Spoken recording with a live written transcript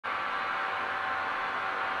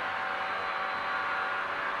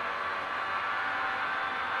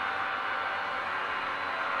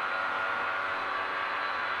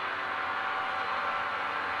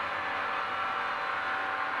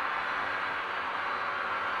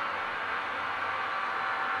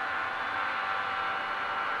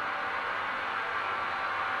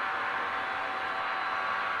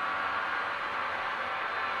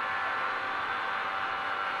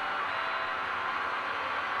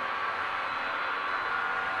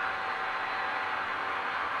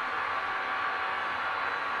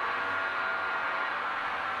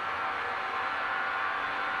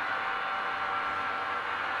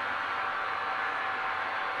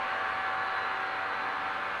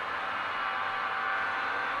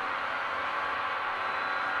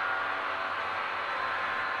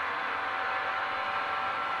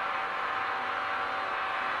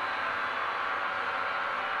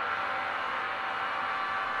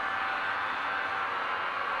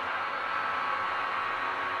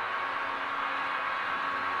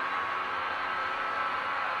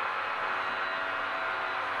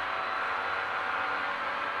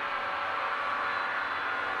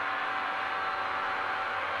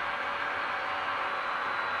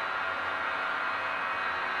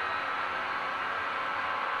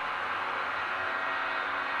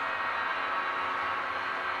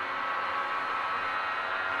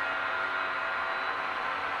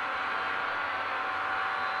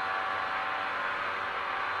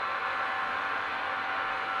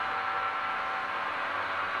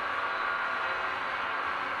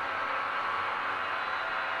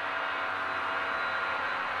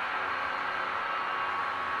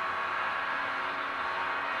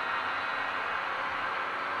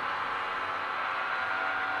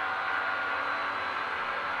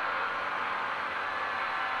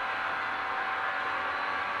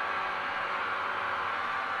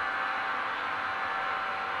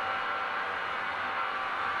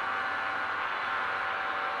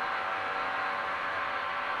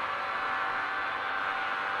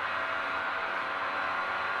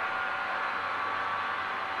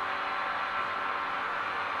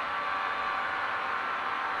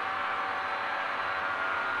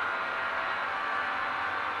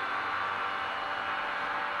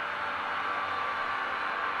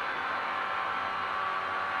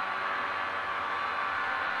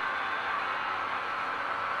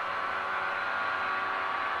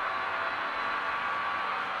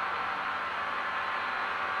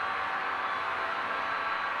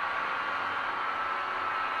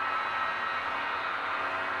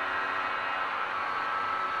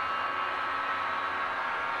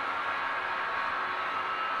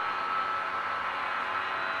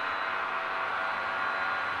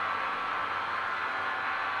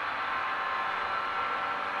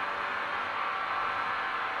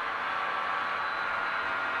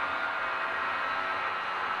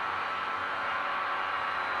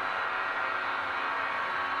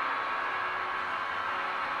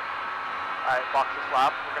Alright, box this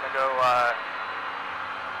lap. We're gonna go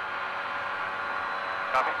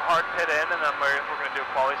hard pit in, and then we're gonna do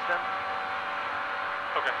a quali stint.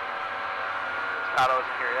 Okay. Pato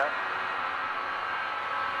isn't here yet.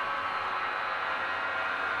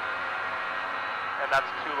 And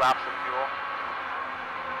that's 2 laps of fuel.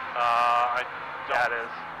 Yeah, it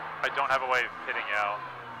is. I don't have a way of pitting out,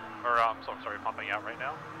 or so I'm sorry, pumping out right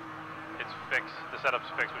now. It's fixed. The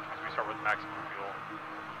setup's fixed, which means we start with maximum fuel.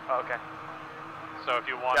 Oh, okay. So if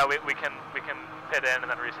you want, yeah, we can pit in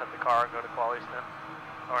and then reset the car and go to quali stint.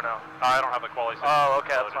 Or no? I don't have the quali stint. Oh,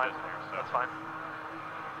 okay, that's fine. Here, so. That's fine.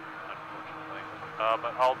 Unfortunately,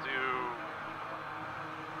 but I'll do.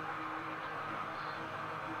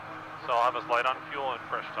 So I'll have us light on fuel and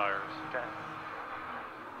fresh tires. Okay.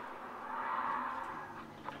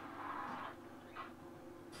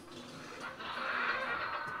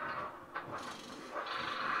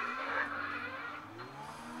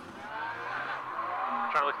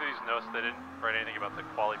 Trying to look through these notes, they didn't write anything about the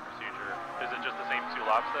quali procedure. Is it just the same 2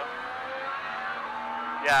 laps though?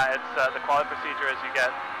 Yeah, it's the quali procedure is you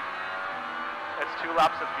get, it's 2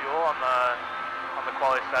 laps of fuel on the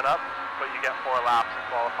quali setup, but you get 4 laps in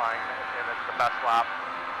qualifying, and it's the best lap.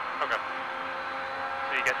 Okay.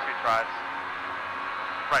 So you get 2 tries.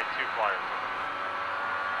 Right, 2 flyers.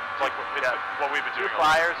 It's like what we've been 2 doing. 2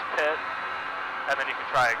 flyers, pit, and then you can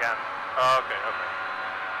try again. Oh, okay, okay.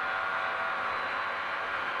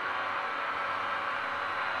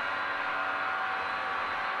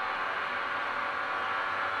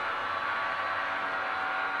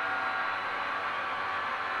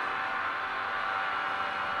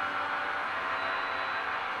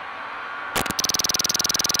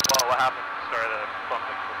 What happened? Sorry, the bump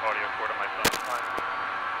the audio cord on my phone. Fine.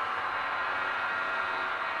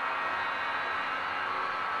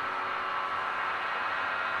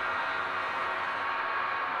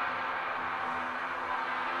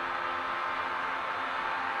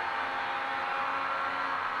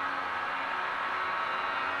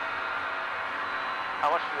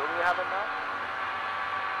 How much fuel do we have in now?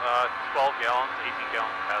 12 gallons, 18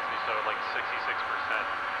 gallon capacity, so like 66%.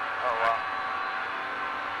 Oh wow.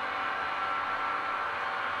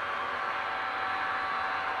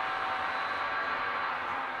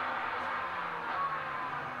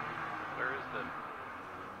 Where is the...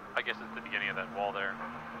 I guess it's the beginning of that wall there.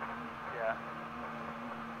 Yeah.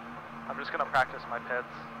 I'm just gonna practice my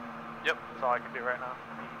pits. Yep. That's all I can do right now.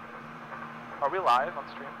 Are we live on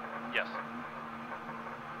stream? Yes.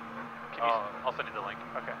 Can you, I'll send you the link.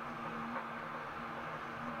 Okay.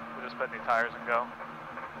 We'll just put new tires and go.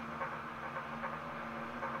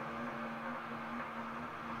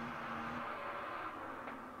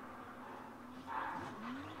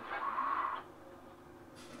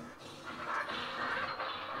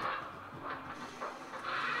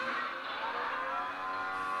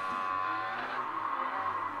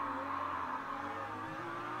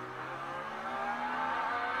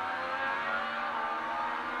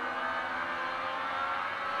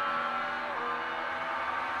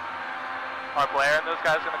 Are Blair and those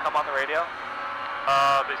guys going to come on the radio?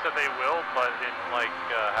 They said they will, but in like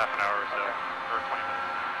half an hour or so, or 20 minutes.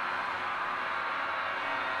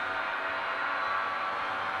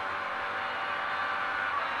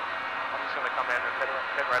 I'm just going to come in and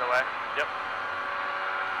pit right away. Yep.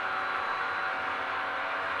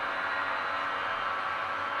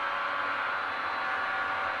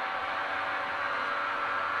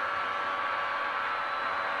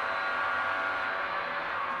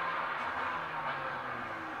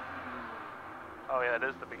 Oh yeah, it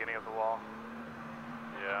is the beginning of the wall.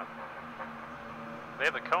 Yeah. They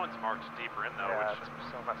have the cones marked deeper in though, Yeah, which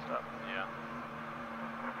it's so messed up. yeah.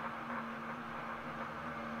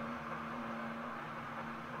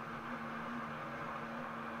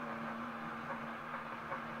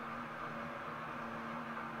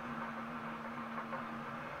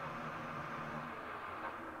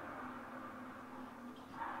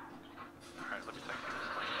 All right, let me take this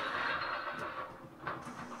link here.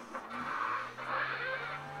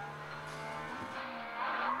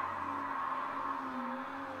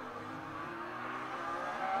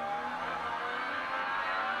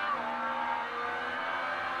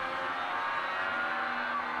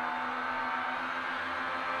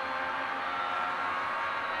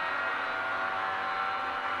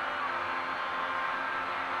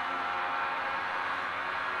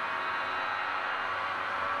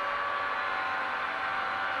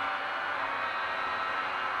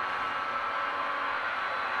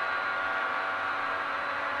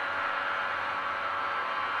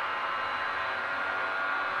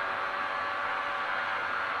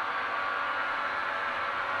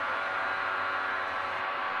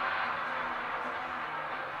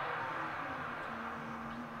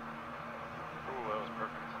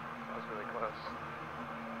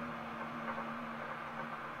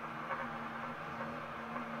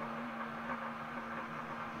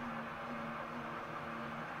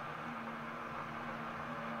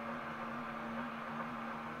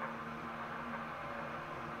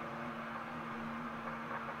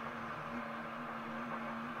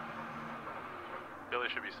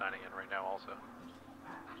 Bailey should be signing in right now also.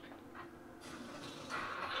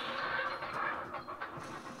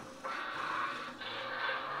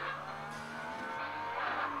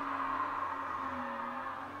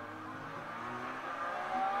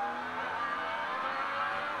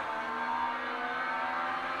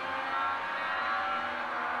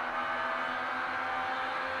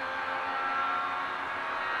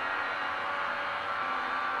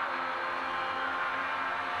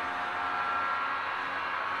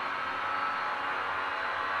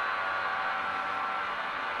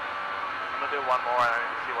 Do one more and I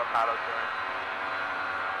need to see what Pato's doing.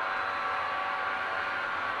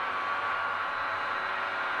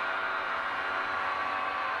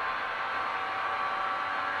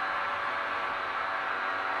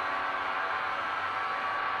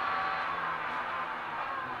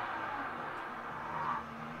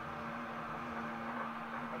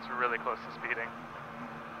 That's really close to speeding.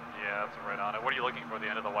 Yeah, that's right on it. What are you looking for, the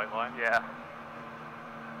end of the white line? Yeah.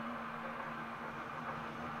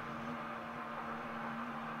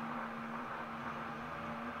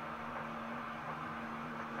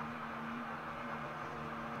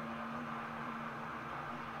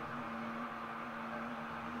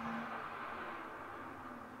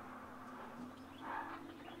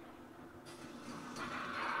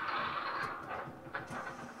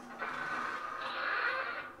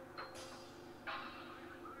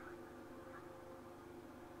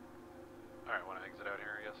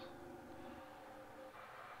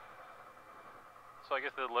 So I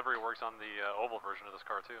guess the livery works on the oval version of this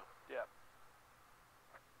car too. Yeah.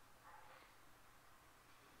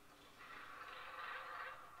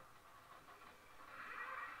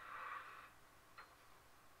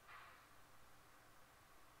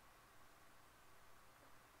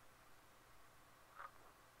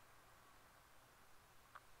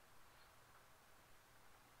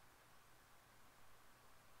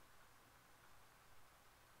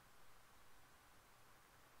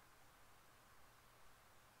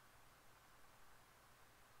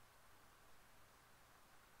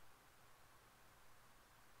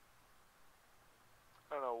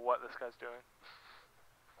 I don't know what this guy's doing.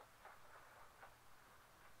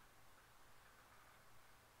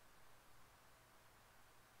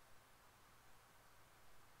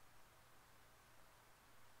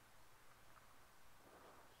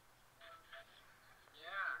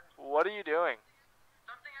 Yeah. What are you doing?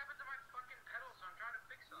 Something happened to my fucking pedals, so I'm trying to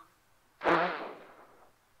fix them.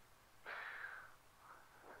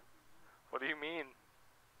 What do you mean?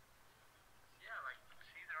 Yeah, like,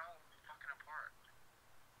 see, they're all fucking apart.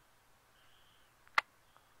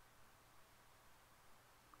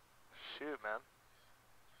 Shoot, man.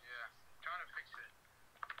 Yeah, I'm trying to fix it.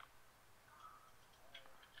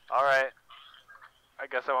 Alright. I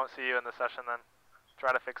guess I won't see you in the session then.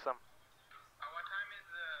 Try to fix them. What time is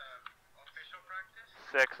the official practice?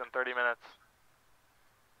 6 and 30 minutes.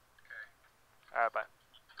 Okay. Alright, bye.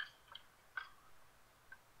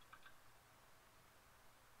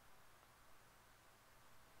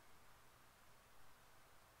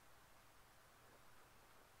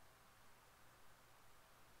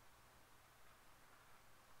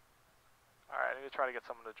 Alright, I need to try to get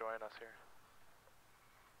someone to join us here.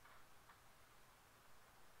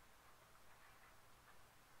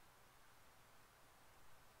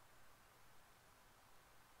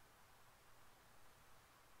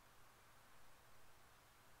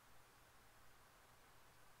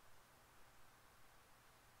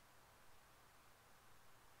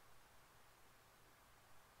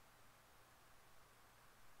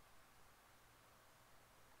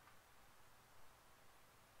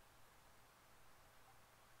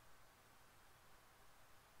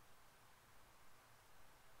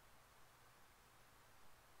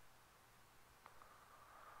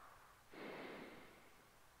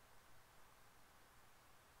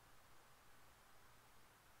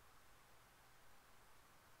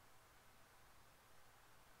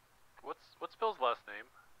 What's Bill's last name?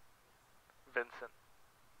 Vincent.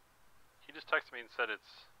 He just texted me and said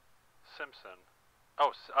it's Simpson.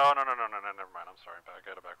 Oh, oh no, never mind. I'm sorry, I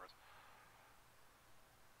got it backwards.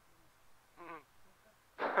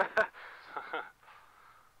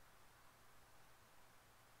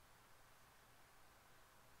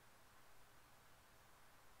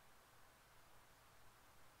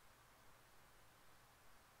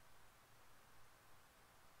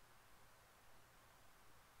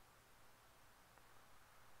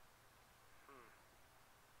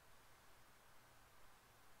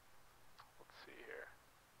 Let's see here.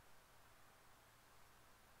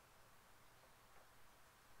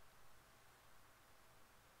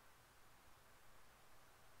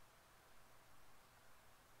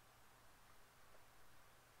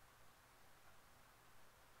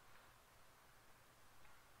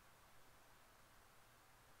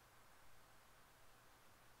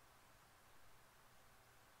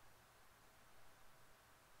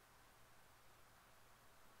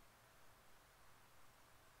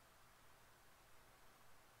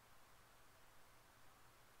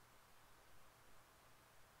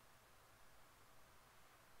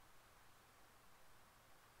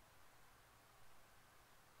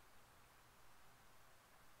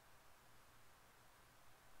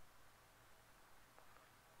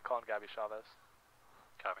 on Gabby Chavez.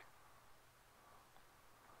 Copy.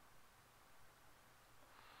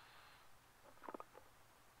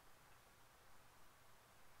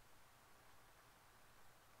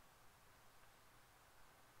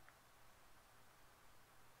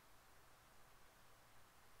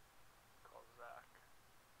 Call Zach.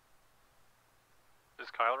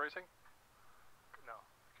 Is Kyle racing? No.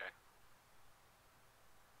 Okay.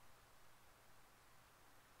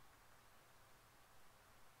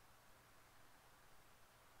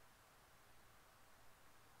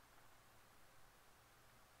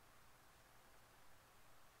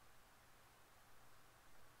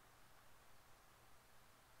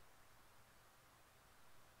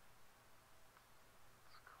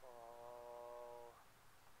 Let's call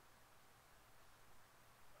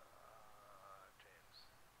James.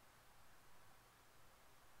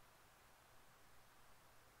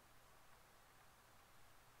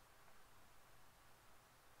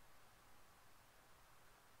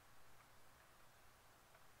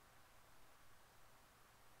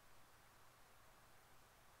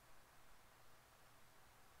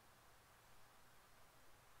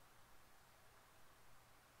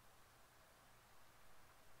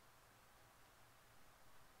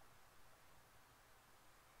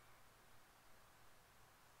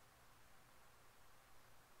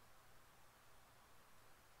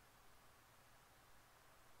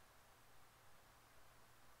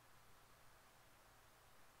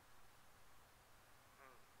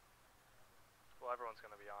 Well, everyone's going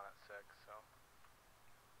to be on at 6, so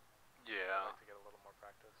Yeah. I'd like to get a little more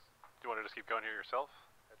practice. Do you want to just keep going here yourself?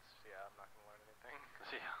 Yeah, I'm not going to learn anything.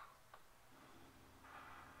 Yeah.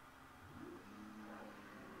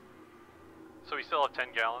 So we still have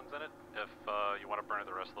 10 gallons in it if you want to burn it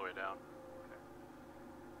the rest of the way down.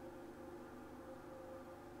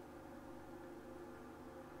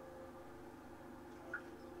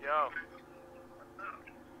 Yo.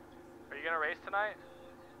 Are you going to race tonight?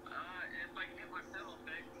 If I can get my pedal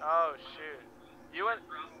fixed. Oh, shoot. You The and...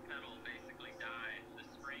 throttle pedal basically died. The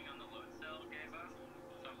spring on the load cell gave up.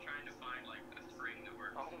 So I'm trying to find like a spring that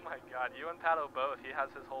works. Oh my god, you and Pato both. He has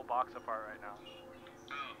his whole box apart right now.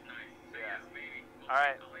 Oh, nice. So Yeah. maybe.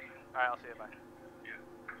 Alright. Alright, I'll see you, bye. Yeah.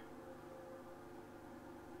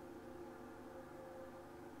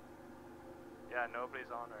 Yeah,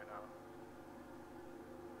 nobody's on right now.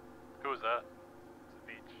 Who was that? It's a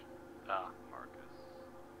beach. Ah. Marcus.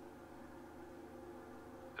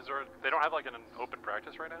 Is there? They don't have like an open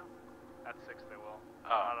practice right now? At 6 they will. Oh.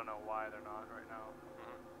 I don't know why they're not right now.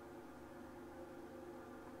 Mm-hmm.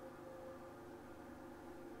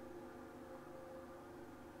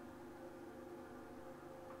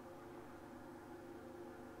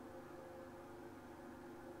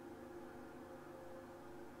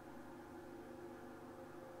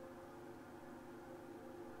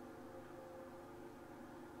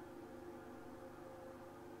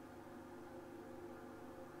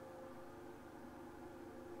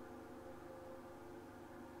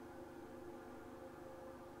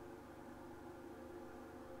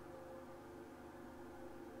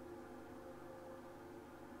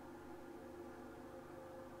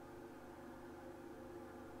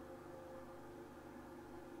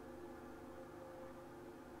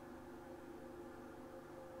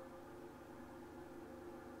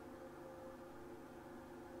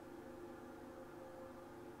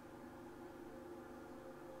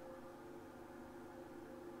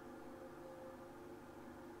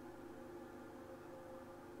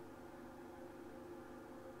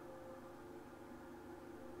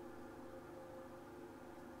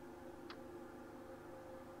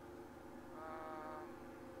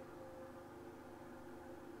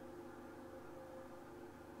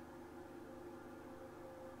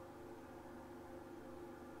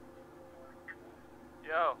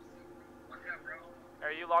 Yo. What's up, bro?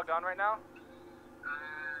 Are you logged on right now?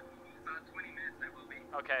 About 20 minutes I will be.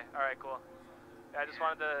 Okay, alright, cool. Yeah, I just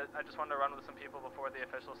wanted to run with some people before the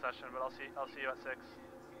official session, but I'll see you at 6.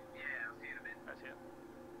 Yeah, I'll see you in a bit. Alright, see you.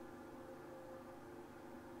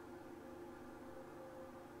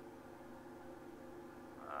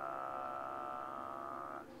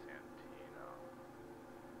 Santino.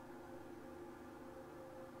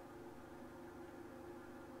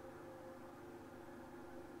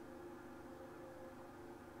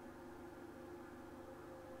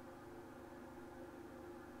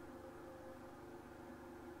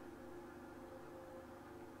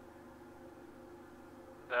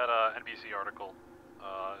 That NBC article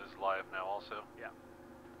is live now also. Yeah.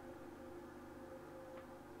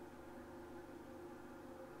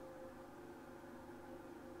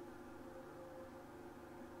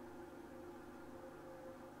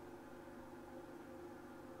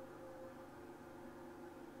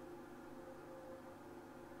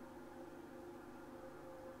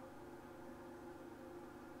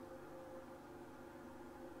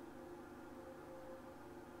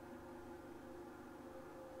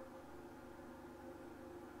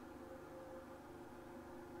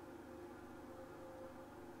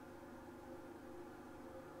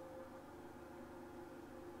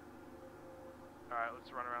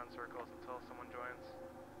 let's run around in circles until someone joins.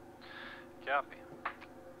 Copy.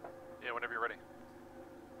 Yeah, whenever you're ready.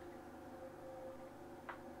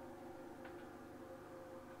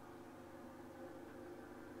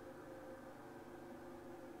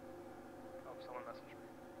 Oh, someone messaged me.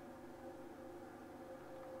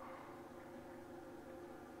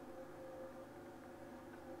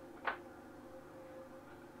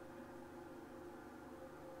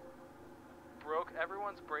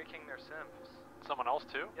 Everyone's breaking their sims. Someone else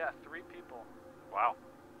too? Yeah, 3 people. Wow.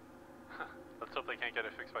 Let's hope they can't get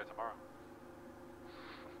it fixed by tomorrow.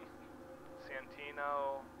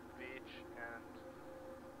 Santino, Beach, and...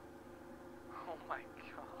 Oh my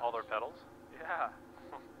god. All their pedals? Yeah.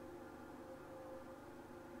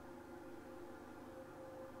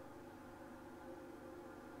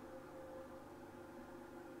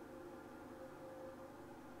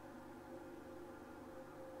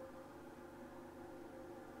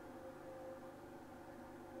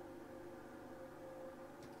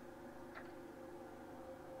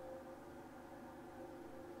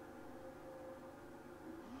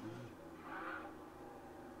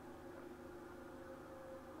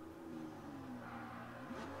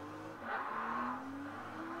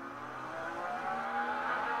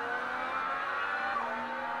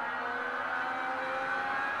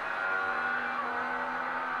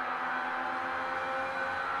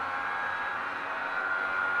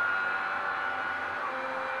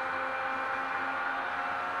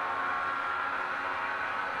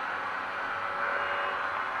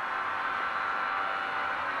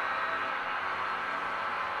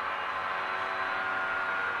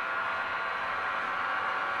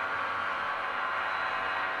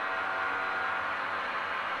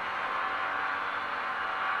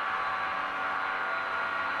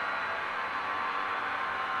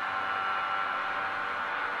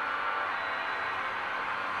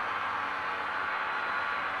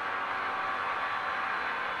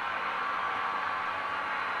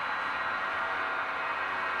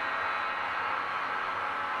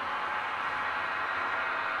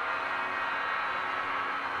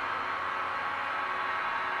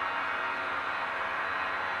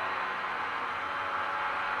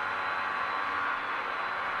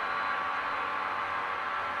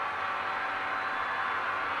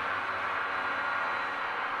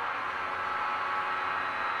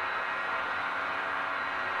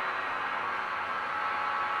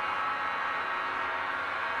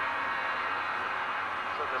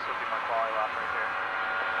 This would be my quality lap right here.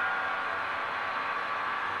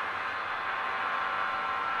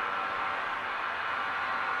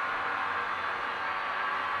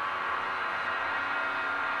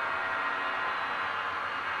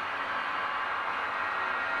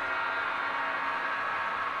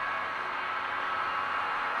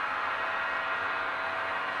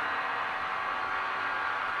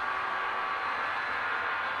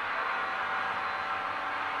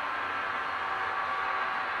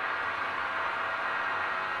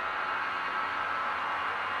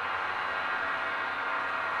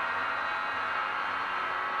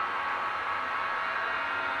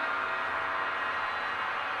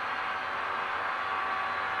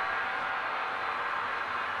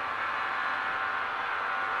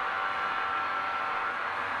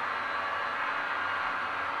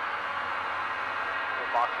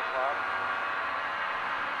 Boxes lab.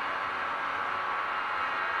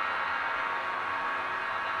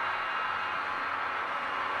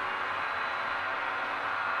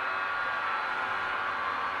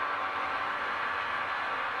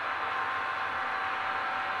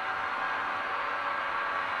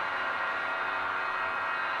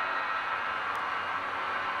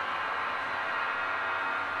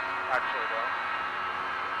 Actually, though,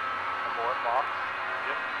 abort box.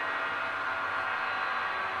 Yep.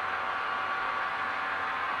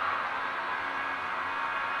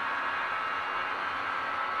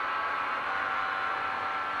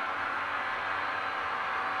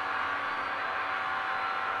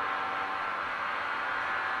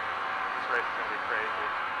 This race is going to be crazy.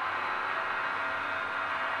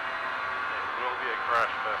 It will be a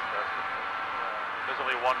crash fest, that's for sure. There's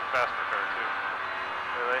only one faster car, too.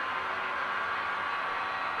 Really?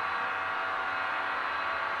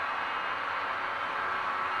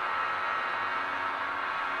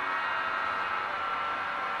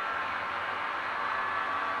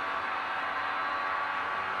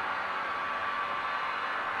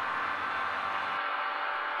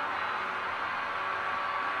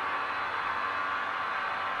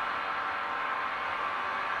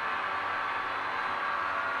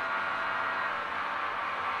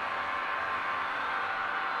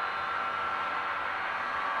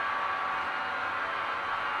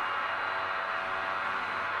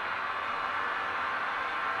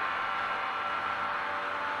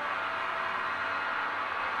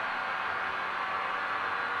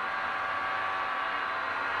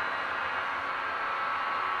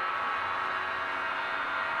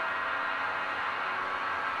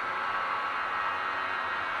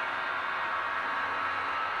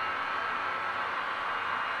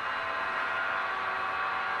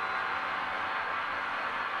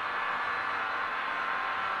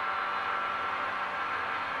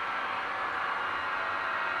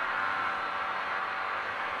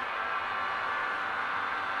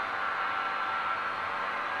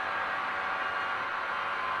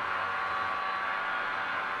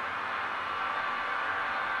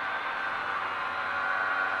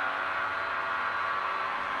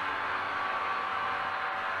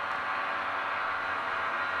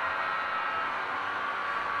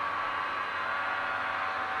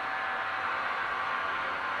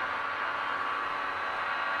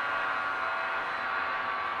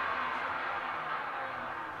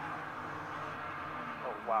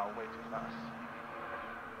 Wow, way too fast.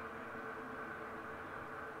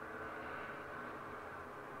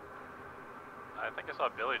 I think I saw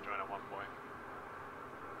Billy join at one point.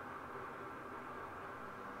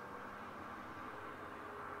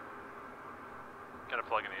 Gotta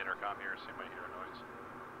plug in the intercom here, so you might hear a noise.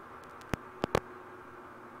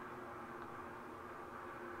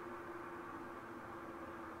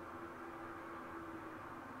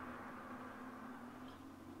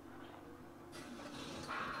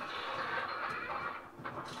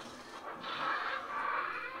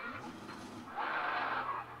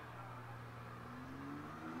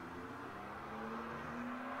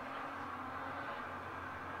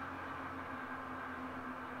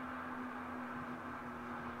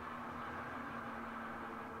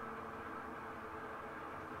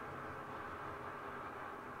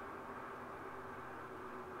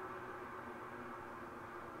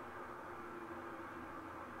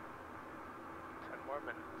 More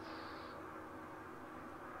minutes.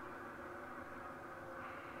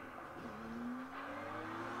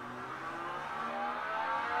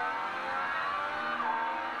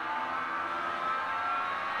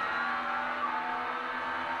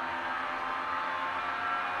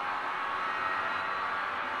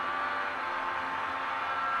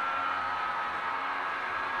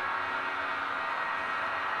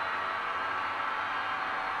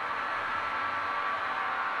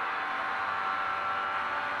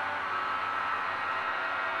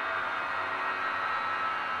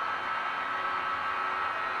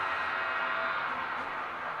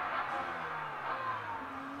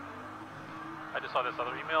 I just saw this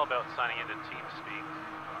other email about signing into TeamSpeak.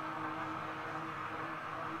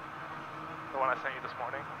 The one I sent you this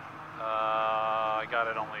morning? I got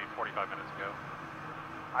it only 45 minutes ago.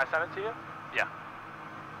 I sent it to you? Yeah.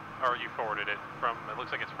 Or you forwarded it from, it looks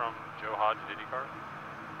like it's from Joe Hodge at INDYCAR.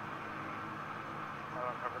 I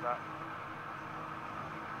don't remember that.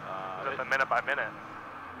 Is it the minute by minute?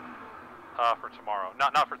 For tomorrow.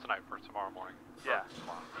 Not for tonight, for tomorrow morning. Yeah,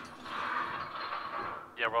 tomorrow.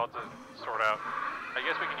 Yeah, we'll have to sort out. I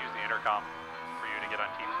guess we can use the intercom for you to get on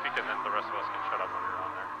TeamSpeak, and then the rest of us can shut up when you're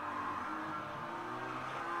on there.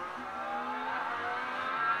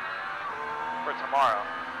 For tomorrow?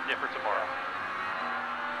 Yeah, for tomorrow.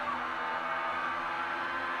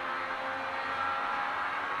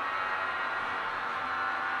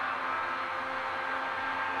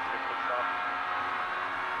 That's good stuff.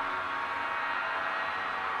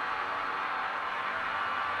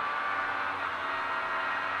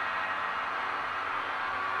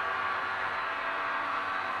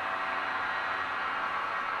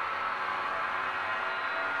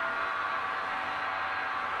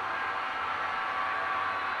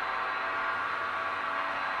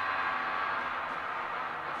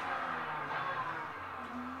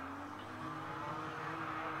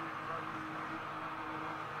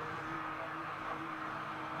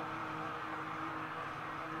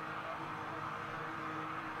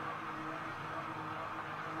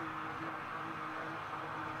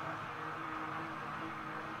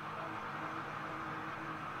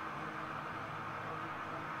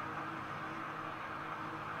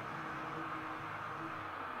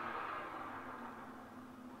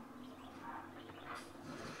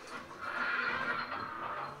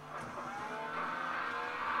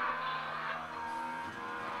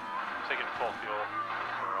 Taking full fuel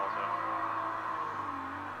there also.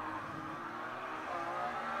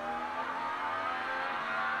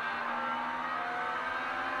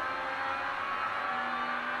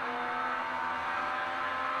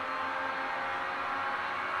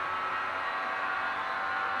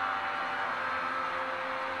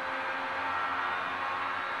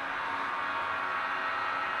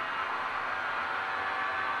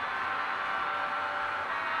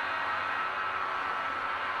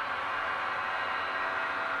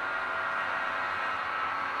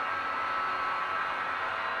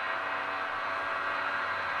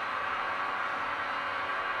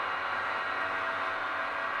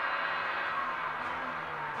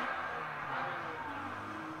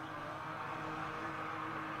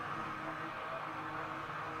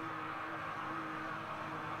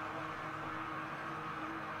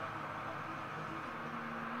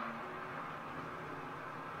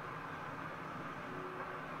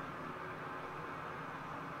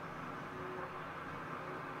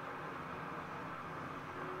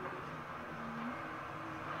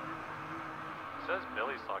 It says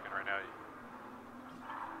Billy's talking right now.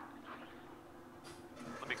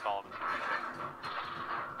 Let me call him and see what he says.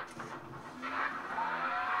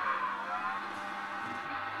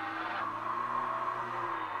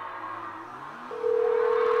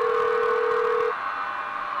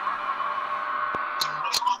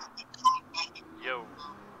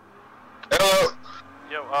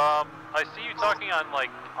 I see you talking on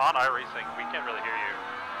iRacing. We can't really hear you.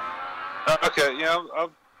 Okay, yeah,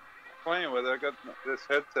 I'm playing with it. I got this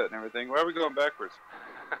headset and everything. Why are we going backwards?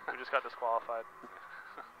 We just got disqualified.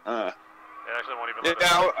 It actually won't even.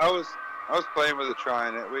 Yeah, I was playing with it,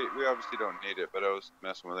 trying it. We obviously don't need it, but I was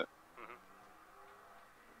messing with it.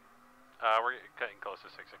 We're getting close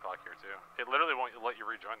to 6 o'clock here too. It literally won't let you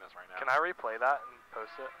rejoin this right now. Can I replay that and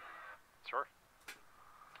post it? Sure.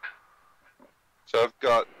 So I've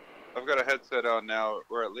got a headset on now,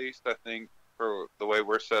 or at least I think for the way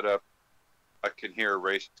we're set up, I can hear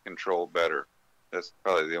race control better. That's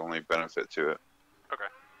probably the only benefit to it. Okay.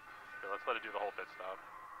 Okay, let's let it do the whole pit stop.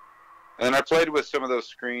 And I played with some of those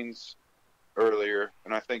screens earlier,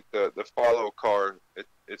 and I think the follow car,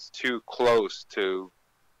 it's too close to,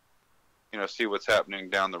 see what's happening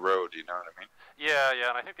down the road. You know what I mean? Yeah,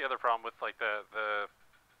 and I think the other problem with the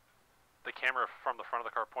camera from the front of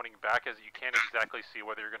the car pointing back is you can't exactly see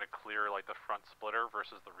whether you're going to clear the front splitter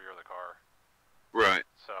versus the rear of the car. Right.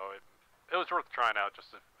 So it was worth trying out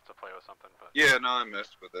just to play with something. But yeah, no, I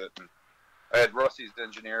messed with it. And I had Rusty's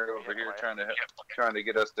engineer over here trying to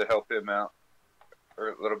get us to help him out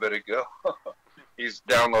a little bit ago. He's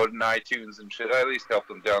downloading iTunes and shit. I at least helped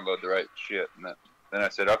him download the right shit, and then I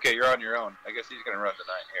said, okay, you're on your own. I guess he's going to run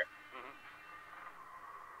tonight here.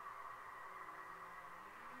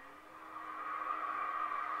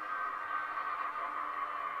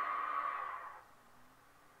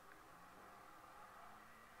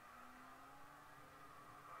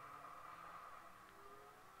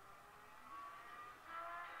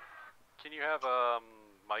 Can you have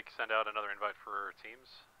Mike send out another invite for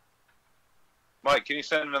Teams? Mike, can you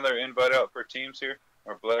send another invite out for Teams here?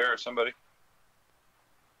 Or Blair or somebody?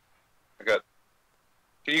 Can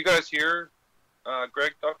you guys hear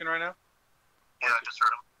Greg talking right now? Yeah, I just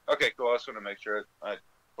heard him. Okay, cool. I just want to make sure I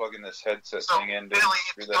plug in this headset thing in. Billy,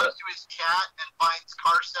 if he goes to his chat and finds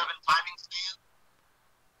Car 7 timing stand,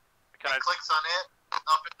 and clicks on it,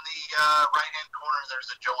 up in the right-hand corner,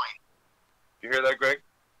 there's a join. You hear that, Greg?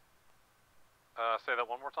 Say that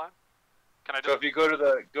one more time. Can I? So if you go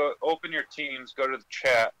open your Teams, go to the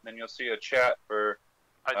chat, then you'll see a chat for.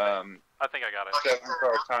 I think I got it.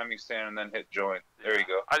 7-car timing stand, and then hit join. Yeah. There you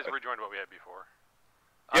go. I just rejoined what we had before.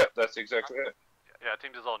 Yep, that's exactly it. Yeah,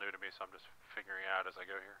 Teams is all new to me, so I'm just figuring it out as I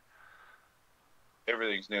go here.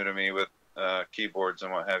 Everything's new to me with keyboards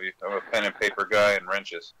and what have you. I'm a pen and paper guy and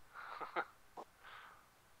wrenches.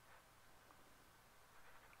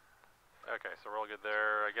 Okay, so we're all good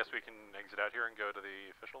there. I guess we can exit out here and go to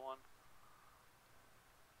the official one.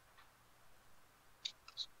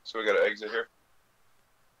 So we got to exit here?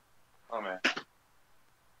 Oh, man.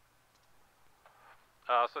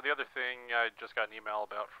 So the other thing I just got an email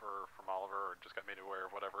about from Oliver, or just got made aware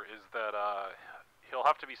of whatever, is that he'll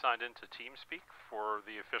have to be signed into TeamSpeak for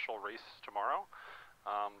the official race tomorrow.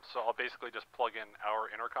 So I'll basically just plug in our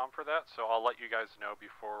intercom for that. So I'll let you guys know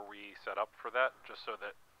before we set up for that, just so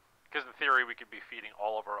that, because in theory we could be feeding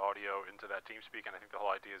all of our audio into that TeamSpeak, and I think the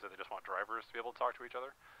whole idea is that they just want drivers to be able to talk to each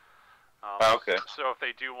other. Okay. So if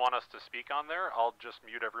they do want us to speak on there, I'll just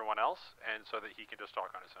mute everyone else, and so that he can just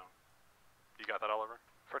talk on his own. You got that, Oliver?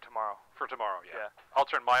 For tomorrow. For tomorrow, yeah. I'll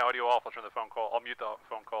turn my audio off. I'll turn the phone call. I'll mute the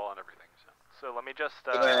phone call and everything. So let me just,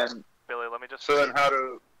 Billy, let me just. So then how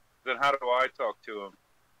do I talk to him?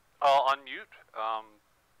 I'll unmute,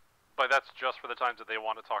 but that's just for the times that they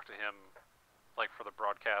want to talk to him, like for the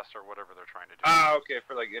broadcast or whatever they're trying to do. Ah, okay,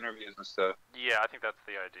 for like interviews and stuff. Yeah, I think that's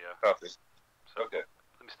the idea. Copy. So, okay.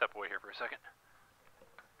 Let me step away here for a second.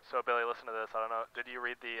 So Billy, listen to this. I don't know. Did you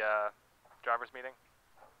read the drivers meeting?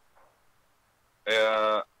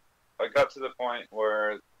 I got to the point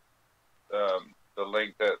where the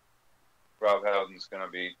link that Rob Howden's going to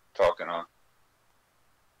be talking on.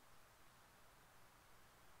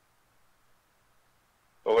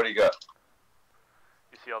 But what do you got?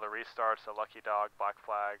 You see all the restarts, the lucky dog, black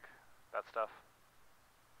flag, that stuff?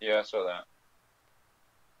 Yeah, I saw that.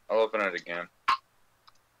 I'll open it again.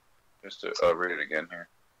 Just to read it again here.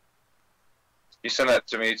 You sent that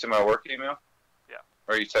to me to my work email? Yeah.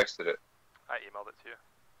 Or you texted it? I emailed it to you.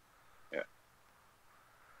 Yeah.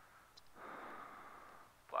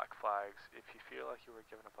 Black flags. If you feel like you were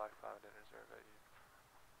given a black flag and didn't deserve it,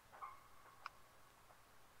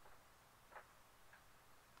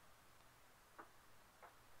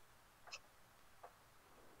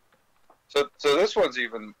 So this one's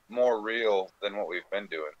even more real than what we've been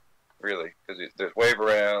doing, really, because there's wave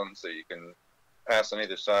arounds so you can pass on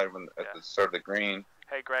either side at the start of the green.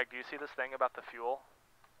 Hey Greg, do you see this thing about the fuel?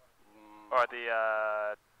 Or the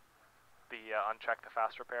uncheck the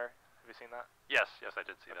fast repair? Have you seen that? Yes, I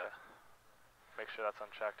did see that. make sure that's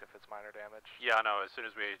unchecked if it's minor damage. Yeah, I know. As soon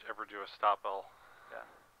as we ever do a stop, I'll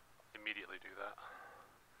immediately do that.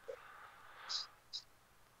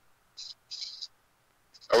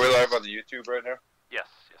 Are we live on the YouTube right now? Yes,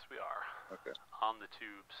 we are. Okay. On the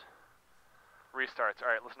tubes. Restarts. All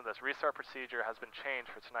right, listen to this. Restart procedure has been changed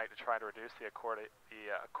for tonight to try to reduce the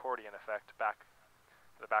accordion effect back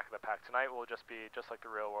to the back of the pack. Tonight will just be just like the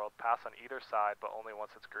real world. Pass on either side, but only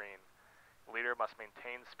once it's green. The leader must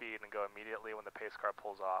maintain speed and go immediately when the pace car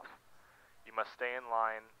pulls off. You must stay in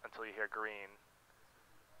line until you hear green.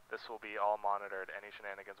 This will be all monitored. Any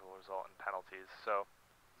shenanigans will result in penalties. So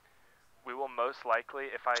we will most likely,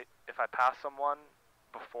 if I pass someone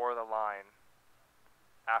before the line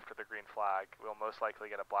after the green flag, we'll most likely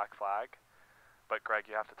get a black flag. But Greg,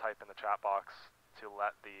 you have to type in the chat box to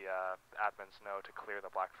let the admins know to clear the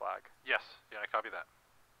black flag. Yes, yeah, I copy that.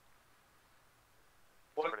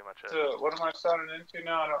 That's pretty much it. What am I signing into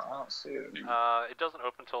now? I don't see it anymore. It doesn't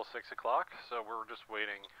open till 6 o'clock, so we're just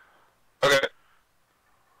waiting. Okay.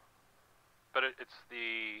 But it's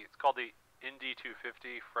called the INDY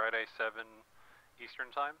 250 Friday 7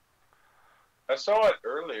 Eastern time. I saw it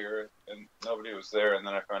earlier and nobody was there, and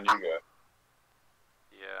then I found you guys.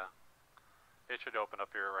 Yeah. It should open up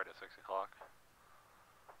here right at 6 o'clock.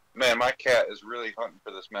 Man, my cat is really hunting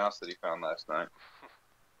for this mouse that he found last night.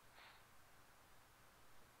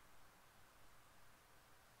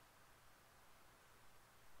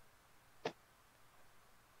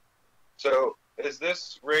 So, is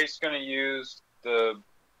this race going to use the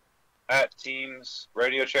 @Teams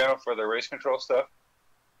radio channel for the race control stuff?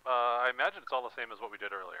 I imagine it's all the same as what we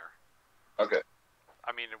did earlier. Okay.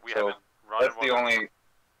 I mean, we haven't run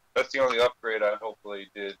that's the only upgrade I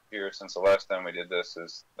hopefully did here since the last time we did this,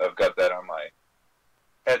 is I've got that on my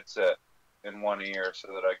headset in one ear so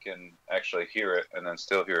that I can actually hear it and then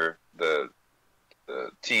still hear the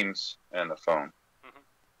Teams and the phone. Mm-hmm.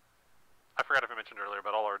 I forgot if I mentioned earlier,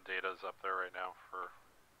 but all our data is up there right now for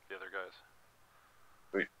the other guys.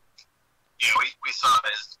 Sweet. Yeah, we saw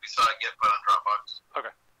it get put on Dropbox.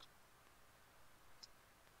 Okay.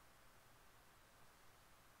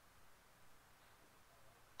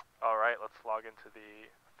 All right, let's log into the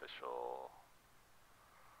official.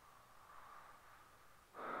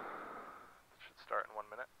 It should start in 1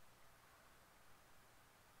 minute.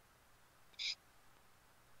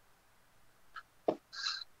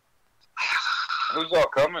 Who's all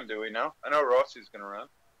coming, do we know? I know Rossi's going to run.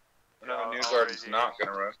 I know Newgarden's not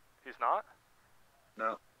going to run. He's not?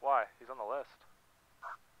 No. Why? He's on the list.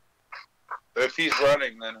 If he's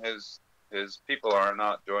running, then his people are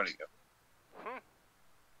not joining him.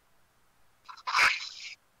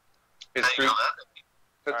 His crew,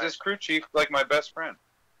 because his crew chief, like my best friend.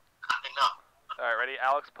 I know. All right, ready?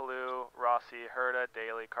 Alex Palou, Rossi, Herta,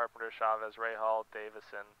 Daly, Carpenter, Chavez, Rahal,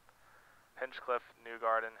 Davison, Hinchcliffe,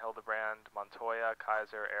 Newgarden, Hildebrand, Montoya,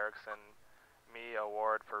 Kaiser, Erickson, me,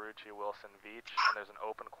 Award, Ferrucci, Wilson, Veach, and there's an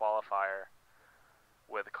open qualifier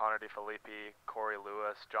with Connor DeFilippi, Corey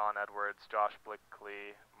Lewis, John Edwards, Josh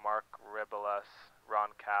Blickley, Mark Ribeles,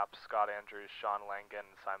 Ron Capps, Scott Andrews, Sean Langan,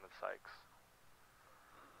 and Simon Sykes.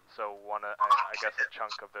 So I guess a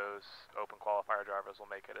chunk of those open qualifier drivers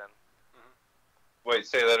will make it in. Mm-hmm. Wait,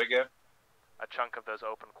 say that again? A chunk of those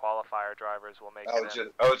open qualifier drivers will make it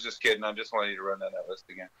in. I was just kidding. I just wanted you to run down that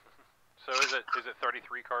list again. So is it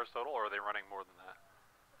 33 cars total, or are they running more than that?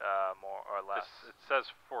 More or less. It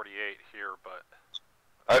says 48 here, but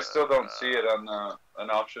I still don't see it on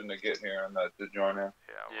an option to get here on to join in.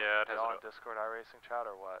 Yeah. It has on Discord iRacing chat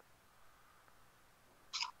or what?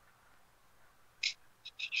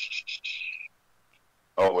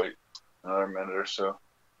 Oh wait, another minute or so.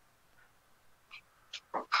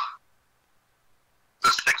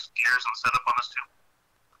 There's 6 gears on setup on this too.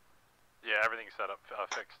 yeah, everything's set up,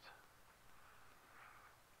 fixed.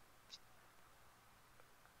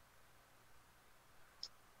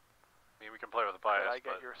 I mean, we can play with the bias. Did I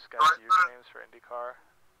get your Skype usernames for IndyCar?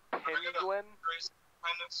 Penguin?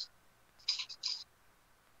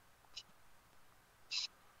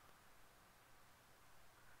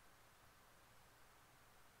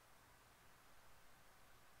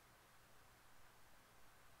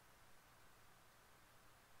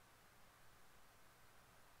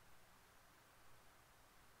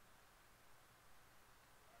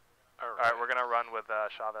 Alright, we're gonna run with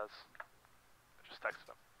Chavez. I just texted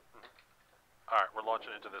him. Alright, we're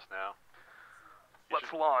launching into this now.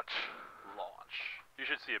 Let's launch. You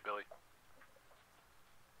should see it, Billy.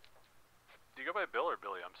 Do you go by Bill or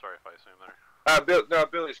Billy? I'm sorry if I assume there. No,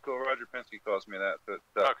 Billy's cool. Roger Penske calls me that. But,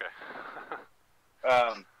 okay.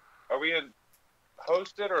 Are we in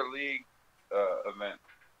hosted or league event?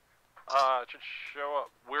 It should show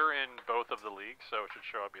up. We're in both of the leagues. so it should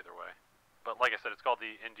show up either way. But like I said, it's called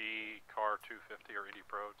the INDYCAR 250 or Indy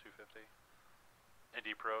Pro 250.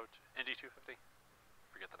 Indy 250.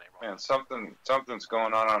 Forget the name. Man, something's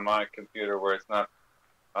going on my computer where it's not.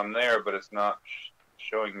 I'm there, but it's not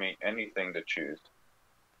showing me anything to choose.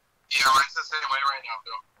 Yeah, mine's the same way right now,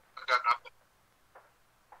 Bill. I've got nothing.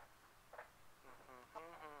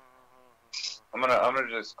 I'm gonna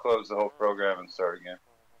just close the whole program and start again.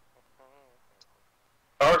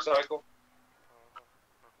 Power cycle.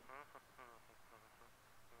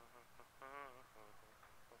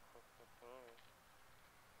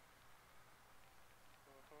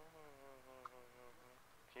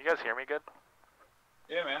 Can you guys hear me good?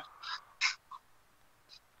 Yeah, man.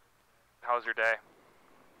 How was your day?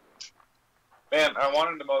 Man, I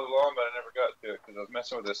wanted to mow the lawn, but I never got to it because I was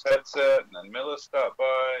messing with this headset, and then Milla stopped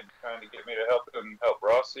by and trying to get me to help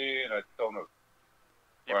Rossi, and I told him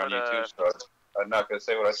we're on YouTube, so I'm not going to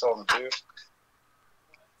say what I told him to do.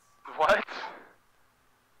 What?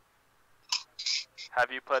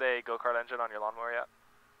 Have you put a go-kart engine on your lawnmower yet?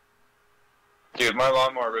 Dude, my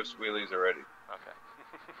lawnmower rips wheelies already. Okay.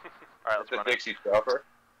 All right, let's run it. Dixie chopper.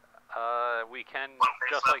 We can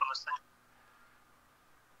just like.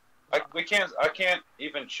 I can't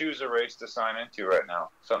even choose a race to sign into right now.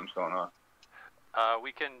 Something's going on.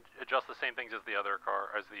 We can adjust the same things as the other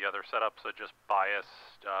setup, so just bias,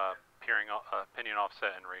 pinion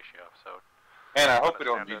offset, and ratio. So. And I hope we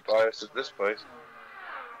don't be biased at this place.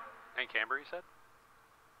 And camber, you said?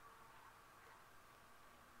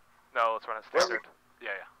 No, let's run a standard.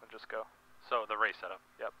 Yeah. And just go. So the race setup.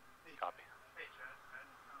 Yep. Copy.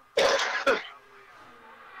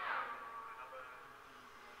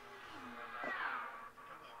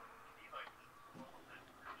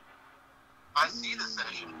 I see the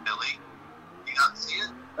session, Billy. Do you not see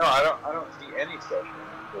it? No, I don't see any session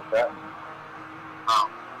with that. Oh.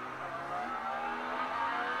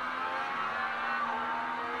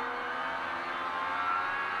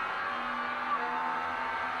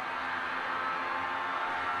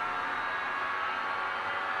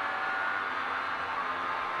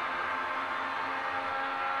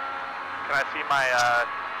 Can I see my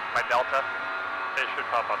Delta? It should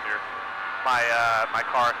pop up here. My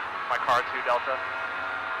car 2 Delta.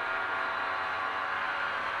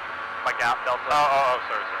 My Gap Delta. Oh,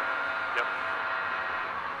 sorry. Yep.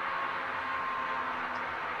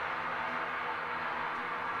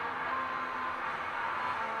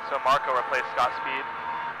 So Marco replaced Scott Speed.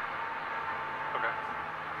 Okay.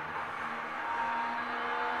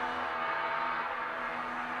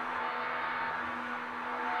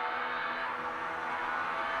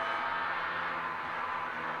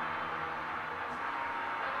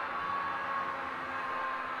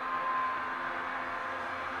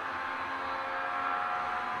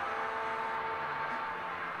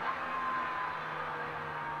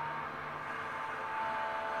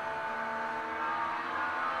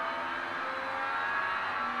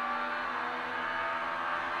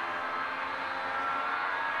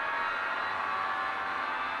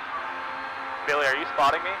 Billy, are you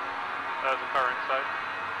spotting me? The car inside.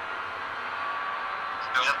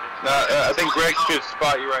 Yep. No, I think Greg should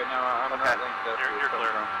spot you right now. I'm Okay. not linked up. You're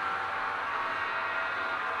clear.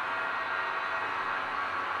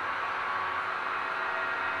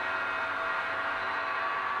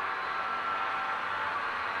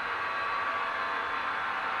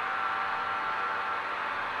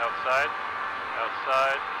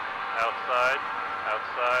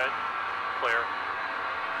 Outside, clear.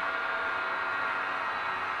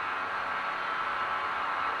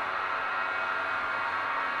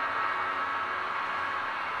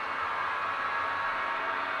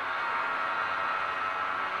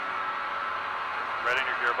 Ready in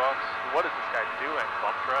your gearbox. What is this guy doing?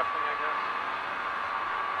 Bump drafting, I guess.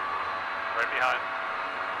 Right behind.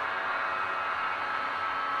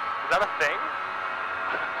 Is that a thing?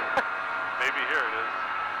 Maybe here it is.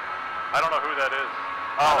 I don't know who that is.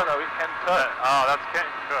 I don't know, he's Ken Cook. Oh, that's Ken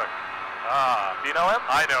Cook. Ah. Do you know him?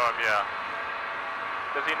 I know him, yeah.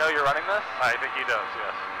 Does he know you're running this? I think he does,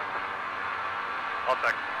 yes. I'll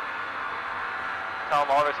check. Tell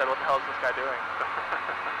him Oliver said, what the hell is this guy doing?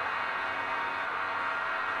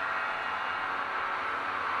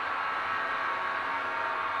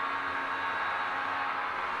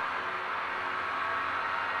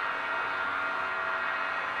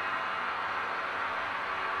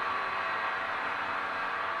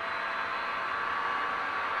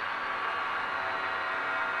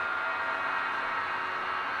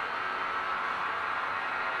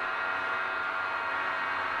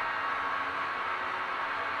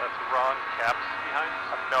 Ron Caps behind?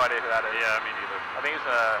 I have no idea who that is. Yeah, me neither. I think he's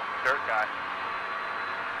a dirt guy.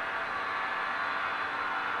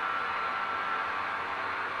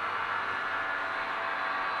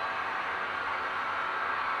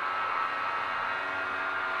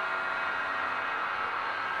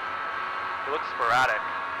 He looks sporadic.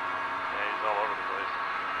 Yeah, he's all over the place.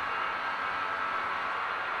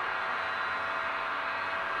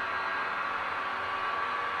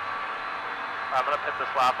 I'm gonna pit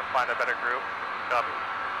this lap and find a better group. Copy.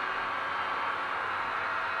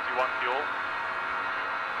 Do you want fuel?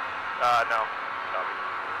 No. Copy.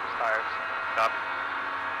 Just tires. Copy.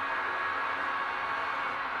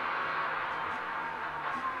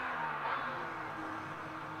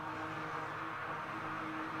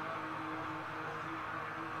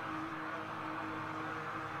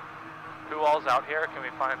 Who all's out here? Can we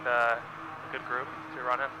find a good group to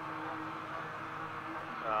run in?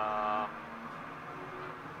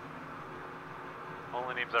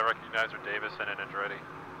 Only names I recognize are Davison and Andretti.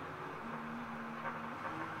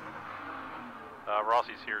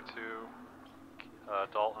 Rossi's here too.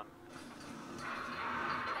 Dalton.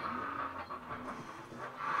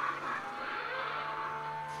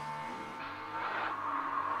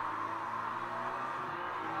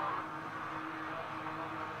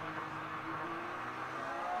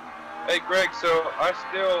 Hey Greg, so I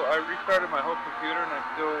restarted my whole computer and I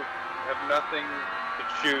still have nothing to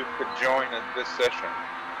choose to join in this session.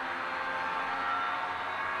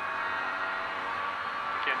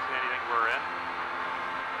 Can't see anything we're in.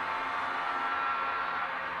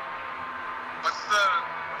 What's the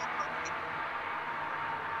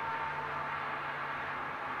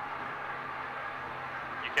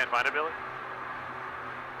You can't find it, Billy?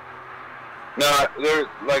 No, I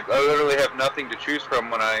literally have nothing to choose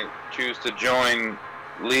from when I choose to join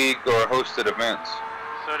league or hosted events.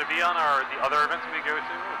 So to be on the other events we go to,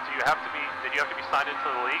 did you have to be signed into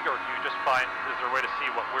the league, or do you just is there a way to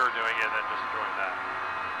see what we're doing and then just join that?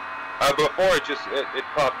 Before it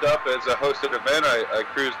popped up as a hosted event, I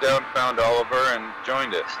cruised down, found Oliver, and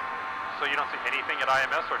joined it. So you don't see anything at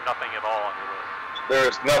IMS or nothing at all on your list?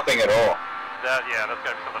 There's nothing at all. That's got to be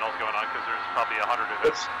something else going on, because there's probably 100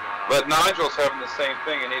 events going on. But Nigel's having the same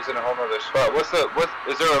thing, and he's in a whole other spot. Is there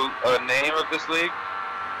a name of this league?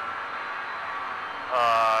 It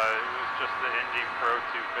was just the Indy Pro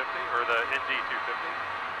 250, or the Indy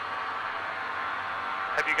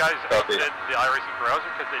 250. Have you guys updated the iRacing browser?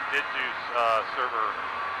 Because they did do server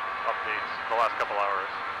updates the last couple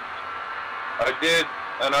hours. I did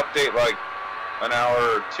an update like an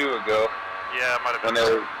hour or two ago. Yeah, it might have been.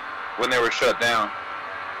 When they were shut down.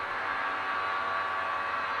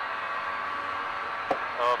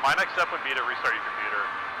 My next step would be to restart your computer,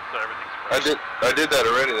 so everything's fresh. I did that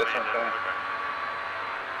already. That's not bad. Okay.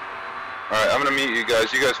 All right, I'm gonna mute you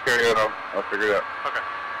guys. You guys carry on. I'll figure it out. Okay.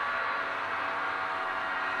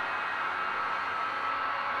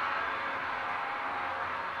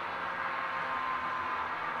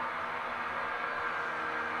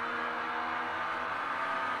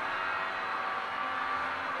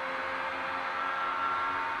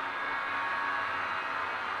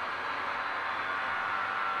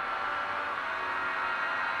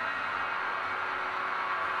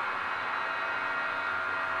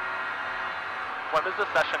 When does the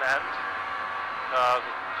session end?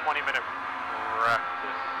 20-minute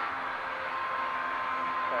practice.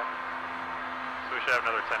 Okay. So we should have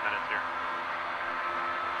another 10 minutes here.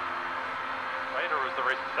 Right, or was the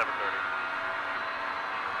race at 7:30?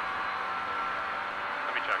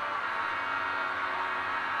 Let me check.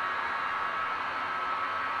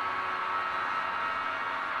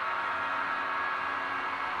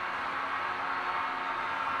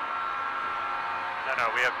 No,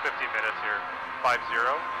 we have 15 minutes here. 5-0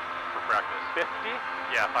 for practice. 50?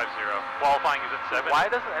 Yeah, 5-0. Qualifying is at 7. Why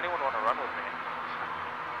doesn't anyone want to run with me?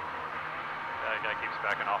 That guy keeps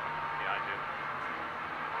backing off behind you.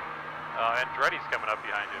 Andretti's coming up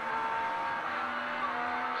behind you.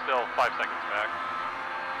 Still 5 seconds back.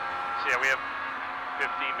 So yeah, we have 15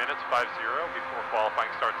 minutes, 5-0, before qualifying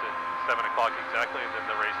starts at 7 o'clock exactly, and then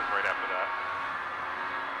the race is right after that.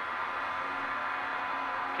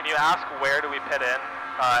 Can you ask where do we pit in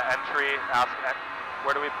entry?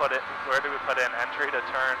 Where do we put it? Where do we put in entry to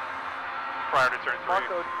turn Prior to turn 3.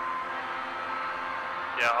 Marco,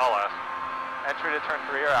 Yeah, I'll ask. entry to turn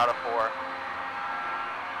 3 or out of 4?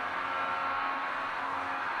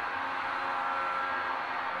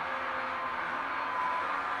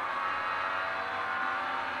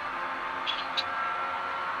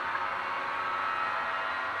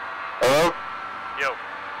 Hello? Yo.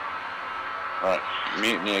 Alright,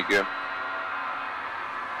 mutiny again.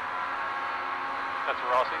 That's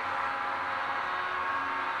Rossi.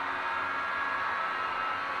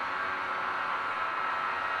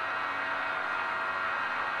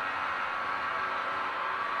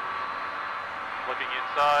 Looking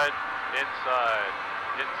inside, inside,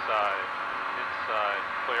 inside, inside.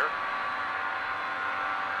 Clear.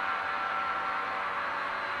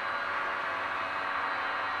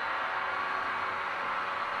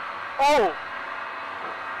 Oh!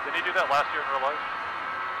 Didn't he do that last year in real life?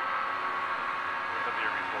 Or was that the year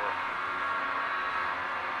before?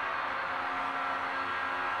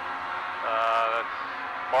 That's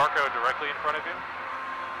Marco directly in front of him,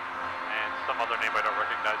 and some other name I don't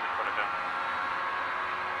recognize in front of him.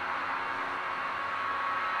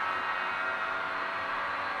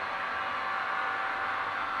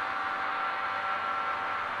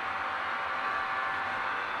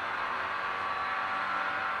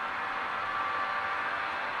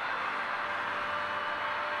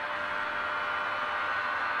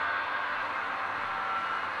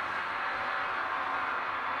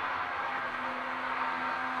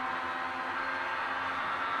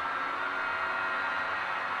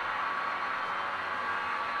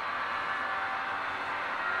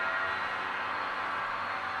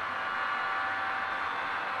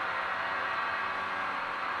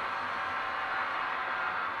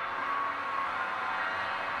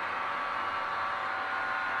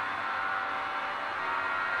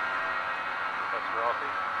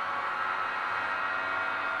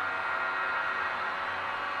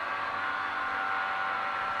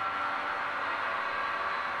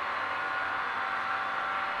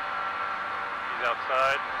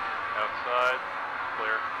 Outside, outside,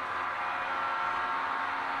 clear.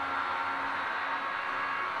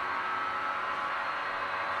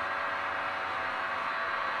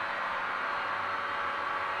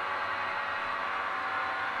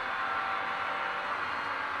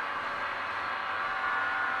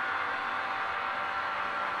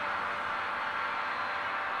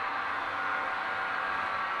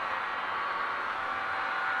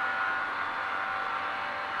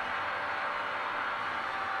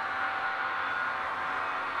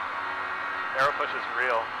 Arrow push is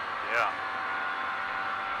real. Yeah.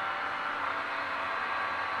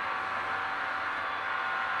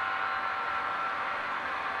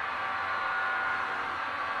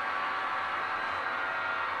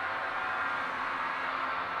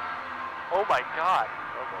 Oh my god.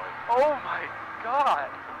 Oh boy. Oh my god.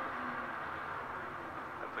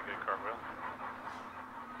 That's a good cartwheel.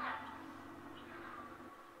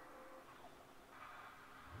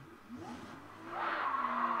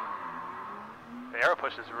 The arrow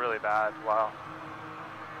push is really bad. Wow.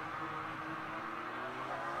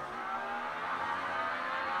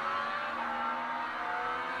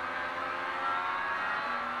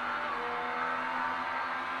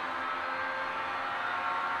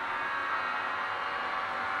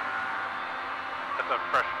 That's a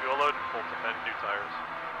fresh fuel load and full and new tires.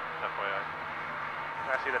 FYI.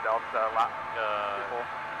 Can I see the delta, the lap people?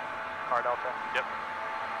 Car delta? Yep.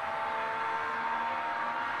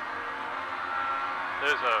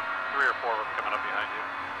 There's 3 or 4 of them coming up behind you.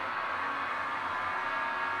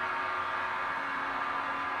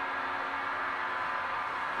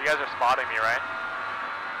 You guys are spotting me, right?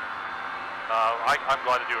 I'm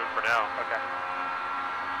glad to do it for now. Okay.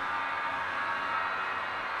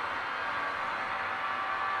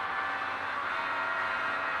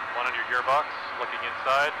 One on your gearbox, looking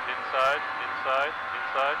inside, inside, inside,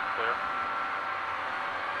 inside, clear.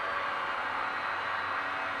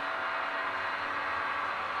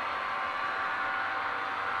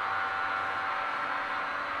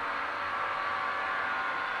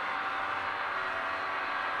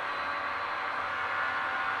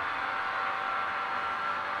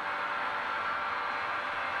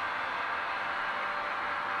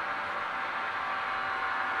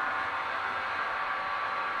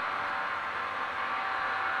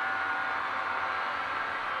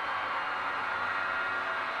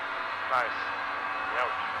 Nice.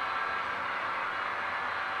 Ouch.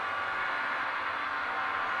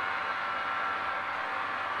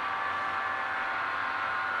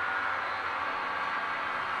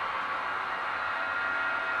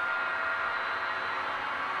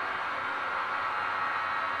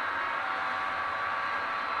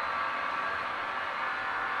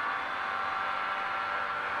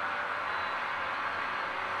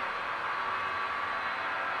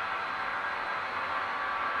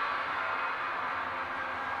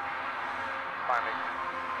 Finally.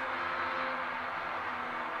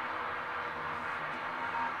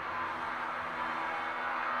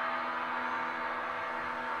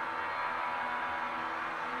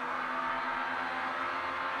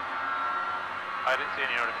 I didn't see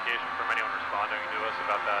any notification from anyone responding to us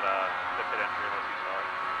about that the pit entry unless you saw it.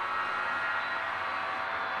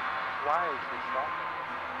 Why is he stopping?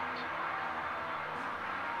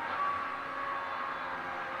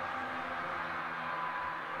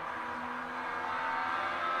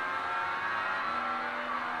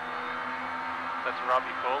 That's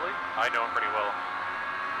Robbie Coley. I know him pretty well.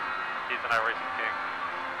 He's an iRacing king.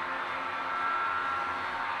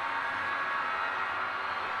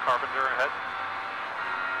 Carpenter ahead.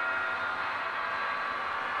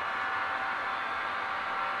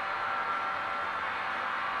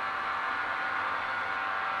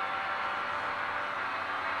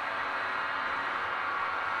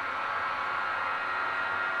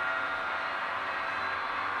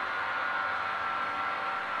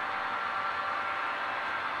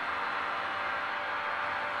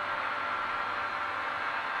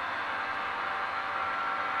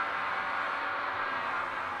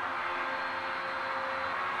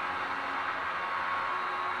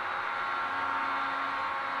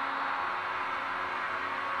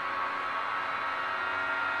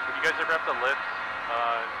 You guys ever have to lift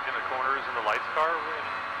in the corners in the lights car?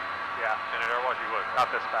 Yeah. In an air wash, you would.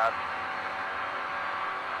 Not this bad.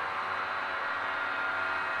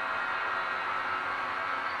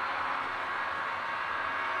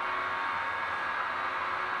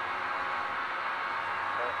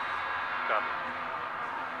 Copy.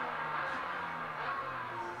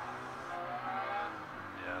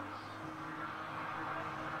 Yeah,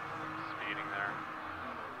 it's speeding there.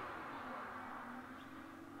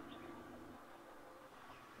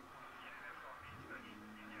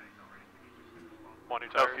 One new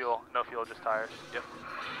No tires. fuel. No fuel, just tires. Yep.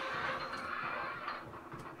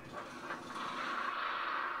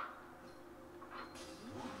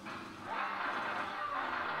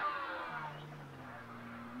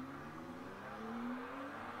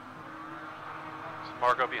 Is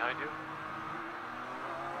Marco behind you?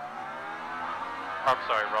 I'm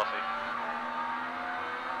sorry, Rossi.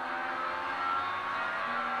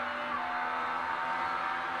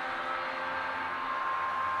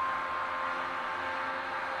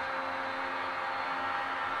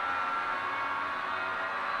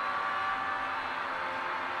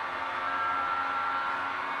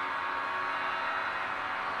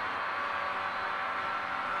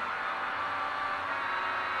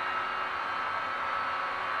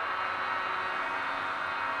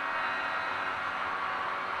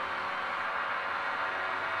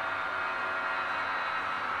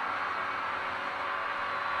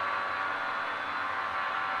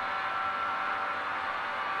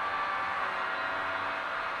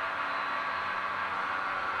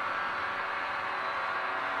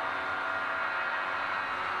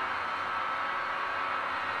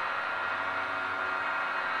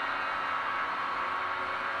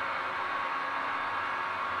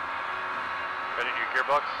 Ready in your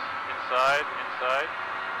gearbox? Inside, inside.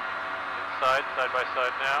 Inside, side by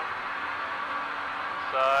side now.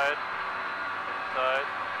 Inside, inside.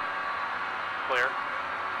 Clear.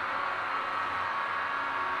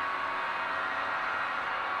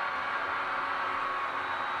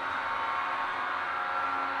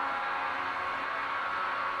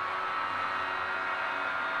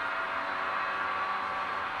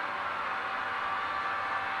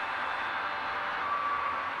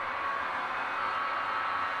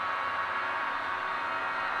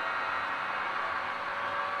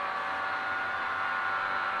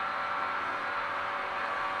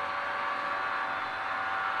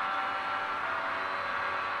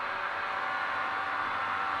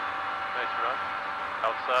 Nice run.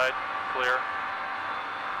 Outside, clear.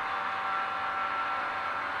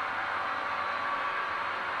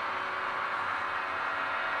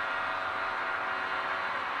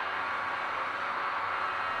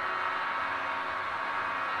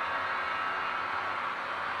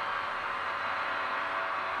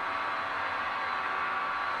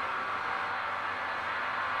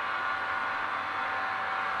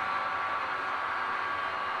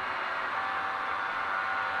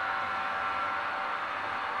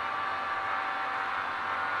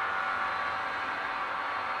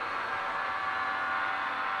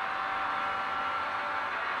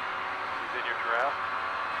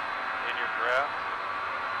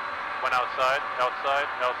 One outside, outside,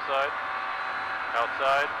 outside,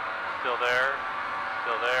 outside, still there,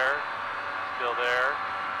 still there, still there,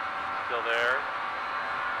 still there,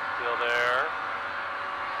 still there,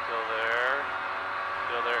 still there,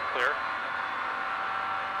 still there, clear.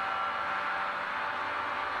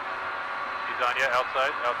 He's on yet,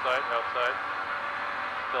 outside, outside, outside,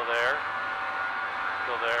 still there,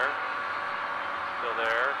 still there, still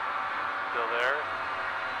there, still there,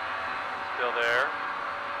 still there.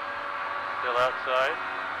 Still outside,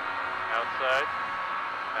 outside,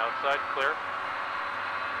 outside, clear.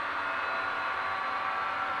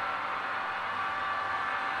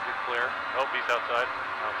 You're clear. Oh, he's outside,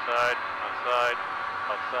 outside, outside,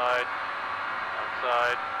 outside,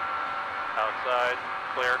 outside, outside,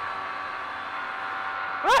 clear.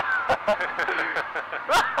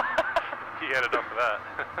 He had enough of that.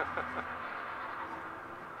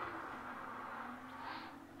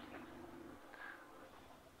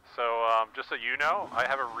 Just so you know, I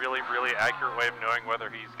have a really, really accurate way of knowing whether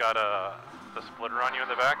he's got the splitter on you in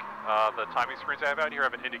the back. The timing screens I have out here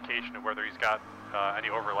have an indication of whether he's got any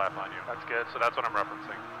overlap on you. That's good. So that's what I'm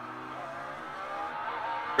referencing.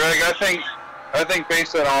 Greg, I think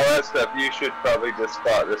based on all that stuff, you should probably just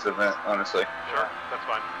spot this event, honestly. Sure, that's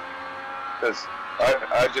fine. Because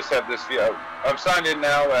I just have this view. I'm signed in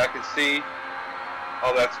now, I can see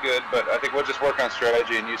all that's good, but I think we'll just work on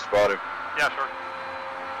strategy and you spot him. Yeah, sure.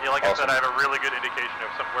 Yeah, like Awesome. I said, I have a really good indication of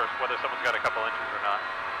whether someone's got a couple inches or not.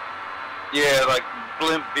 Yeah, like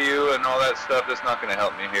blimp view and all that stuff, that's not going to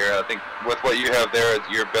help me here. I think with what you have there,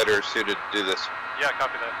 you're better suited to do this. Yeah,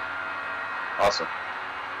 copy that. Awesome.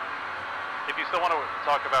 If you still want to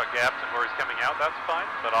talk about gaps and where he's coming out, that's fine,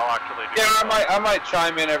 but I'll actually do I might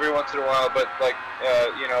chime in every once in a while, but like,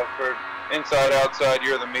 you know, for inside, outside,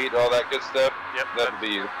 you're the meat, all that good stuff, yep, that'll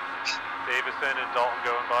be you. Davison and Dalton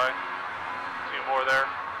going by. 2 more there.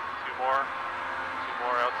 2 more. 2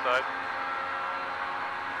 more outside.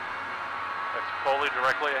 That's Foley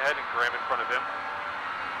directly ahead and Graham in front of him.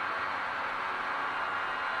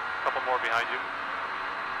 Couple more behind you.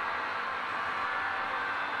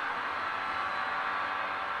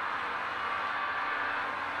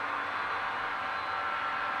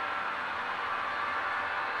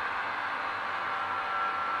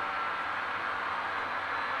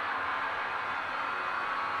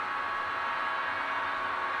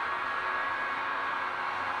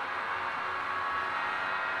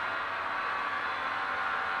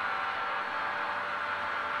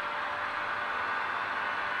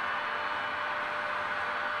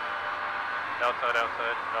 Outside,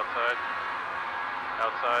 outside, outside,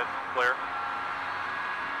 outside, clear.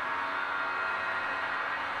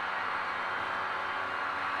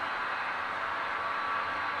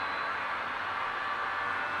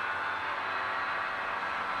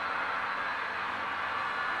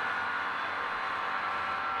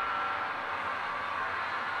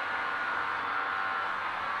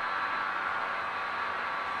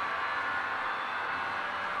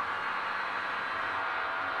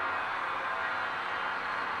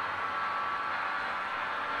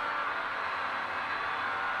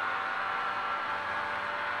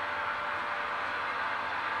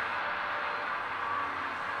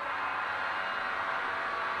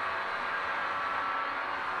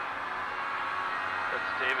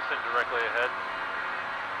 Davison directly ahead.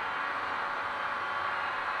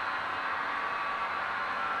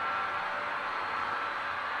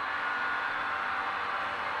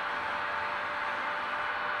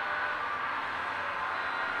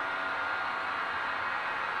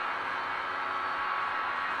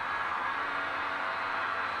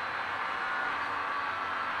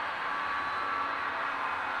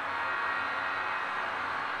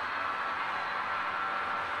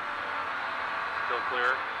 Still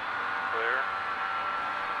clear. Clear.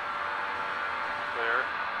 Clear.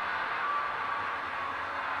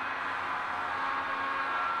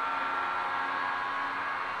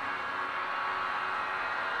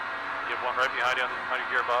 You have one right behind you on your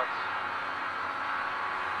gearbox.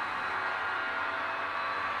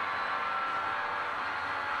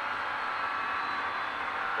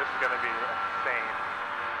 This is going to be insane.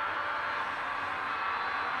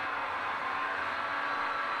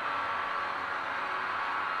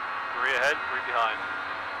 Three ahead, 3 behind.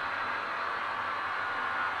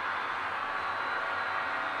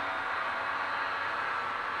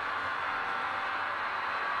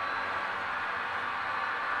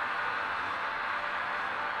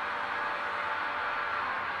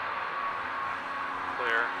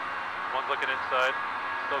 Clear. One's looking inside.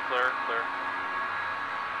 Still clear, clear.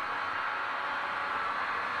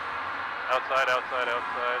 Outside, outside,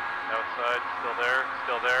 outside, outside. Still there,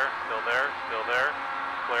 still there, still there, still there.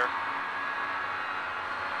 Clear.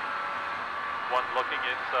 One looking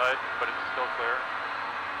inside, but it's still clear.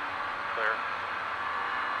 Clear.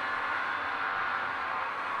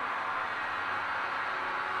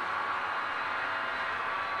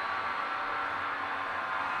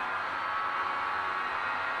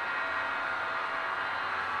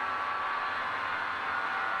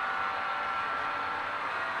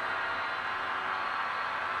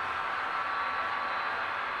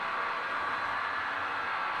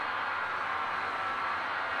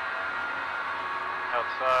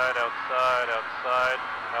 Outside, outside, outside,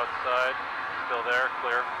 outside. Still there,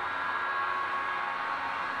 clear.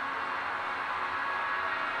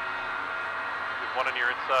 There's one on your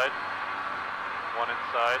inside. One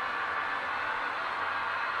inside.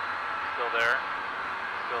 Still there.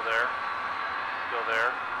 Still there. Still there.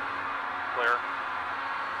 Clear.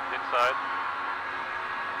 Inside.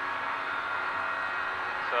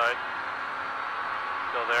 Inside.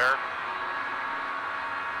 Still there.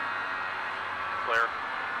 clear.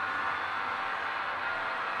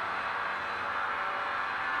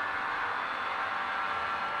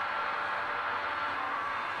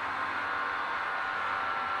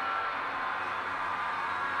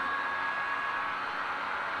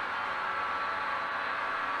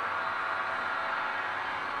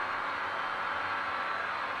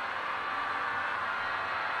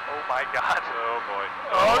 Oh my God. Oh boy.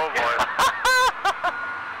 Oh boy.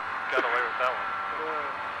 Got away with that one.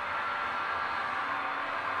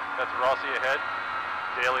 That's Rossi ahead.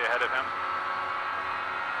 Daly ahead of him.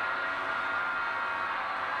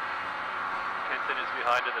 Kenton is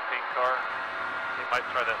behind in the pink car. He might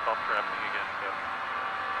try that bump trapping again, so.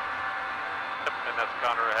 Yep, and that's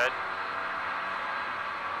Connor ahead.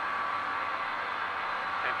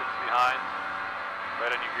 Kenton's behind.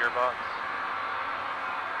 Right on your gearbox.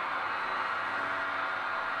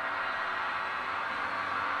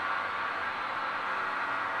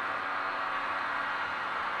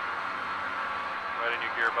 Right in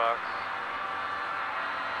your gearbox.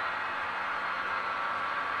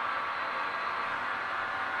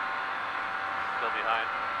 Still behind.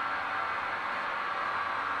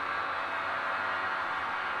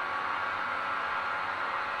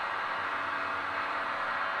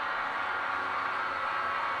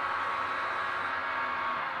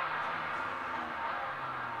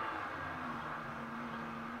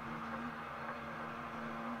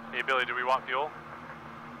 Hey Billy, do we want fuel?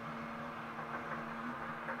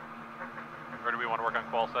 Or do we want to work on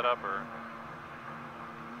qual setup, or?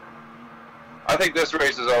 I think this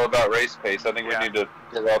race is all about race pace. I think we need to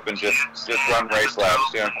go up and just run race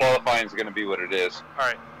laps. You know, qualifying is going to be what it is. All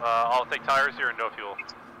right, I'll take tires here and no fuel.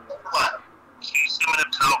 What? 2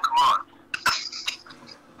 minutes, oh, come on.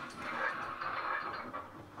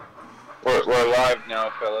 We're live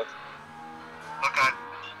now, fellas. Okay.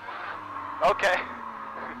 Okay.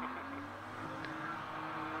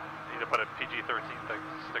 Need to put a PG-13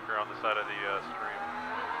 sticker on the side of the stream.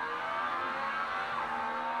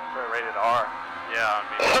 Rated R. Yeah, I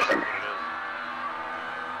mean, that's what it is.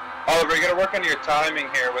 Oliver, you got to work on your timing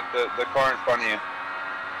here with the car in front of you.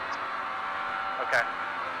 Okay.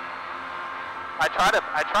 I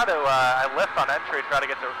lift on entry, try to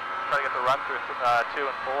get the run through 2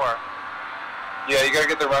 and 4. Yeah, you got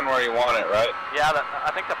to get the run where you want it, right? Yeah,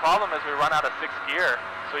 I think the problem is we run out of 6th gear,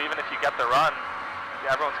 so even if you get the run,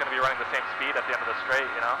 everyone's going to be running the same speed at the end of the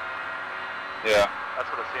straight, you know? Yeah.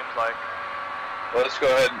 That's what it seems like. Well, let's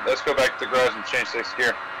go ahead. Let's go back to the garage and change 6th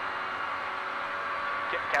gear.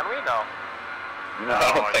 Can we? No. No,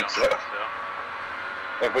 I don't think so.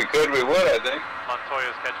 If we could, we would, I think.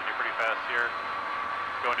 Montoya's catching you pretty fast here.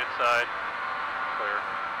 Going inside. Clear.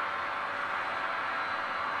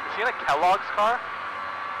 Is he in a Kellogg's car?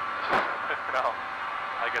 No.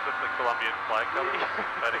 I guess it's the Colombian flag colors,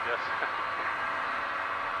 I guess.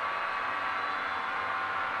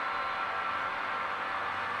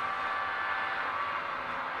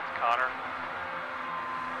 It's Connor.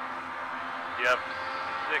 You have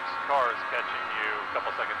 6 cars catching you a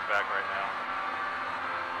couple seconds back right now.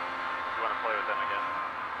 If you want to play with them again.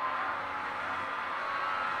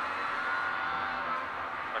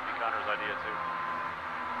 Might be Connor's idea too.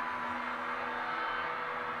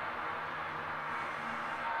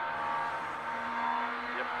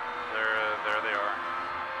 Yep, there they are.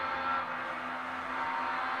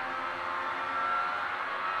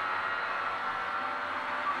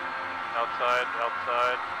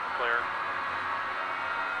 Outside, clear.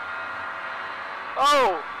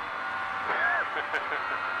 Oh!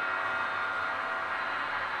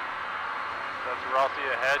 That's Rossi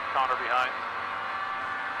ahead, Connor behind.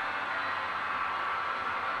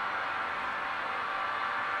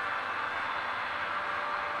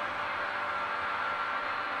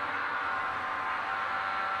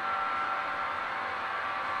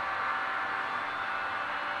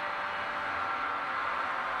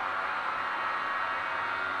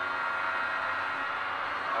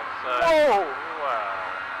 Outside. Whoa! Wow.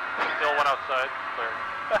 Still one outside, clear.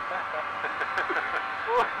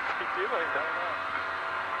 What is he doing? I don't know.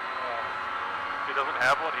 If he doesn't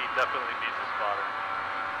have one, he definitely needs a spotter.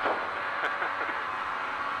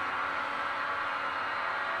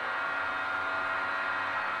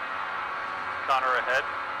 Connor ahead.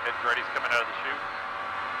 Andretti's coming out of the chute.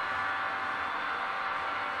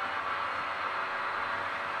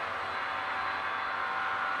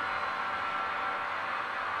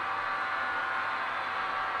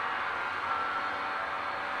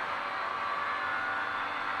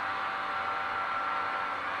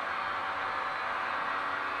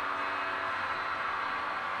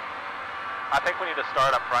 I think we need to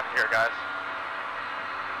start up front here, guys.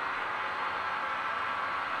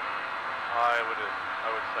 I I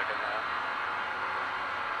would second that.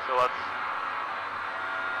 So let's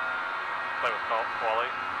play with quali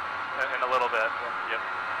in a little bit. Yep.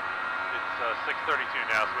 It's 6:32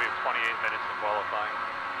 now, so we have 28 minutes of qualifying.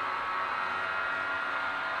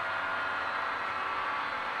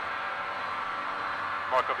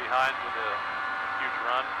 Marco behind with a huge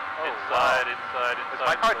run. Oh, inside. Is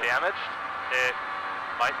my car damaged? It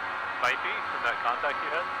might be from that contact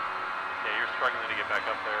you had. Yeah, you're struggling to get back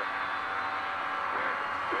up there.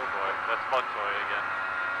 Oh boy, that's Montoya again.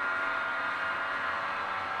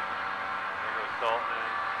 There goes Dalton.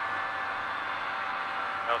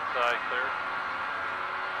 Outside clear.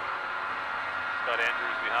 Scott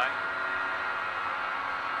Andrews behind.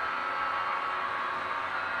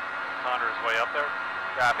 Connor's way up there.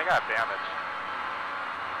 Yeah, I think I have damage.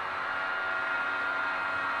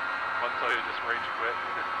 Montoya just rage quit. Ooh,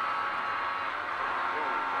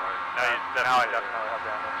 boy. Now I definitely have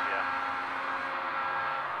damage. Yeah.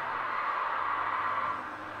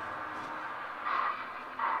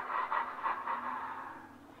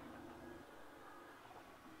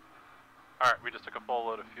 Alright, we just took a full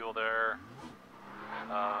load of fuel there.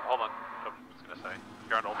 Hold on. Oh, I was going to say.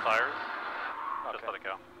 You're on old tires. Okay. Just let it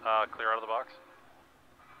go. Clear out of the box.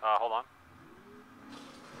 Hold on.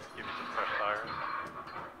 Give you some fresh tires.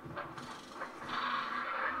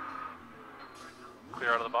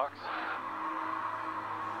 Clear out of the box.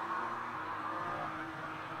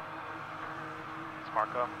 It's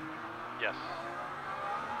Marco? Yes.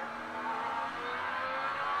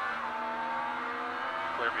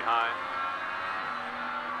 Clear behind.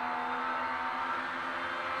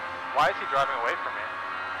 Why is he driving away from me?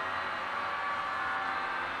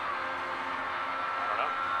 I don't know.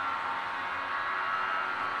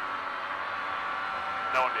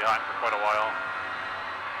 No one behind for quite a while.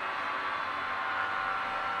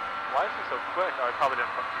 Why is he so quick? Oh, he probably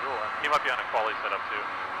didn't put fuel in. He might be on a quali setup too.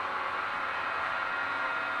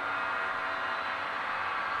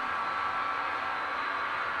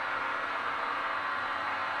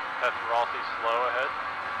 That's Rossi slow ahead.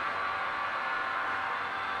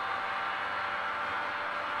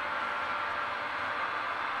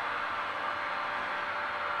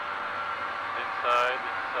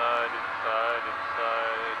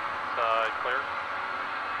 Inside, clear.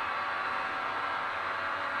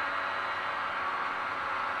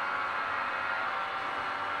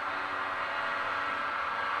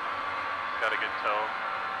 Got a good toe.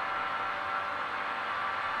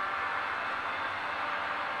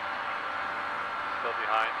 Still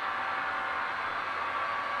behind.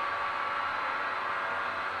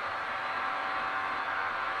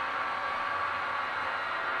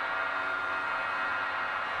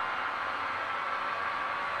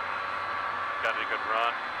 Got a good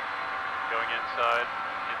run. Going inside.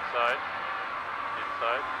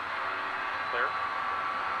 Clear.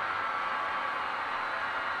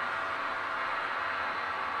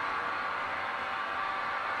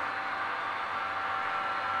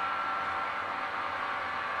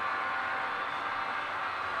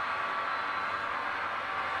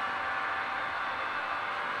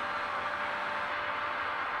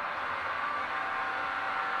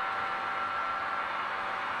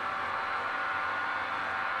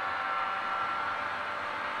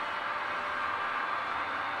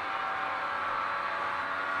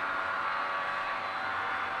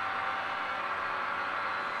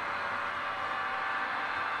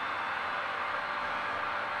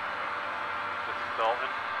 Dalton.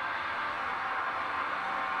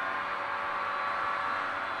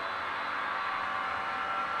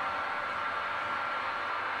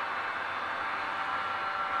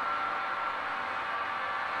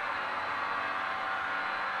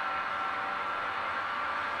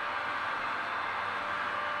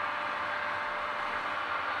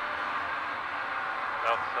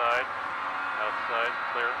 Outside,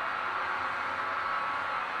 clear.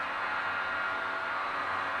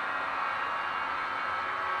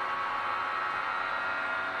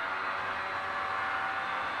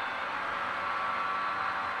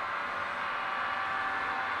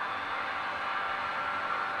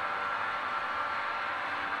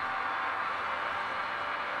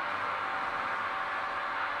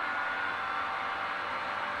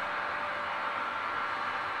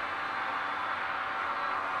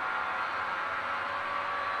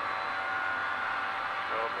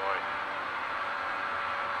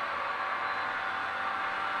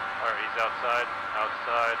 He's outside,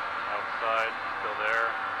 still there,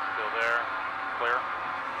 clear.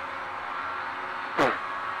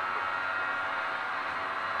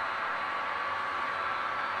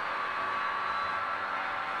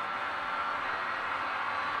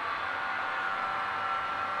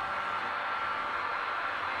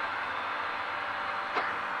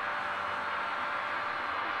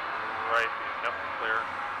 Yep, clear.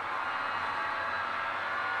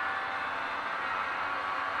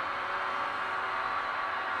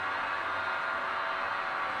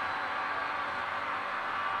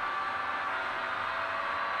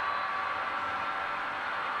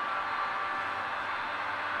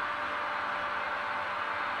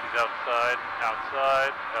 Outside,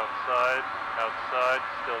 outside, outside, outside,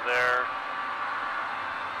 still there.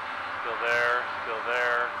 Still there, still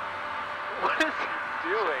there. What is he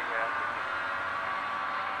doing, man?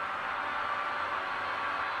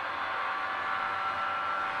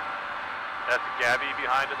 That's Gabby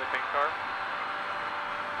behind in the pink car.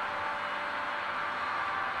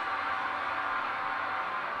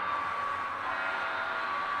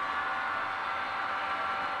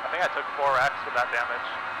 I think I took 4x with that damage.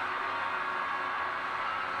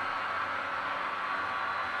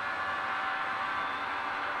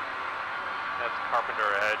 That's Carpenter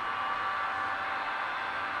ahead.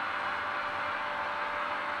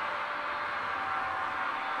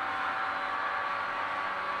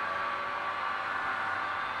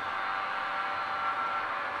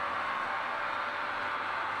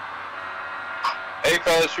 Hey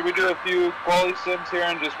fellas, should we do a few quality sims here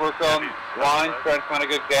and just work on lines, try to find a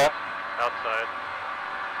good gap? Outside.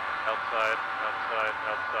 Outside, outside,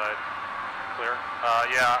 outside. Clear?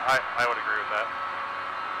 Yeah, I would agree with that.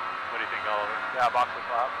 What do you think, Oliver? Yeah, box this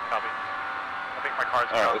lap. Copy. I think my car's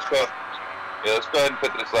Alright, let's go. Yeah, let's go ahead and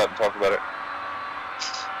put this lap and talk about it.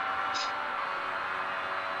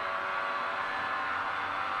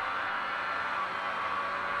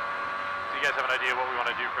 Do you guys have an idea what we want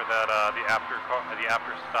to do for that the after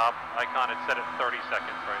stop icon? It's set at 30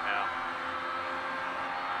 seconds right now.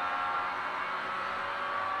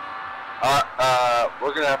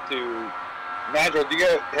 We're gonna have to. Nigel, do you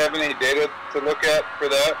guys have any data to look at for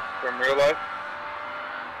that from real life?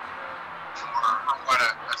 For what,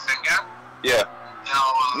 a sin gap? Yeah.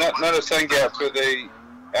 No, Not a sin gap, for the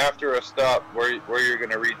after a stop where you're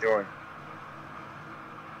gonna rejoin.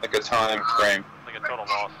 Like a time frame. Like a total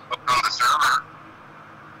loss. On the server.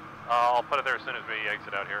 I'll put it there as soon as we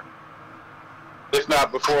exit out here. If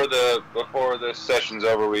not before this session's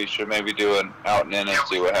over, we should maybe do an out and in and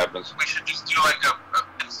see what happens. We should just do like a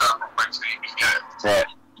stop real quick so you can get it. Right.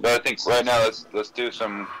 But I think right now let's do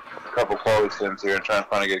a couple quality sims here and try and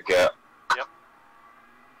find a good gap. Yep.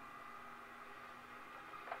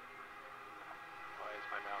 Why is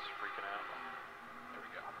my mouse freaking out? There we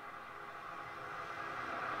go.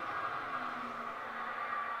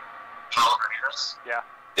 Oliver hears? Yeah.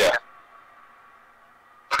 Yeah.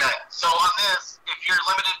 Okay, so on this, if you're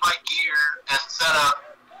limited by gear and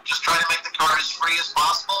setup, just try to make the car as free as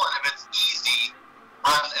possible, and if it's easy,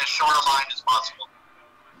 run as short a line as possible.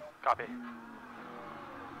 Copy.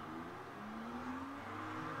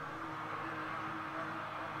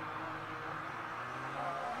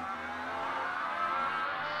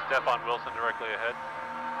 Stefan Wilson directly ahead.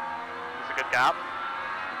 Is this a good gap?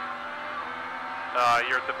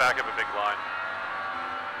 You're at the back of a big line.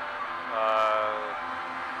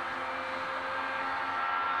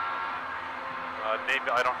 Nate,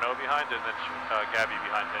 I don't know behind, and then Gabby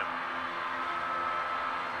behind him.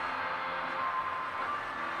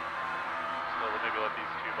 So maybe let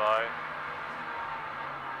these two by.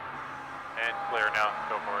 And clear now,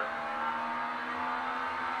 go for it.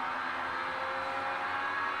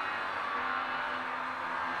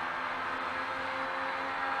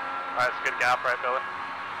 Alright, it's a good gap, right, Billy?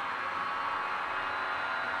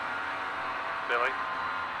 Billy?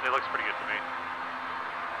 It looks pretty good to me.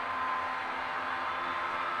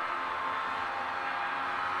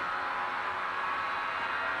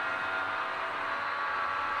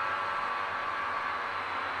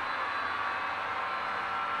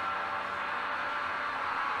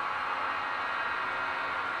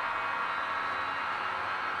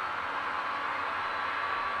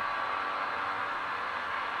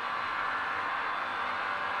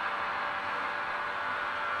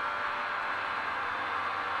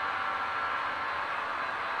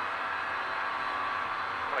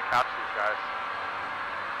 Catch these guys.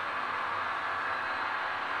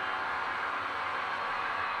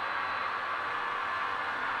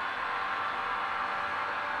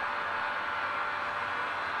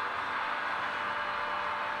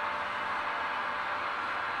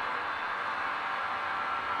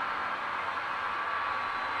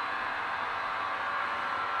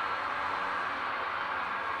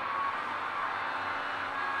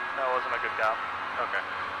 That wasn't a good gap. Okay.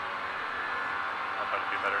 I'll try to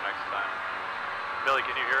do better next time. Billy,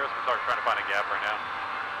 can you hear us? We're trying to find a gap right now.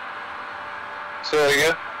 Say that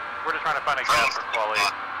again? We're just trying to find a gap for quality.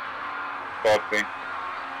 Copy.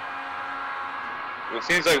 It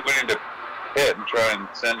seems like we need to hit and try and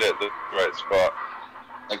send it the right spot.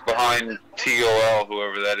 Like behind TOL,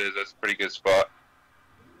 whoever that is, that's a pretty good spot.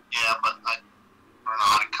 Yeah, but I don't know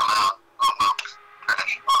how to come out. Oh no,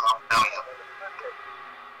 crash. Oh no, now we have it.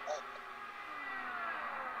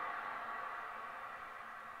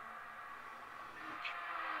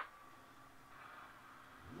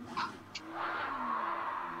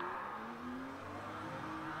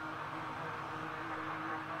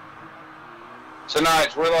 So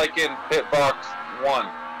Nige, we're like in pit box 1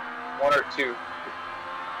 or 2. It's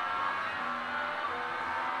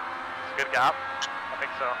a good gap. I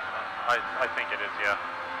think so. I think it is, yeah.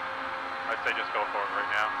 I'd say just go for it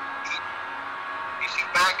right now. You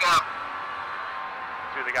should back up.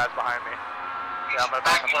 Two of the guys behind me. Yeah, I'm gonna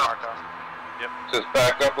back up Marco. Yep. Just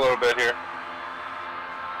back up a little bit here.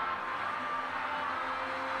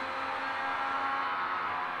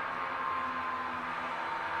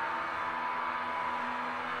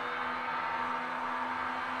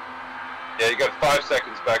 Yeah, you got 5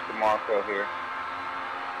 seconds back to Marco here.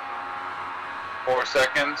 4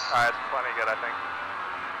 seconds. Alright, it's plenty good, I think.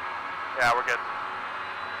 Yeah, we're good.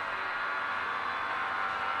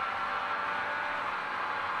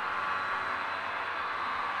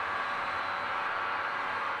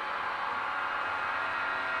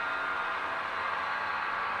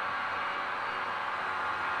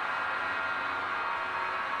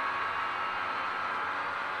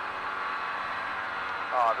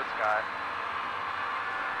 Oh, this guy.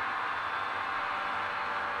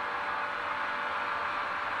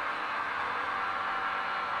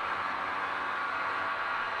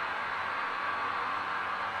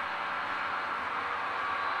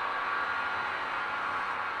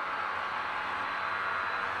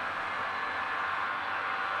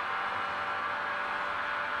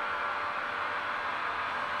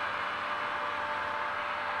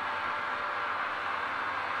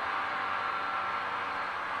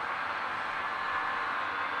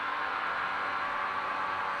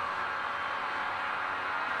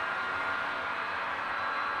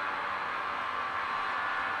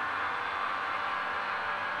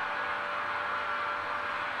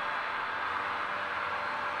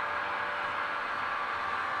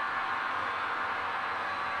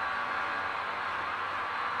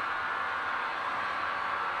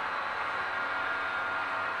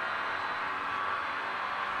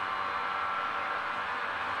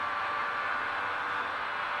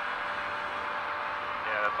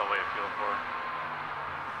 That's all we have fuel for.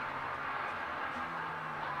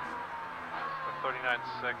 So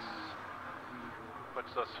 39.6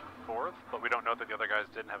 puts us 4th, but we don't know that the other guys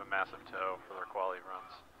didn't have a massive tow for their quality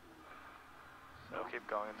runs. So we'll keep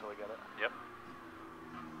going until we get it. Yep.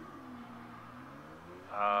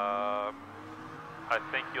 I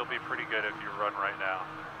think you'll be pretty good if you run right now.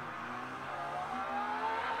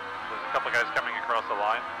 There's a couple guys coming across the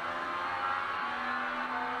line.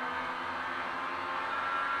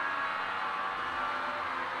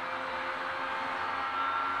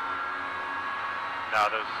 No,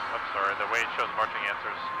 I'm sorry, the way it shows marching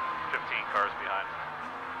answers, 15 cars behind.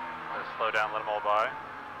 Let's slow down, let them all by.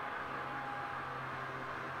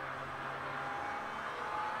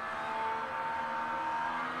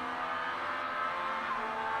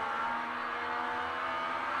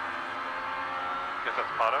 Guess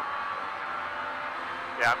that's Pato.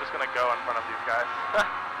 Yeah, I'm just gonna go in front of these guys.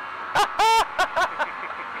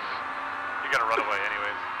 You're gonna run away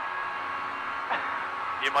anyways.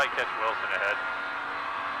 You might catch Wilson ahead.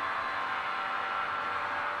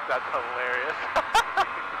 That's hilarious. Alright.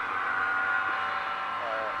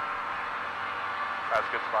 That's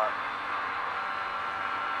a good spot.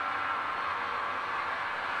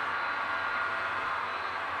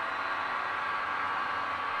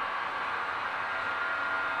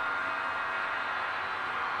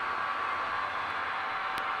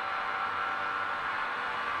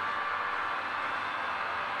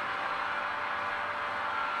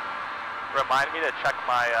 Remind me to check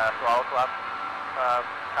my throttle flap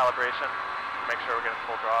calibration, make sure we're getting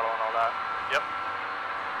full throttle and all that. Yep.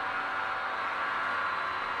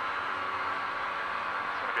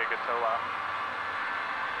 It's going to be a good tow lap.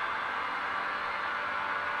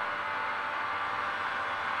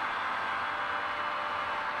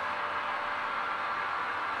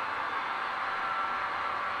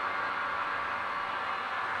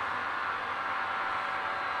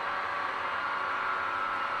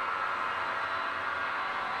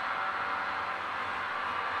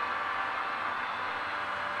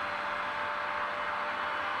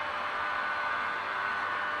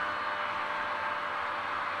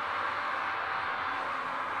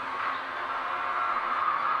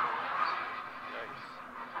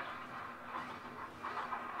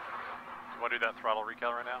 want to do that throttle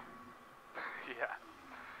recount right now? Yeah.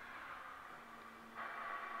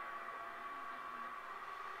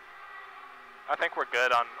 I think we're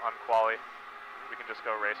good on quali. We can just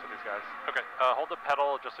go race with these guys. Okay, hold the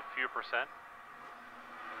pedal just a few percent.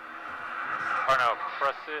 Or no,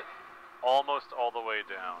 press it almost all the way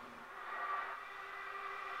down.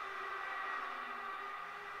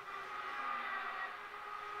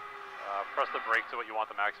 Press the brake to what you want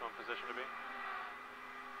the maximum position to be.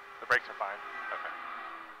 The brakes are fine. Okay.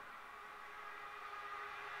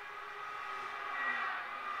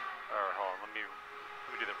 Alright, hold on, let me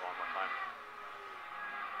do that one more time.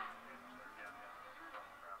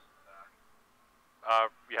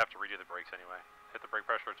 You have to redo the brakes anyway. Hit the brake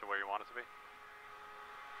pressure to where you want it to be.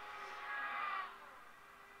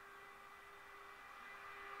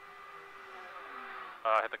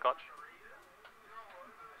 Hit the clutch.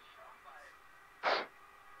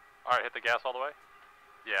 Alright, hit the gas all the way.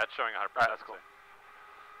 Yeah, it's showing 100%. Alright, that's cool.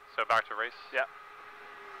 So back to race? Yeah.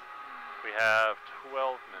 We have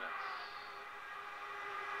 12 minutes.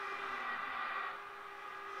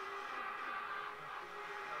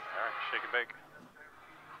 Alright, shake and bake.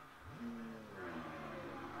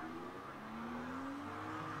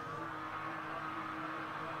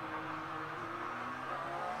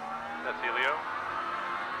 That's Helio.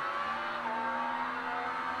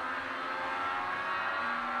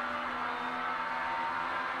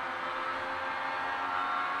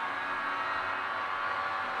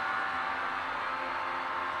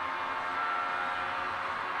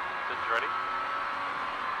 Ready?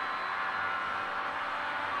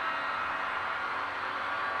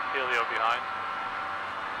 Helio behind.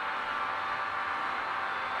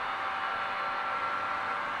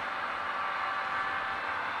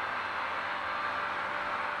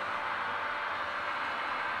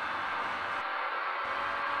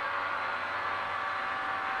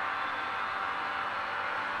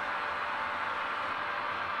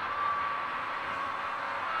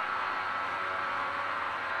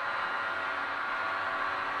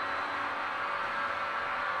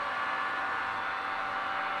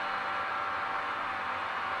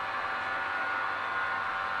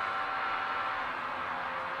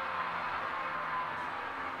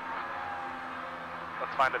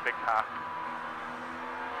 Let's find a big pack.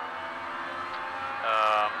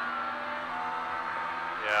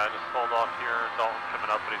 Yeah, just hold off here. Dalton's coming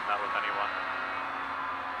up, but he's not with anyone.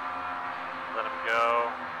 Let him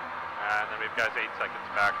go. And then we've guys 8 seconds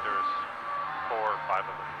back. There's 4 or 5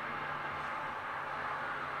 of them.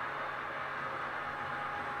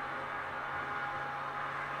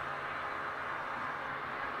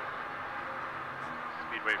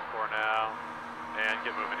 Speedway 4 now. And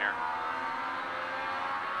get moving here.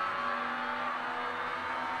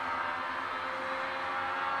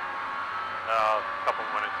 A couple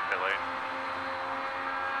minutes pit lane.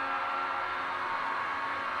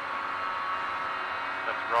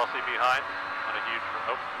 That's Rossi behind on a huge.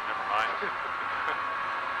 Oh, never mind.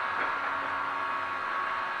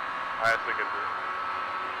 Alright, that's a good group.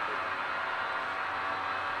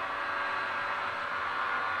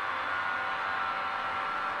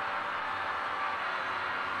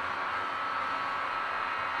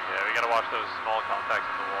 Yeah, we gotta watch those small contacts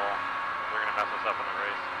in the wall. They're gonna mess us up in the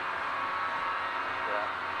race.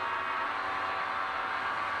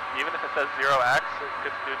 Even if it says 0x, it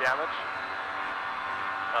could do damage?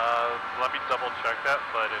 Let me double check that,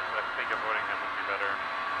 but I think avoiding them would be better.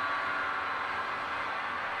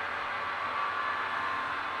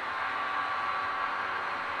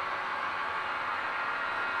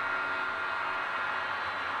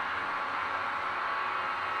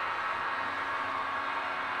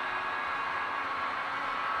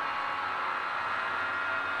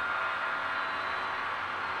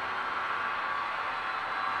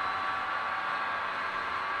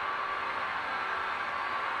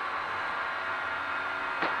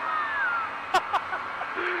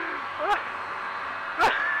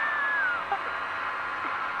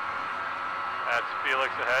 That's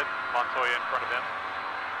Felix ahead, Montoya in front of him.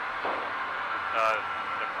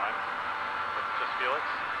 Never mind. It's just Felix.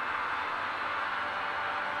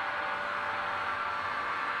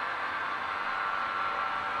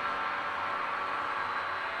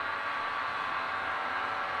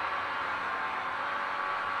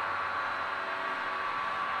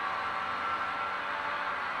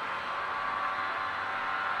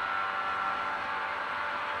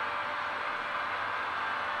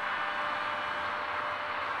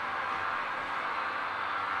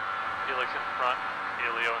 Felix in front,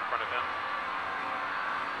 Helio in front of him.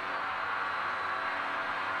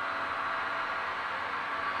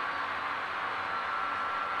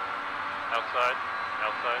 Outside,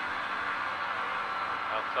 outside.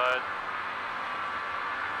 Outside.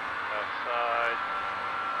 Outside.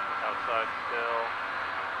 Outside still.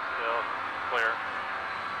 Still. Clear.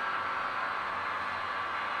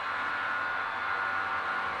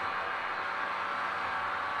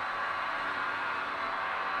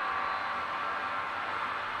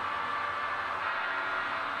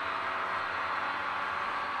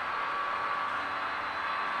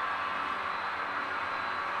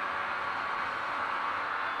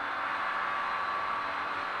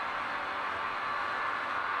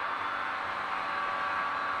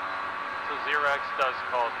 Xerox does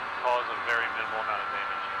cause a very minimal amount of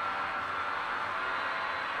damage.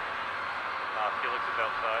 Felix is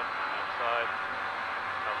outside, outside,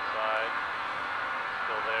 outside,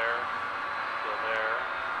 still there, still there,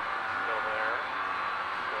 still there,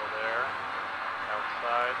 still there,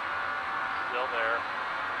 outside, still there,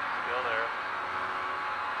 still there,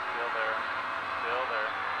 still there, still there,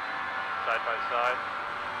 side by side,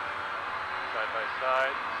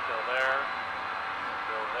 still there,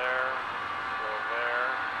 still there, still there,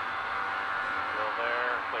 still there,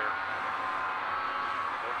 clear.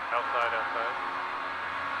 Nope, outside, outside.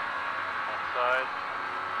 Outside.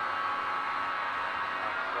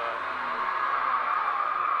 Outside.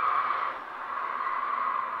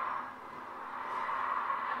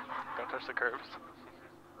 Don't touch the curves.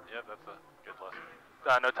 Yep, that's a good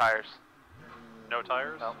lesson. No tires. No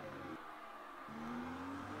tires? No.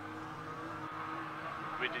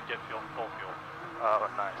 We did get full fuel. Oh,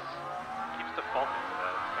 nice. Keeps defaulting to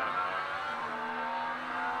that, it's kind of annoying.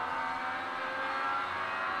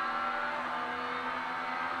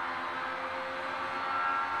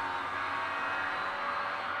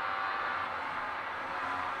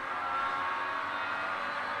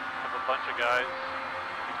 Have a bunch of guys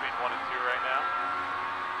between 1 and 2 right now.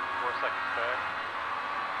 4 seconds back.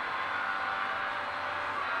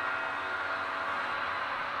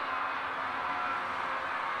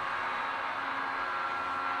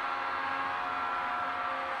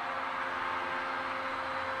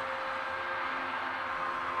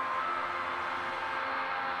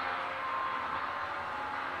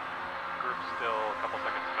 Still a couple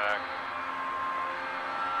seconds back.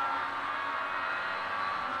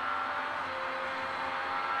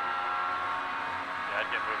 Yeah, I'd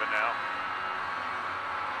get moving now.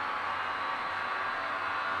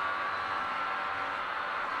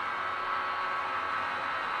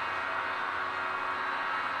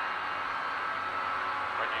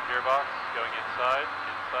 Our new gearbox going inside,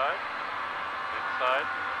 inside, inside,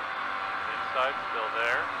 inside, still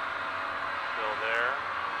there, still there.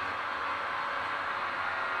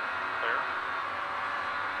 Clear.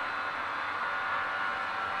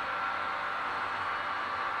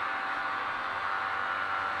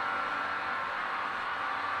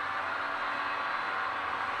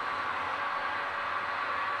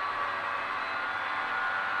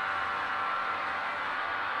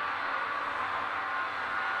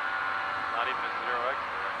 Not even a 0x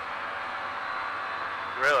there.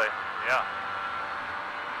 Really? Yeah.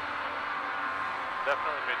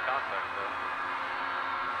 Definitely made contact though.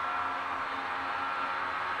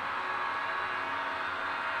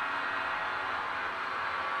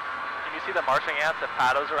 Can you see the marching ants and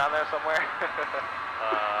paddles around there somewhere?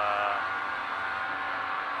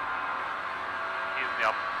 He's in the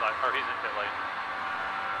opposite side, or he's in pit lane.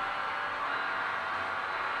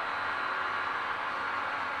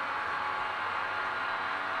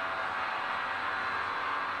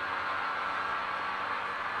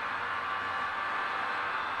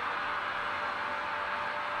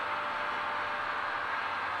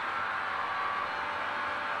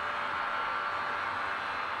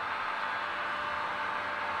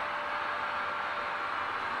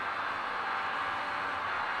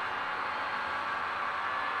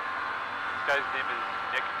 This guy's name is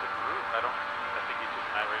Nick DeBrute. I think he's just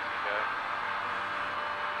an iRacing guy.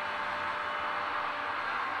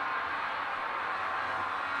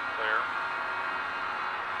 Clear.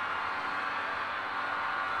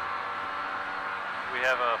 We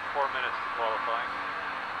have 4 minutes to qualifying.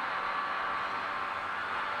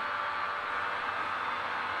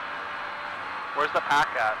 Where's the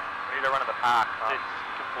pack at? We need to run in the pack, huh? It's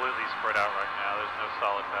completely spread out right now. There's no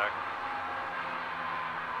solid pack.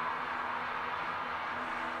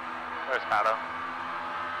 There's Pato.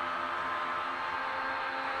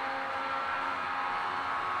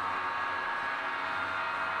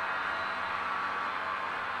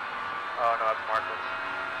 Oh no, that's Marcus.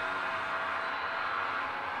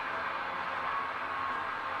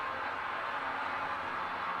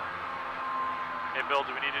 Hey Bill,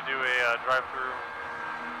 do we need to do a drive-through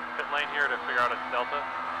pit lane here to figure out its delta?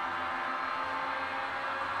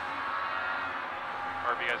 Or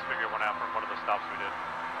you guys figure one out from one of the stops we did.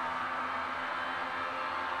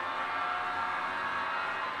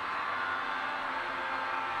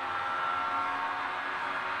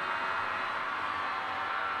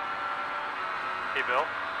 Hey, Bill?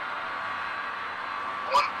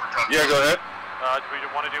 Yeah, go ahead. Do we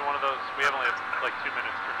want to do one of those? We have only like 2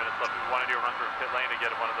 minutes, 3 minutes left. We want to do a run through pit lane to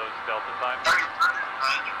get one of those delta times.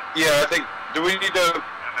 Yeah, I think. Do we need to?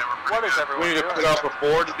 What is everyone We need to doing? put off a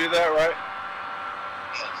 4 to do that, right?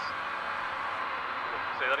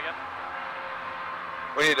 Say that again?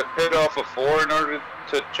 We need to pit off a 4 in order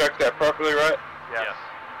to check that properly, right? Yes.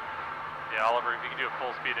 Yeah, Oliver, if you can do a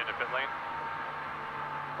full speed into pit lane.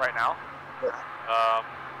 Right now?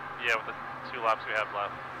 Yeah, with the 2 laps we have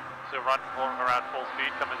left. So run around full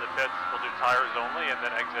speed, come into pits, we'll do tires only, and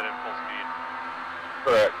then exit at full speed.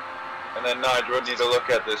 Correct. And then Nigel, we need to look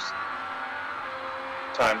at this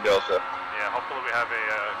time delta. Yeah, hopefully we have a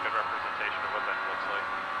good representation of what that looks like.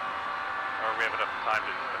 Or we have enough time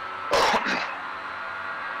to do it.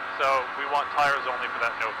 So we want tires only for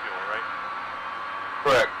that no fuel, right?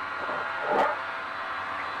 Correct.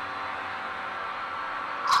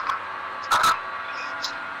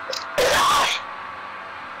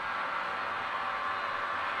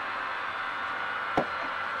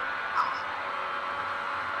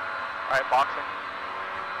 Alright, boxing.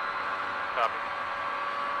 Copy.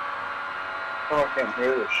 Oh, I can't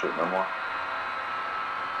hear this shit no more.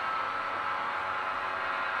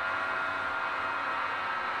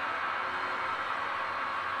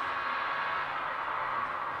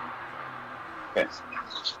 Okay.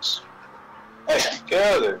 Hey, get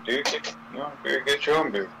out of there, dude. You want beer, get your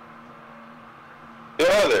own beer. Get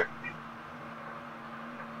out of there.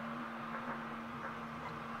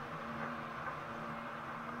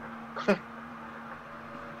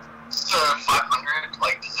 So 500,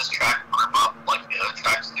 like, does this track warm up like the other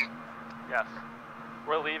tracks do? Yes.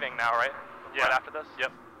 We're leaving now, right? Yeah. Right after this?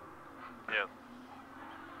 Yep. Yeah.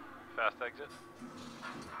 Fast exit.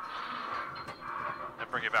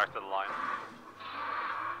 And bring it back to the line.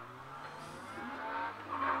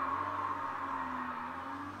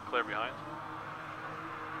 Clear behind.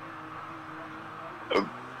 Oh.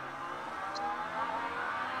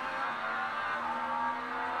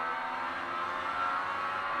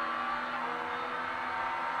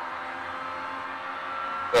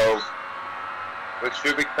 So, we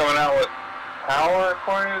should be coming out with power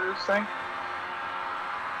according to this thing?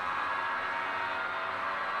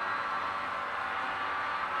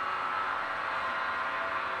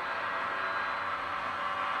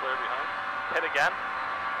 Clear behind. Hit again?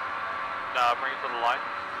 No, bring it to the line.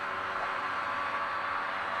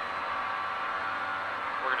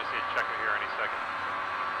 We're gonna see a checker here any second.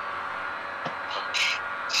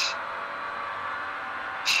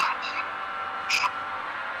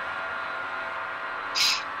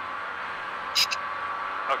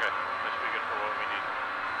 Okay, that should be good for what we need.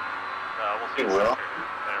 We'll see. It will.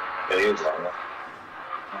 There we go. It is on there.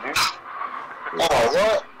 Oh,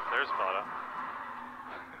 what? There's Bada.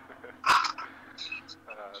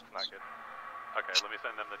 That's not good. Okay, let me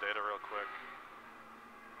send them the data real quick.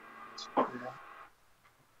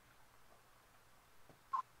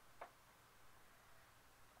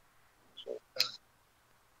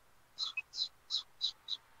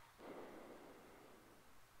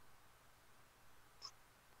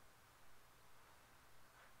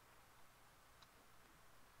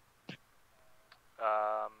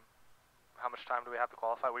 How much time do we have to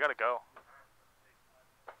qualify? We gotta go.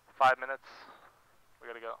 5 minutes. We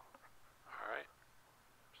gotta go. Alright.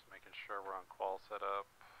 Just making sure we're on qual setup.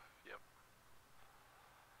 Yep.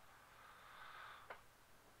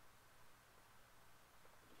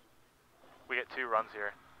 We get 2 runs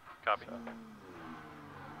here. Copy. So.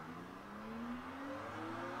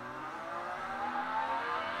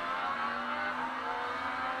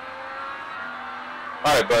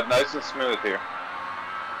 Alright, bud, nice and smooth here.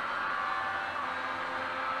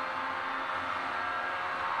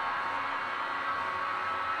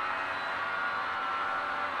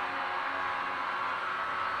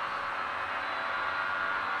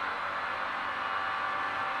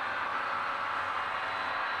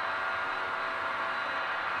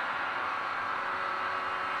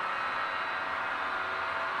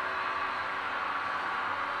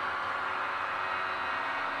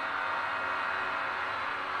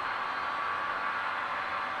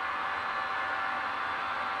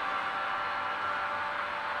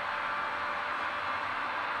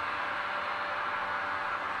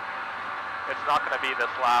 It's not going to be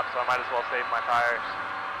this lap, so I might as well save my tires.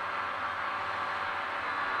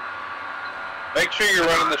 Make sure you're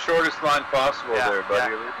running the shortest line possible there,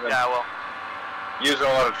 buddy. Yeah, I will. Using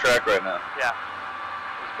a lot of track right now. Yeah.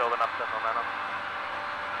 building up the momentum.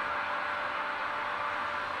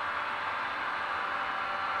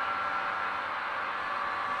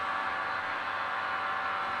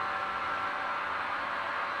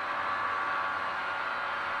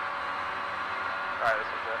 Alright, this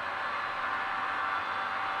is it.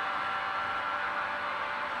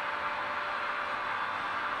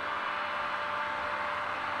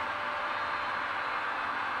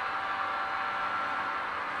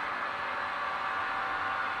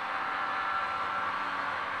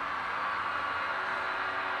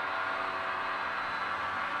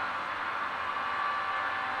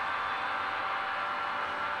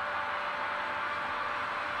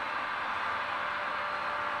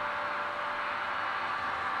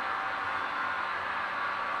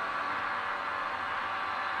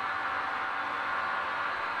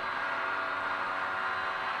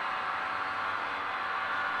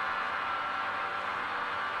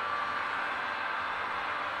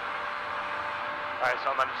 Alright,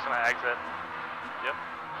 so I'm just gonna exit. Yep.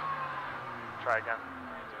 Try again.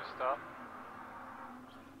 Do a stop.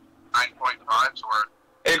 9.5's worth.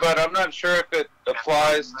 Hey, but I'm not sure if it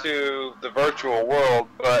applies to the virtual world,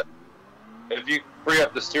 but if you free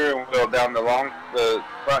up the steering wheel down the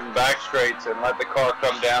front and back straights and let the car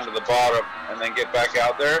come down to the bottom and then get back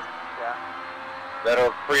out there, Yeah.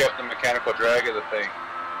 that'll free up the mechanical drag of the thing.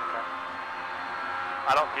 Okay.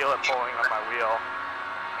 I don't feel it pulling on my wheel.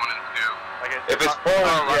 1 and 2. Like If it's pulling,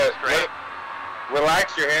 yeah,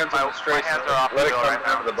 relax your hands on the straight. My hands are off the let it wheel come right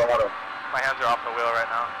down now. to the bottom. My hands are off the wheel right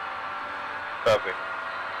now. Copy.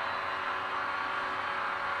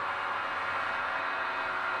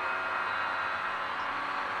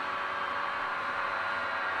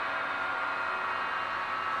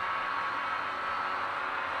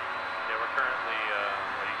 Yeah, we're currently,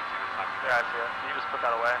 well, you can see the time. Yeah, I see it. Can you just put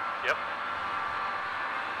that away? Yep.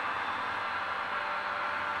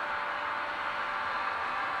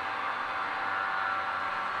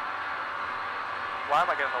 Why am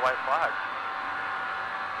I getting the white flag?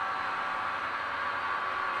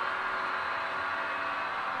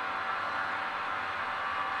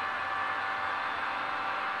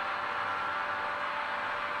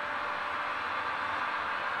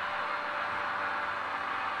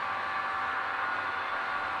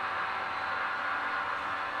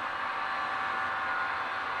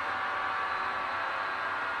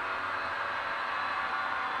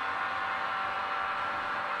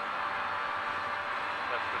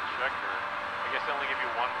 Checker. I guess they only give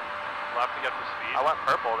you one lap to get for speed. I went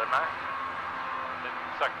purple, didn't I? In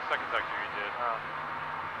second sector you did. Oh.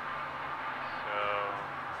 So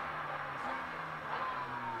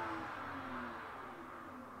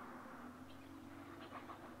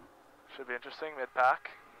Should be interesting,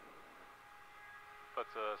 mid-pack.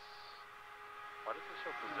 puts us. Why does it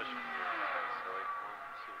show position here? So like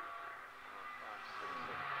 1, 2, 3, 4, 5, 6,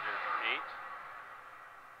 7, 8.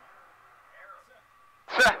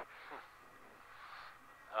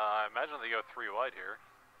 I imagine they go 3 wide here,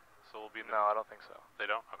 so we'll be in the... No, I don't think so. They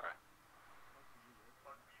don't? Okay.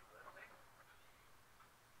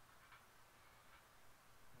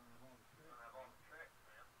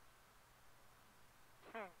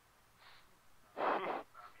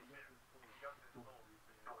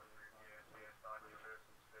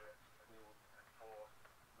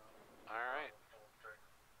 Alright.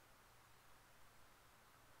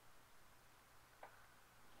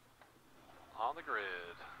 On the grid.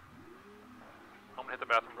 I'm gonna hit the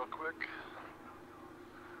bathroom real quick.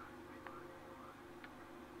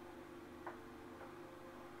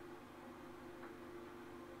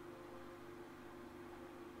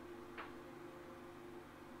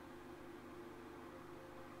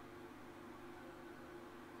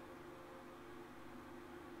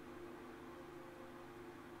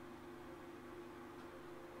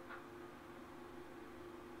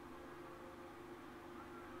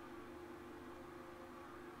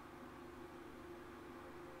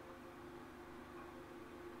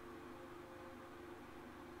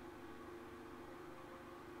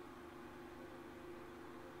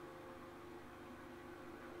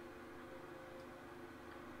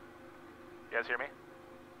 You guys hear me?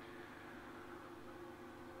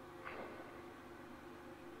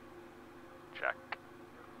 Check.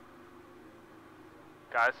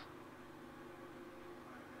 Guys?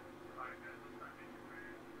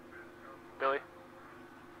 Billy?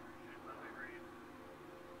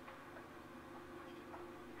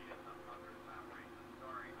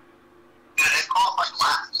 Yeah, they qualified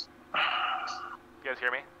last. You guys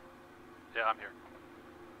hear me? Yeah, I'm here.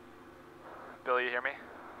 Billy, you hear me?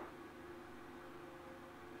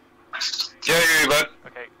 Yeah, I hear you, bud.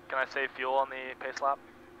 Okay, can I save fuel on the pace lap?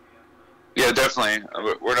 Yeah, definitely.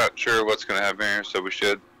 We're not sure what's going to happen here, so we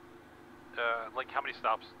should. Like, how many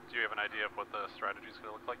stops? Do you have an idea of what the strategy is going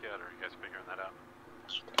to look like yet, or are you guys figuring that out?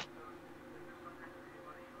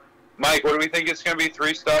 Mike, what do we think it's going to be?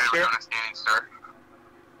 3 stops here? On a standing start.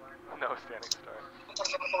 No standing start.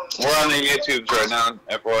 We're on the YouTubes right now,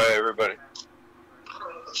 FYI, everybody.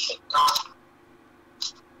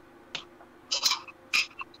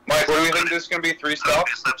 Mike, what do we think this is going to be? 3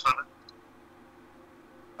 stops?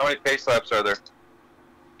 How many pace laps are there?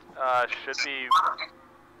 Should be,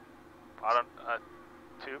 I don't,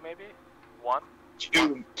 2 maybe? 1?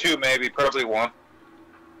 2 maybe, probably 1.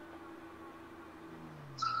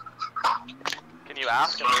 Can you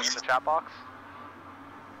ask in the chat box?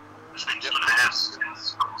 Just like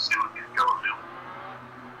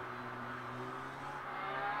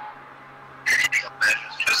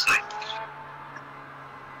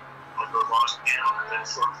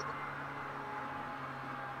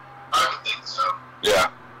I would think so. Yeah.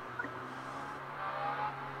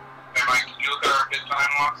 Hey Mike, can you look at our pit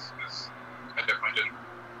time loss? Because I definitely didn't.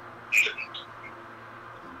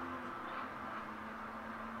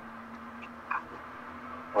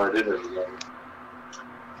 Or I did it again.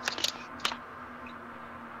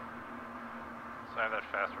 So I have that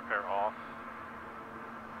fast repair off.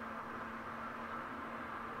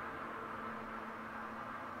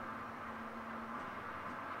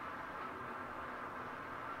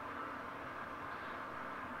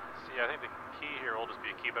 See, I think the key here will just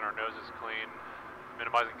be keeping our noses clean,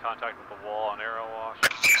 minimizing contact with the wall on arrow wash,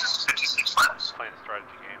 playing a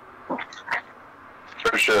strategy game.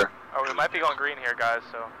 For sure. Oh, we might be going green here, guys,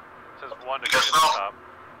 so. It says 1 to green at the top.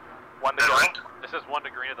 1 to go. It says 1 to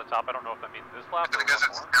green at the top. I don't know if that means this lap or Because one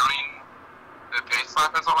it's more. counting the pace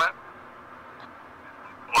lap as a lap?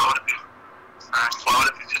 Why would it be? Why would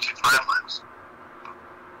it be 55 laps?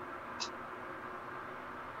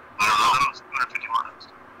 I don't know, it was 250 laps.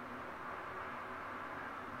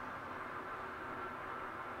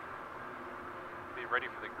 Be ready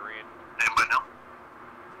for the green. Anybody know?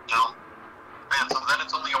 No. Man, so then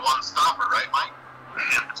it's only a 1-stopper, right, Mike?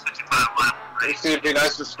 Yeah, it's 55 laps. It's going to be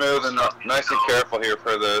nice and smooth and nice and careful here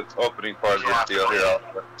for the opening part of this deal here,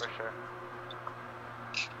 Oliver. For sure.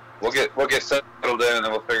 We'll get settled in and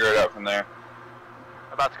then we'll figure it out from there.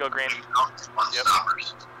 About to go green. Yep.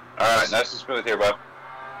 Alright, nice and smooth here, bud.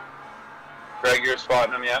 Greg, you're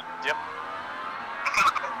spotting them, yeah? Yep.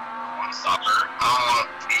 1-stopper. I don't want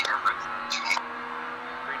to be here, but...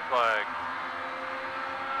 Green flag.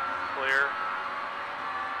 Clear.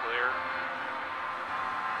 Clear.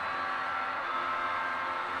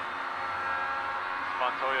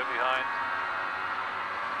 Montoya behind.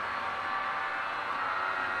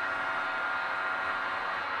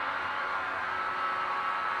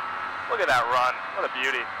 Look at that run. What a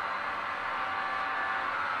beauty.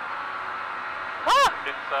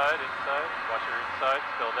 Inside, inside. Watch your inside.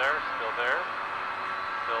 Still there, still there.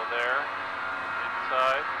 Still there.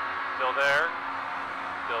 Inside. Still there.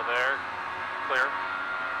 Still there. Clear.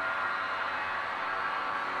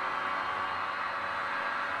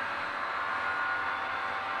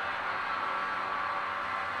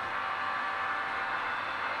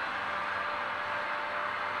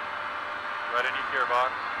 Right in your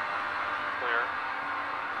gearbox. Clear.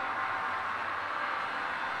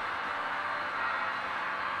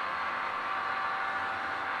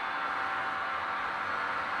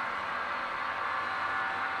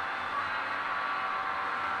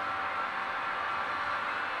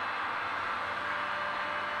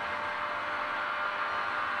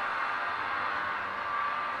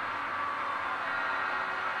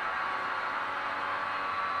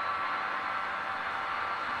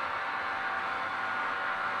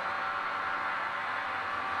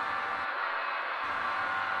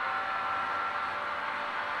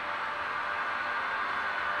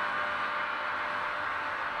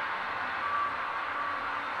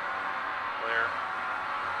 Clear.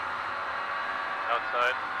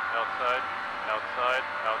 Outside, outside, outside,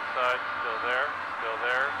 outside, still there, still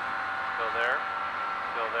there, still there,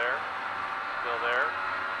 still there, still there,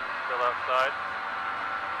 still outside.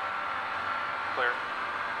 Clear.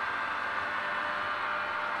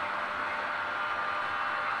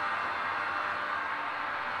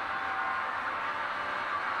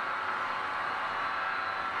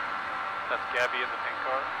 That's Gabby in the pink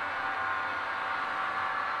car.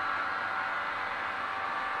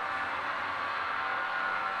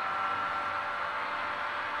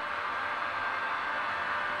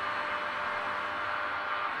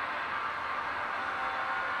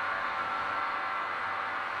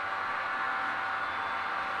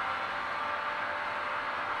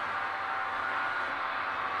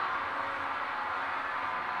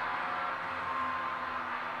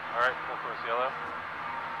 Alright, full course yellow.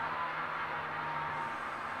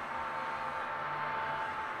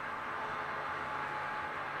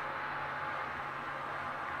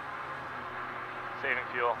 Saving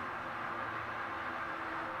fuel.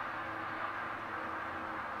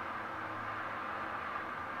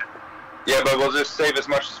 Yeah, but we'll just save as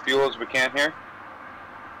much fuel as we can here.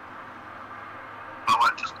 Oh,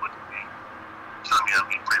 I just looked at me. Telling me I'm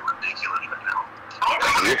being pretty ridiculous right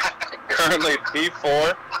now. You're currently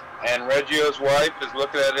P4, and Reggio's wife is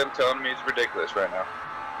looking at him telling me he's ridiculous right now.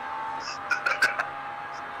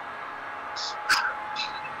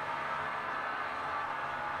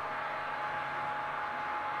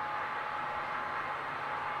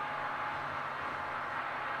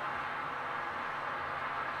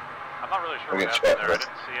 I'm not really sure We what can happened chat, there. I but-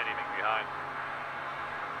 didn't see anything behind.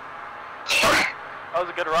 That was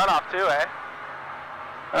a good runoff too, eh?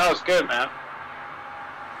 That was good, man.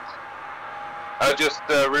 I just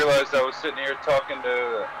realized I was sitting here talking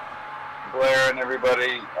to Blair and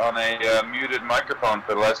everybody on a muted microphone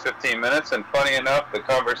for the last 15 minutes, and funny enough, the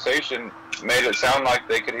conversation made it sound like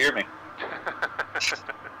they could hear me.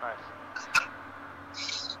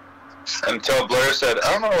 Nice. Until Blair said,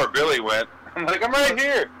 I don't know where Billy went. I'm like, I'm right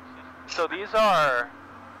here. So these are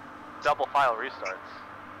double file restarts.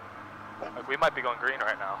 Like we might be going green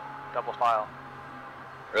right now. Double file.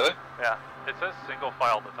 Really? Yeah. It says single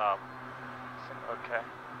file at the top. Okay.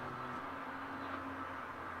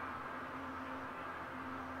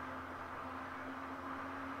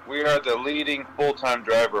 We are the leading full-time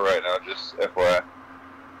driver right now, just FYI.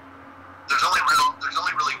 There's only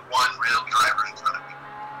really one real driver in front of me.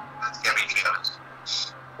 That's Kevin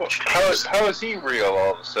Jones. Well, how is he real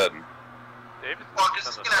all of a sudden? David's Well,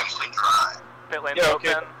 because he can actually drive. Pit lane's Yeah, open.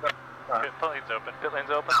 okay. Pit lane's open. Pit lane's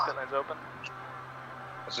open. Pit lane's open.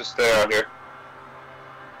 Let's just stay out here.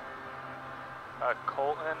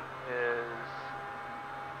 Colton is.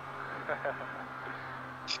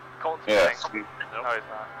 Colton's Yeah. pitting. Nope. No, he's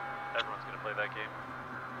not. Everyone's going to play that game.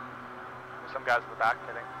 There's some guys in the back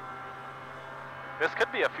pitting. This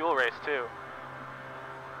could be a fuel race too.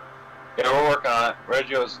 Yeah, we're working on it.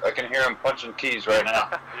 Reggio's, I can hear him punching keys right now.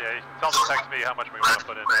 Yeah, you can tell them to text me how much we want to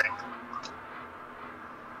put in.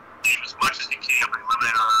 Aim as much as you can, but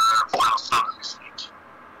eliminate our final sum as we speak.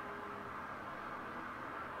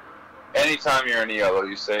 Anytime you're in yellow,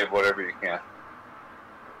 you save whatever you can.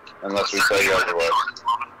 Unless we tell you otherwise.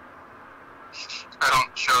 I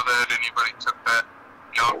don't show that anybody took that.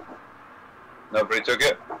 No, Nobody took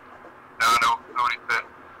it? nobody did.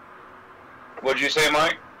 What'd you say,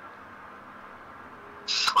 Mike?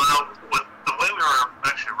 Well, with the way we were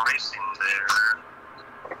actually racing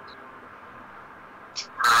there,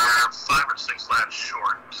 we're 5 or 6 laps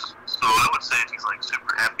short. So I would say if he's like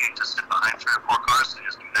super happy to sit behind 3 or 4 cars and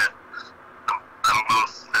just do that, I don't know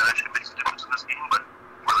if that actually makes a difference in this game, but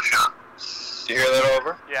worth a shot. Did you hear that,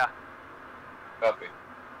 Oliver? Yeah. Copy.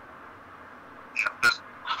 Yeah, just,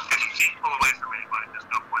 if you keep him away from anybody, there's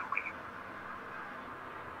no point waiting.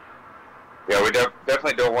 Yeah, we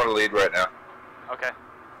definitely don't want to lead right now. Okay.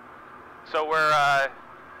 So we're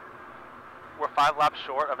 5 laps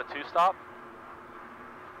short of a 2-stop.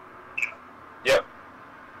 Yep.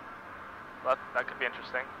 That could be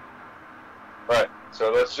interesting. Right.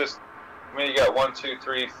 So let's just. I mean, you got 1, 2,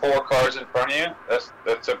 3, 4 cars in front of you.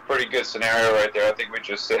 That's a pretty good scenario right there. I think we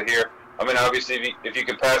just sit here. I mean, obviously, if you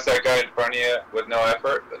can pass that guy in front of you with no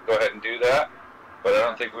effort, go ahead and do that. But I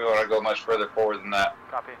don't think we want to go much further forward than that.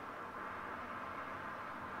 Copy.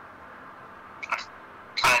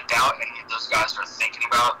 Kind of doubt any of those guys are thinking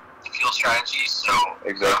about the fuel strategy, so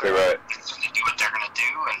Exactly right. they're going to do what they're going to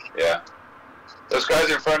do, and Yeah. Those guys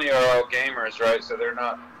in front of you are all gamers, right? So they're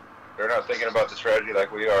not thinking about the strategy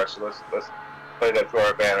like we are. So let's play that to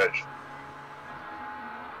our advantage.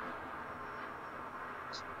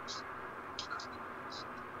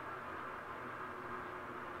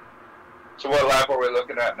 So what lap are we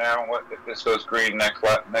looking at now? What if this goes green next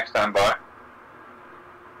time by?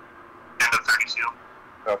 end of 32.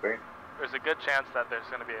 Copy. There's a good chance that there's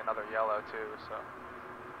going to be another yellow too. So.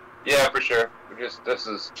 Yeah, for sure.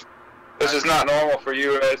 This is not normal for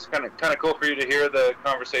you. It's kind of cool for you to hear the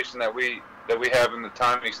conversation that we have in the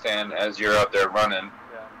timing stand as you're out there running.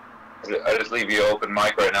 Yeah. I just leave you open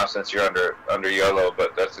mic right now since you're under yellow,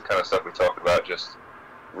 but that's the kind of stuff we talk about. Just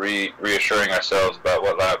reassuring ourselves about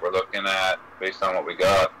what lap we're looking at based on what we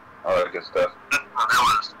got, all that good stuff. That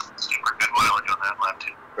was super good mileage on that lap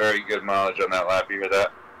too. Very good mileage on that lap. You hear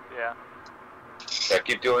that? Yeah. Yeah,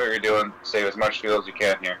 keep doing what you're doing. Save as much fuel as you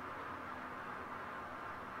can here.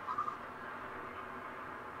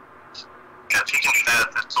 Yeah, if you can do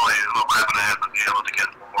that, that's only a lap and a half of yellow to get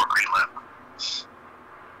one more green lap.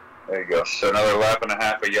 go. So another lap and a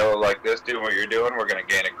half of yellow like this, doing what you're doing, we're going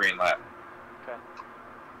to gain a green lap. Okay.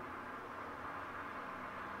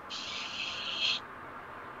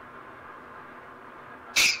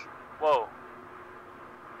 Whoa.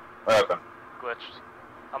 What happened? Glitched.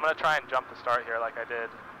 I'm going to try and jump the start here like I did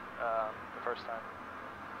the first time.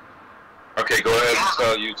 Okay, go ahead and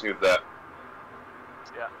tell YouTube that.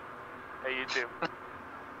 Yeah. Hey, YouTube.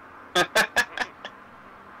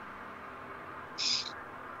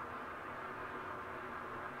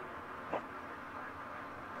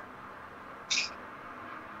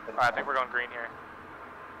 Alright, I think we're going green here.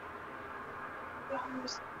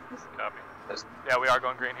 Copy. Yeah, we are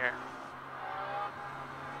going green here.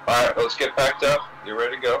 Alright, let's get packed up. You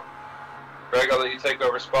ready to go? Greg, I'll let you take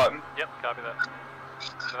over spotting. Yep, copy that.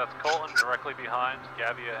 So that's Colton directly behind,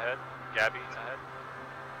 Gabby ahead. Gabby ahead.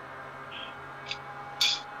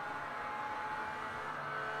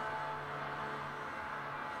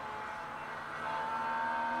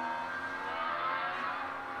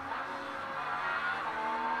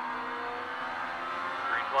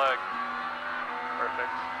 Green flag. Perfect.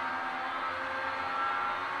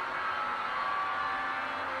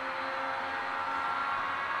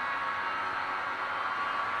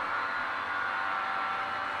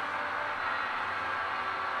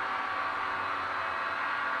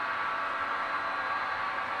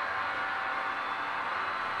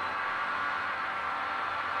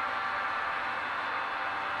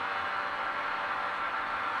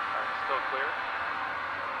 Still clear.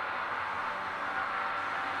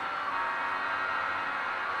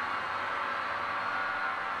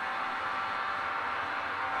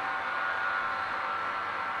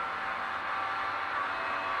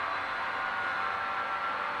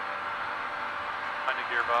 Find a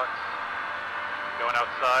gearbox. Going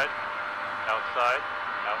outside. Outside.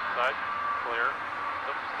 Outside. Clear.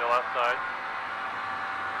 Oops, still outside.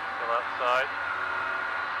 Still outside.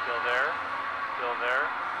 Still there. Still there.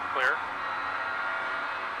 Clear.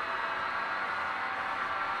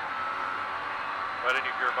 Right in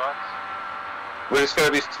your gearbox. We just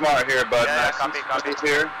gotta be smart here, bud. Yeah, Maxon's copy.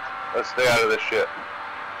 here. Let's stay out of this shit.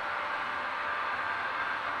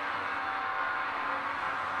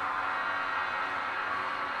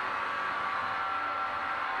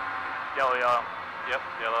 Yellow, yellow. Yep,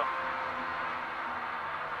 yellow.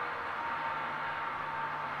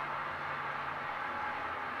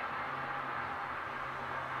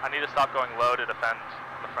 I need to stop going low to defend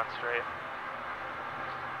the front straight.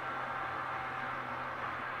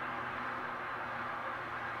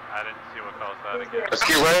 I didn't see what caused that again. Let's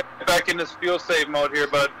get right back in this fuel save mode here,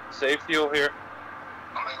 bud. Save fuel here.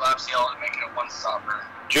 How many laps yellow to make it a one-stopper?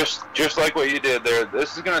 Just like what you did there.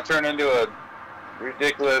 This is gonna turn into a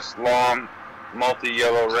ridiculous, long,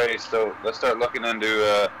 multi-yellow race. So let's start looking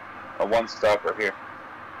into a one-stopper here.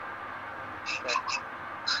 Okay.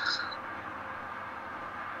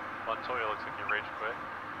 Montoya looks like you rage quit.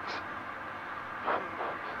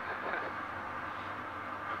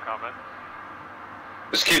 No comment.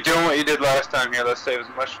 Just keep doing what you did last time here. Let's save as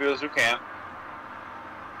much fuel as we can.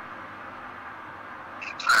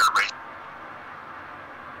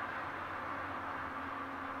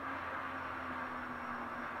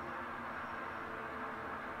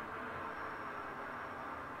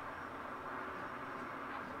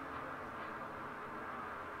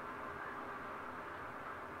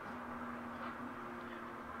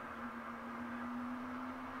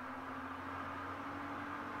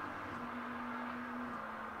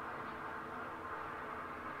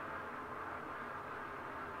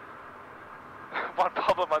 Juan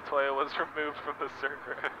Pablo Montoya was removed from the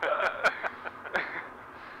server.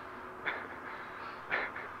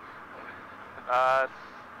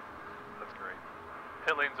 That's great.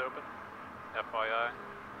 Pit lane's open. FYI.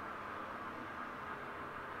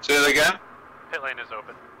 Say that again? Pit lane is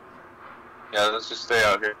open. Yeah, let's just stay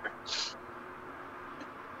out here.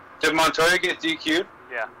 Did Montoya get DQ'd?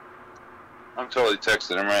 Yeah. I'm totally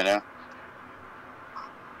texting him right now.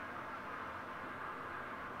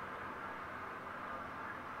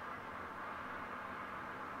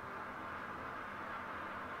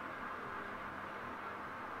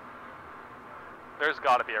 There's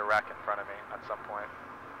got to be a wreck in front of me at some point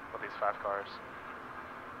with these 5 cars.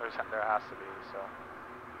 There has to be, so.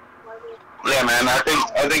 Yeah, man. I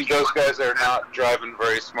think those guys are not driving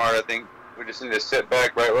very smart. I think we just need to sit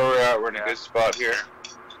back right where we're at. We're in a good spot here.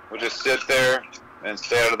 We'll just sit there and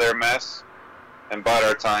stay out of their mess and bide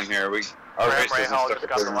our time here. Our race doesn't start just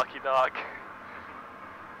got the lucky dog.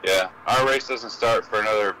 Yeah, our race doesn't start for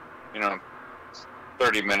another,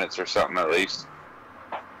 30 minutes or something at least.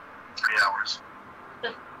 3 hours.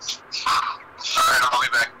 Alright, I'll be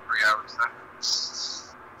back in 3 hours then.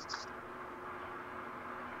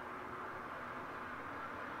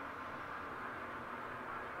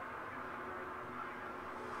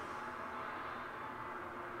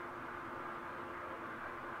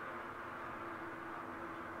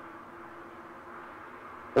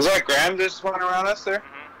 Was that Graham just went around us there?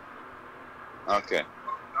 Mm-hmm. Okay.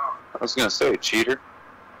 I was gonna say, cheater.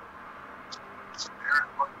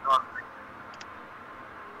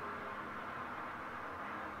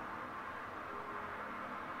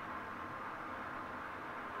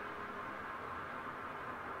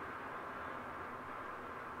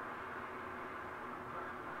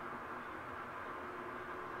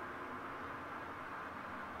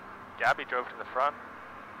 Gabby drove to the front.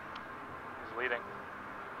 He's leading.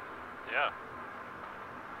 Yeah.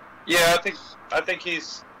 Yeah, I think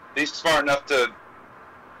he's smart enough to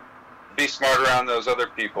be smart around those other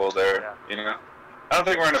people there. Yeah. You know, I don't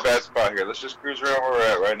think we're in a bad spot here. Let's just cruise around where we're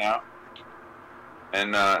at right now,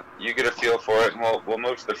 and you get a feel for it, and we'll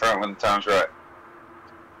move to the front when the time's right.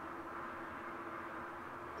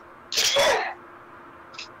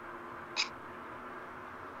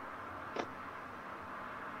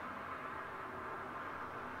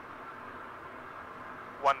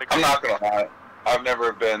 I'm not gonna lie. I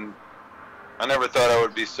never thought I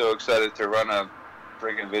would be so excited to run a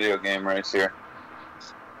freaking video game race here.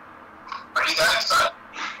 Are you that excited?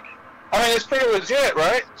 I mean, it's pretty legit,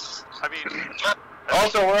 right? I mean,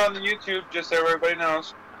 Also, we're on the YouTube, just so everybody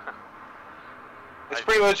knows. It's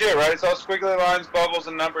pretty legit, right? It's all squiggly lines, bubbles,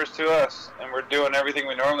 and numbers to us, and we're doing everything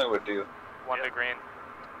we normally would do. One to green.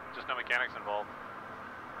 Just no mechanics involved.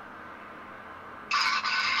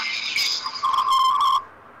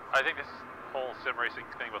 I think this whole sim racing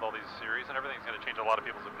thing with all these series and everything is going to change a lot of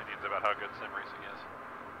people's opinions about how good sim racing is.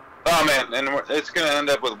 Oh man, and it's going to end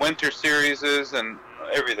up with winter series and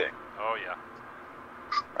everything. Oh yeah.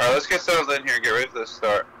 All right, let's get settled in here and get ready for this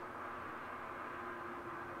start.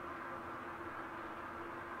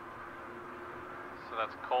 So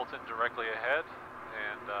that's Colton directly ahead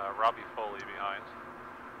and Robbie Foley behind.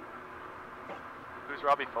 Who's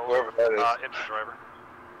Robbie Foley? Whoever that is. IMS driver.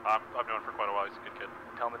 I've known him for quite a while. He's a good kid.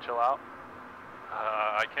 Tell him to chill out.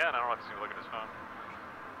 I can. I don't know if he's going to look at his phone.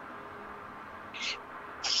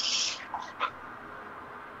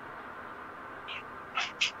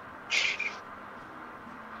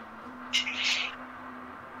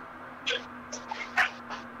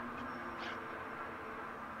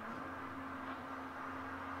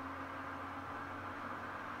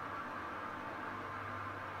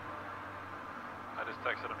 I just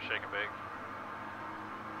texted him shake and bake.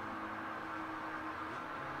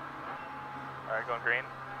 Alright, going green.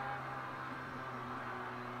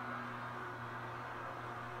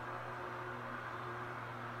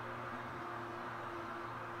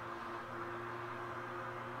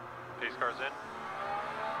 Pace car's in.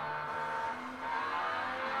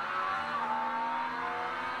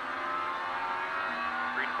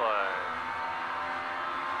 Green flag.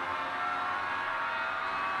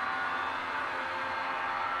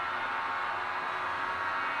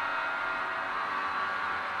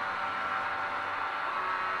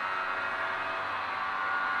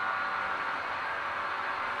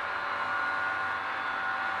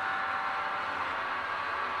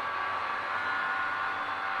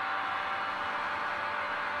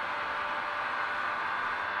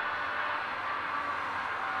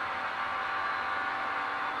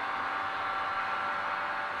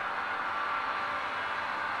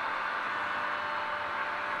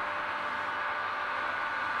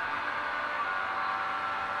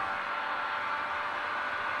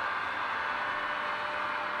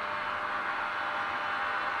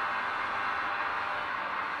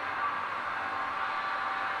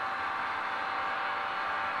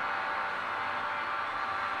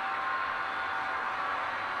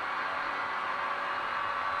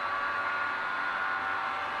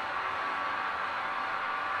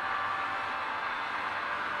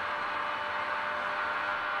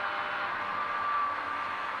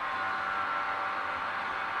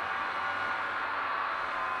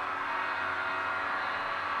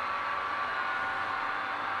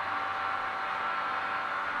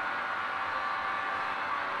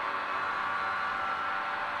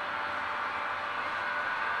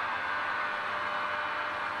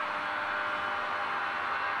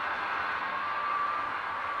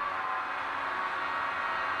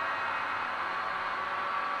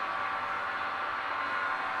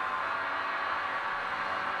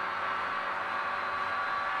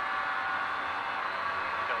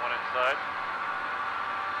 Inside.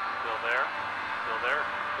 Still there. Still there.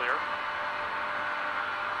 Clear.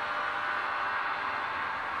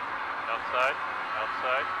 Outside.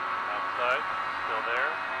 Outside. Outside. Still there.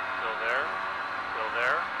 Still there. Still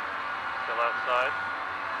there. Still outside.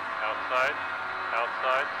 Outside.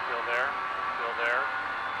 Outside. Still there. Still there.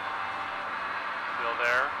 Still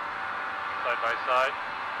there. Side by side.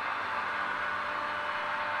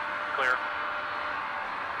 Clear.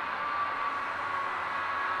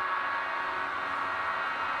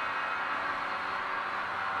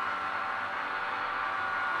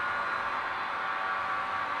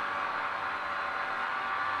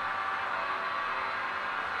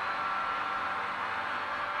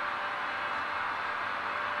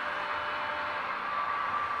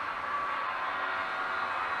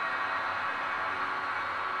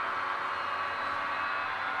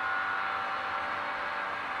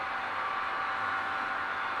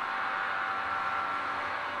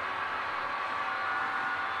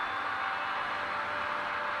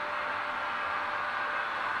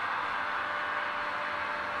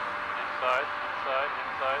 inside, inside,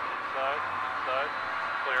 inside, inside, inside,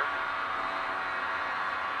 clear.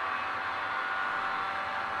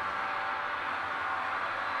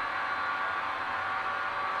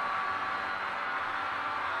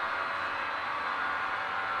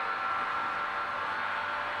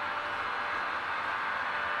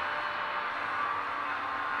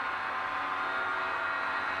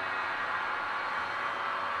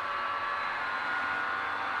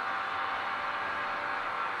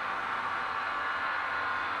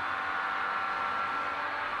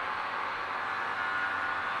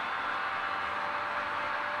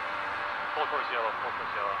 Full course yellow, full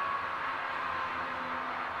course yellow.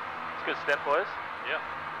 It's a good stint, boys. Yeah.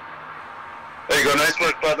 There you go. Nice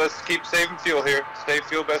work, bud. Let's keep saving fuel here. Save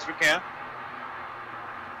fuel best we can.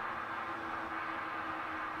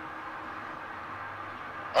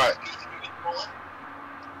 All right.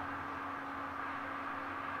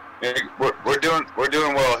 Yeah, we're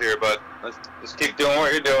doing well here, bud. Let's keep doing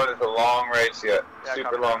what you're doing. It's a long race yet. Yeah,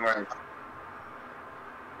 Super long race.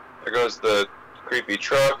 There goes the creepy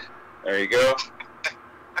truck. There you go.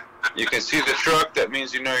 You can see the truck. That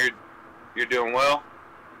means you know you're doing well.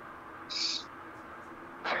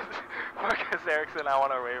 Marcus Erickson, I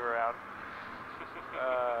want to wave around.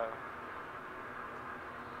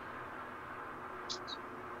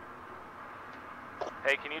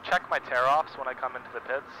 Hey, can you check my tear-offs when I come into the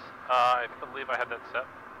pits? I believe I had that set.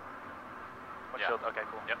 Windshield, okay,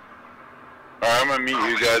 cool. Yep. All right, I'm gonna meet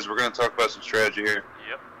you guys. We're gonna talk about some strategy here.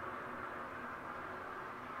 Yep.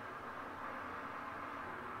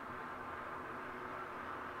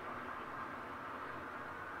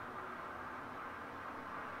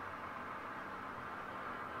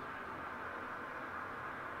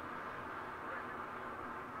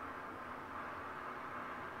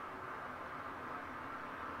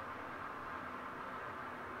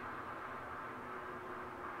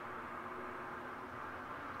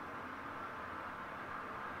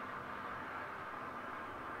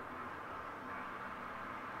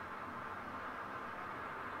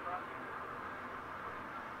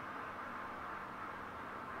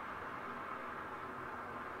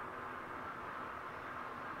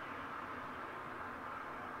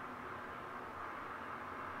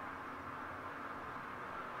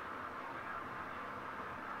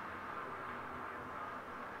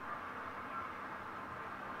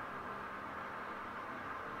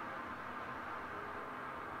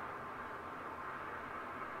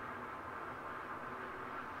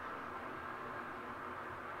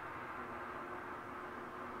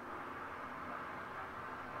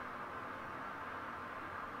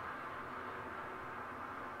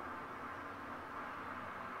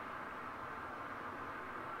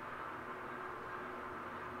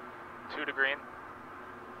 Two to green.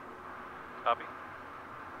 Copy.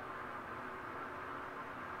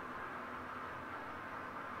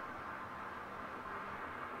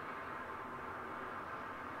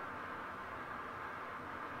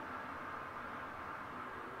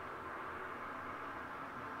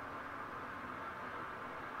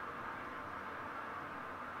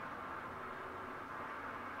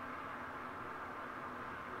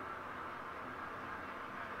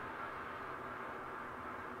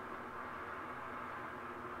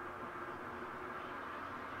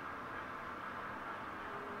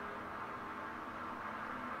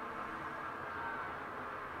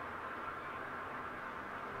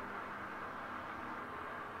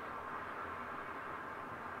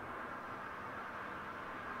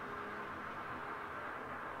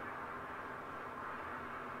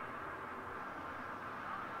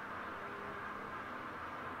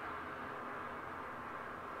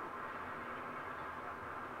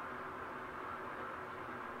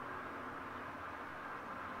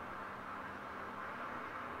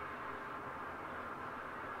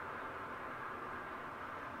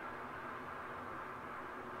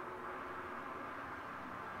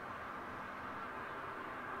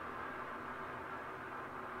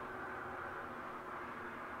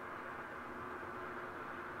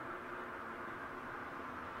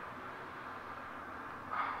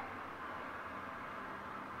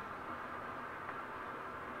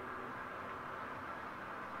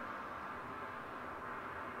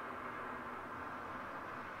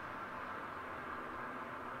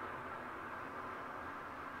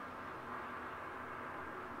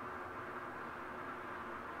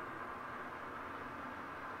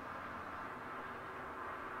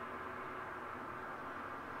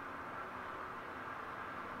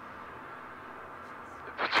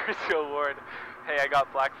 Patricio Ward. Hey, I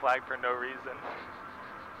got black flag for no reason.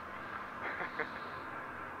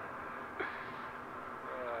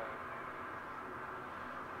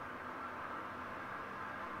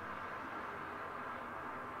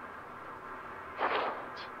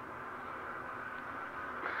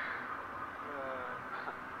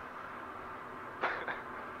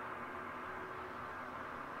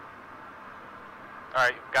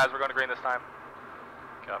 Alright, guys, we're going to green this time.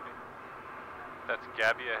 Copy. That's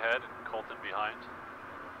Gabby ahead and Colton behind.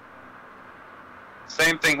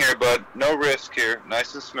 Same thing here, bud. No risk here.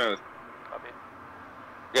 Nice and smooth. Copy.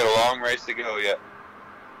 Got a long race to go yet.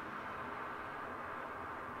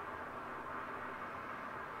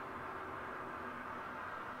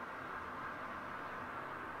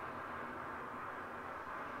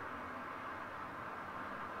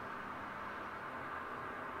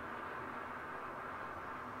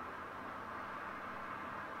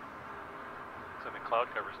 So the cloud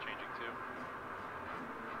cover's changing too.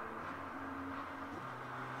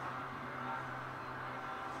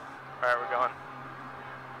 Alright, we're going.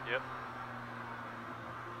 Yep.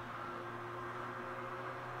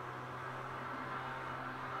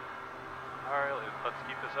 Alright, let's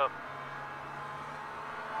keep this up.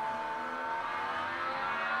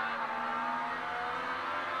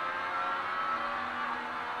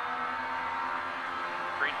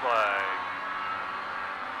 Green flag.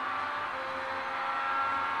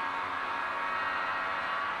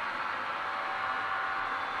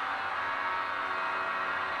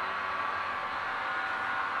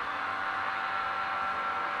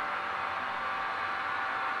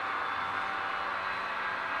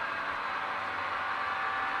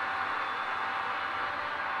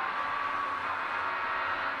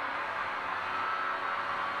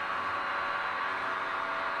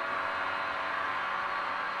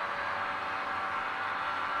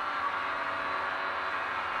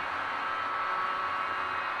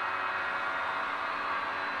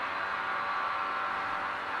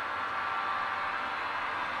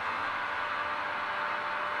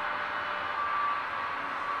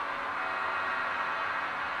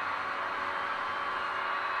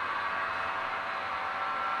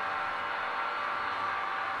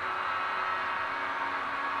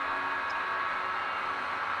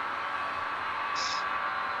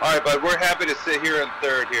 Alright, bud, we're happy to sit here in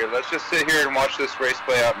third here. Let's just sit here and watch this race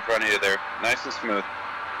play out in front of you there. Nice and smooth.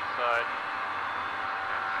 Inside.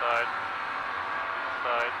 Inside.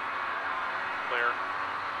 Inside. Clear.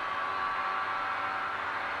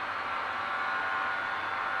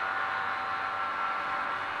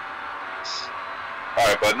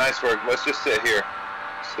 Alright, bud, nice work. Let's just sit here.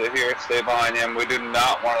 Sit here, stay behind him. We do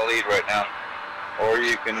not want to lead right now. Or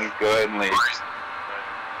you can go ahead and lead.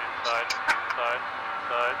 Inside. Inside.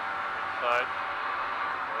 Inside. Inside.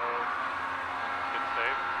 Oh. Get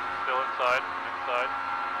safe. Still inside. Inside.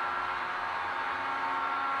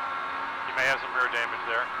 You may have some rear damage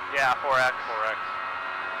there. Yeah, 4X. 4X.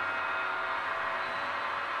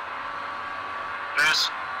 There's.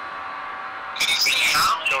 Can you see me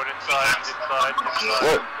now? Going inside. Inside.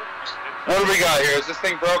 Inside. What do we got here? Is this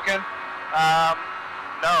thing broken?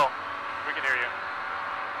 No. We can hear you.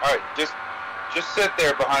 Alright, just sit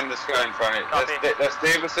there behind this guy in front of you. That's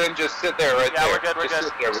Davison. Just sit there right there. Yeah, we're good. We're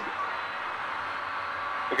just good. Sit there.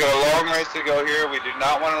 We got a long race to go here. We do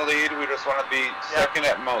not want to lead. We just want to be second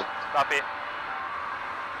at most. Copy.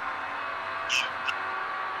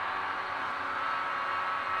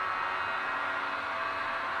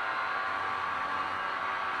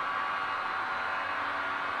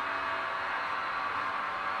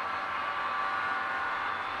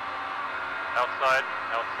 Outside.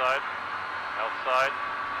 Outside. Outside.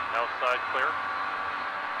 Outside. Clear.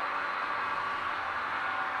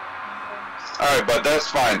 Alright, bud, that's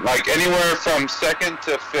fine. Like, anywhere from second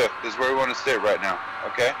to fifth is where we want to sit right now,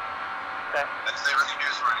 okay? Okay. That's everything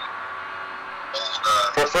is ready.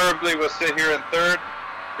 Preferably we'll sit here in third.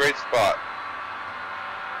 Great spot.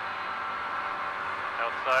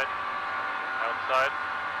 Outside. Outside.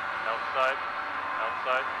 Outside.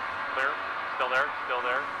 Outside. Clear. Still there. Still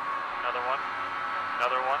there. Another one.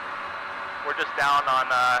 Another one. We're just down on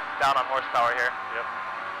horsepower here. Yep.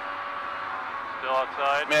 Still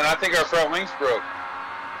outside. Man, I think our front wings broke.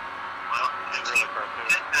 Well, It's really far too.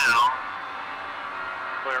 it now.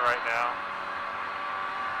 Clear right now.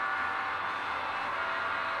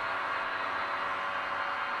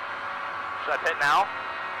 Should I pit now?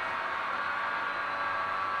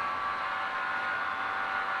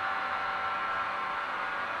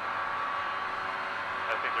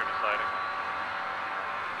 I think they're deciding.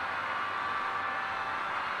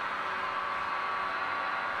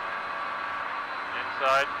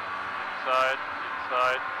 Inside, inside,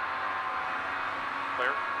 inside.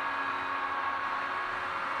 Clear.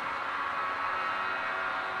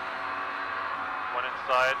 One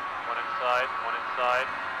inside, one inside, one inside.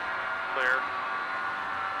 Clear.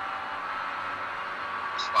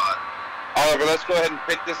 Spot. Oliver, let's go ahead and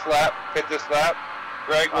pit this lap. Pit this lap.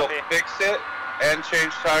 Greg will Copy. fix it and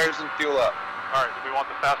change tires and fuel up. Alright, do we want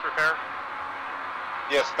the fast repair?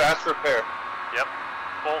 Yes, fast repair. Yep.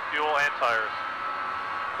 Full fuel and tires.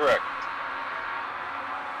 Correct.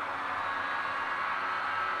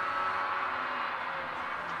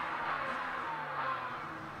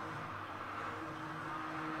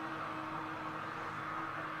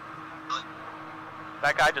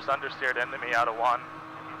 That guy just understeered into me out of 1.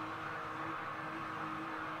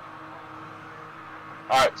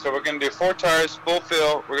 Alright, so we're going to do 4 tires, full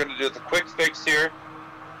fill. We're going to do the quick fix here.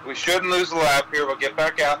 We shouldn't lose a lap here. We'll get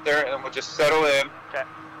back out there and we'll just settle in. Okay.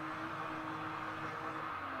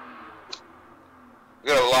 We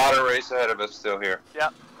got a lot of race ahead of us still here.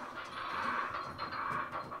 Yep.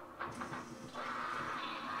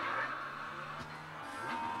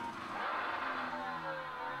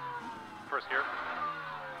 First gear.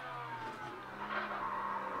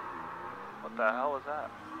 What the hell was that?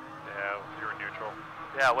 Yeah, you were neutral.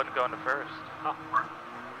 Yeah, I wouldn't go into first. Huh.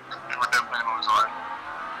 We're definitely on his line.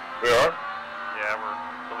 We are? Yeah,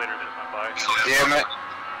 the leader just went by. Damn it.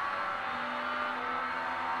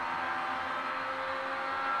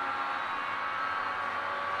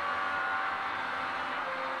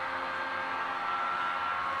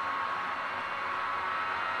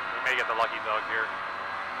 We may get the lucky dog here.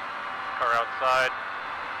 Car outside.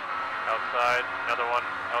 Outside. Another one.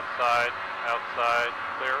 Outside. Outside.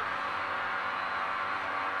 Clear.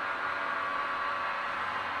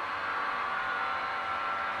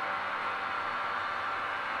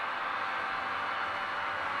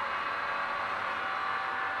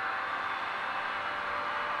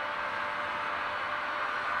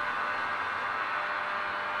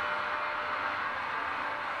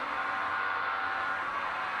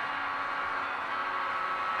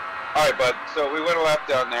 Alright, bud. So we went a lap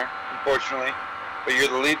down there, unfortunately. But you're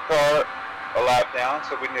the lead car a lap down,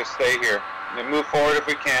 so we need to stay here. And then move forward if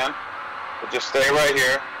we can. But just stay right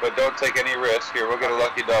here, but don't take any risk. Here, we'll get a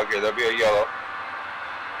lucky dog here. There'll be a yellow.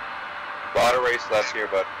 A lot of race left here,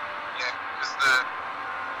 bud. Yeah, because the...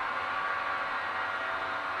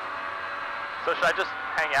 So should I just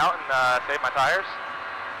hang out and save my tires?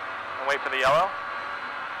 And wait for the yellow?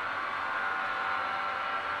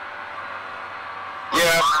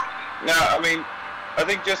 Yeah. No, I mean, I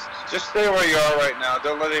think just stay where you are right now.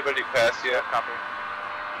 Don't let anybody pass you. Copy.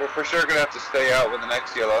 We're for sure going to have to stay out when the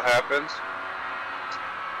next yellow happens.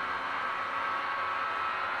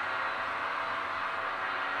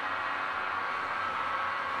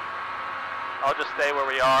 I'll just stay where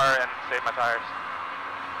we are and save my tires.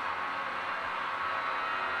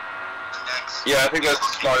 Next. Yeah, I think that's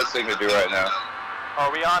the smartest thing to do right now.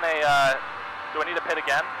 Are we on a, do I need to pit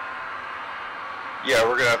again? Yeah,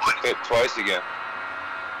 we're going to have to pit twice again.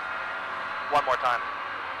 One more time.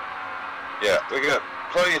 Yeah, we got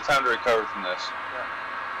plenty of time to recover from this.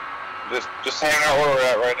 Yeah. Just hang out where we're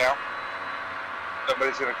at right now.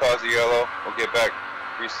 Somebody's going to cause a yellow. We'll get back,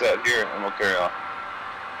 reset here, and we'll carry on.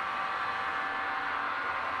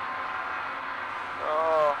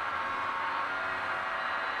 Oh.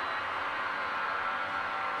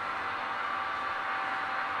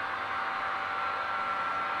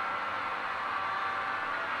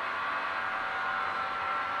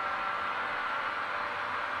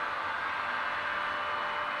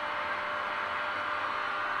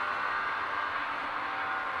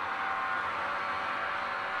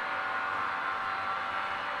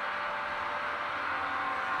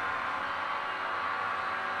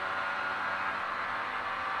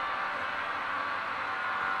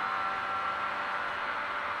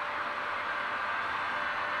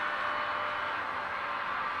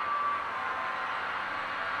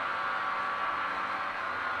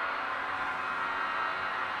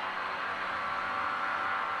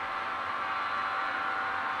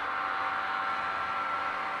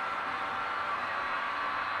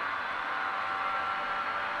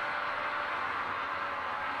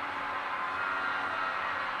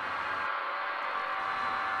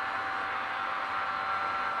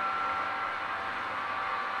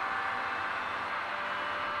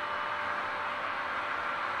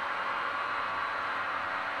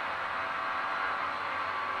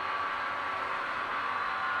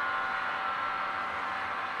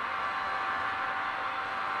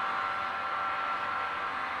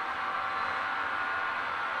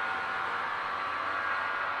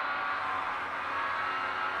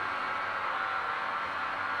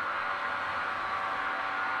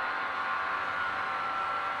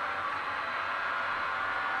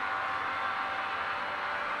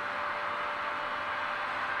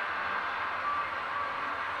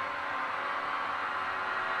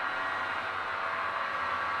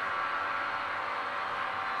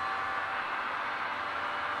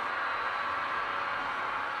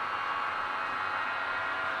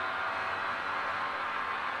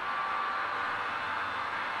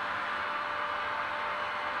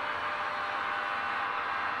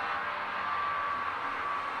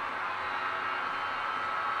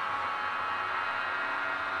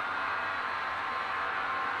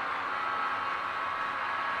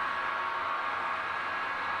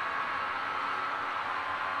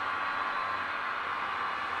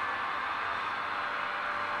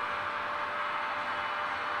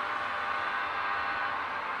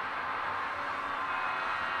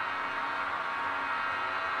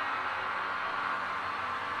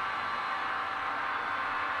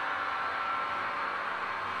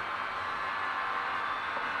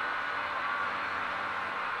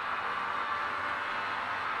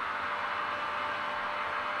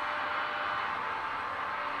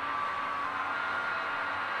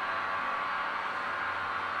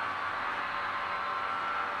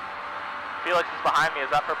 Felix is behind me.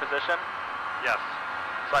 Is that for position? Yes.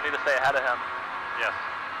 So I need to stay ahead of him. Yes.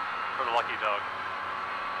 For the lucky dog.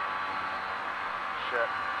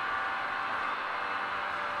 Shit.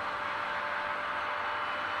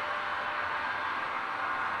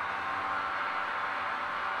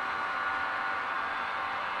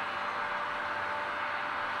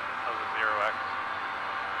 That was a 0x.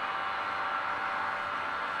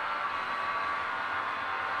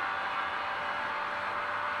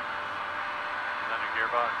 Is that your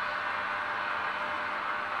gearbox?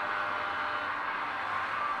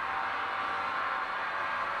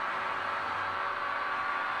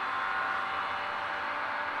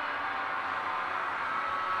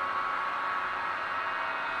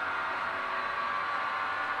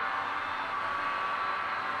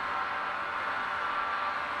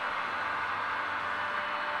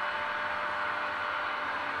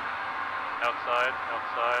 Outside,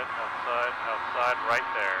 outside, outside, outside, right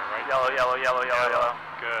there, right Yellow, yellow, yellow, yellow, yellow.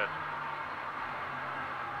 Good.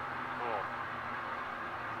 Cool.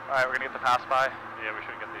 Alright, we're gonna get the pass by. Yeah, we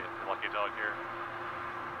should get the lucky dog here.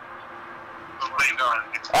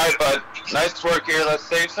 Alright, bud. Nice work here. Let's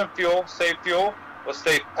save some fuel. Save fuel. We'll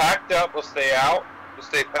stay packed up. We'll stay out. We'll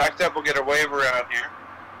stay packed up. We'll get a wave around here.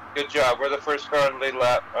 Good job. We're the first car on the lead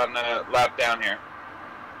lap, lap down here.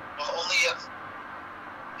 Well, only if.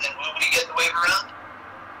 Then will we get the wave around?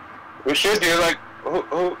 We should do, like,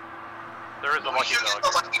 who? There is a We lucky should dog. get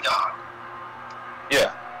the lucky dog.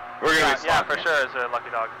 Yeah. We're gonna be Yeah, fine for here. sure is a lucky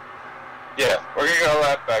dog. Yeah, we're gonna get a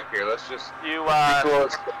lap back here. Let's just You, be cool.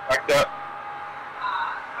 Let's get packed up.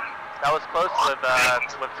 that was close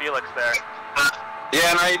with Felix there.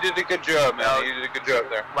 Yeah, no, you did a good job, man. You did a good job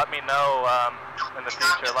there. Let me know in the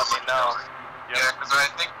future. Let me know. Yeah, because I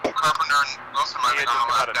think Carpenter and Wilson might have gone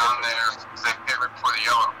a lap down there. They hit right before the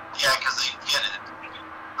yellow. Yeah, because they hit it.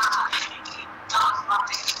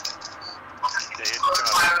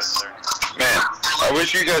 Man, I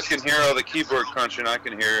wish you guys can hear all the keyboard crunching. I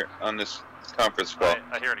can hear it on this conference call.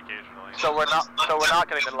 I hear it occasionally. So we're not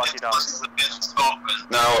getting the lucky dog.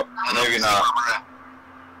 No, maybe not.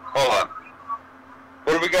 Hold on.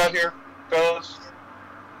 What do we got here, fellas?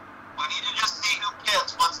 We need to just see who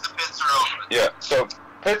pits once the pits are open. Yeah, so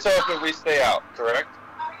pits open, we stay out, correct?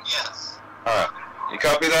 Yes. Alright. You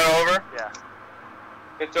copy that, Oliver? Yeah.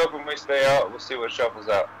 Pits open, we stay out. We'll see what shuffles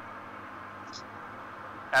out.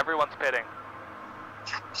 Everyone's pitting.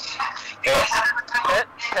 Yeah. Pit.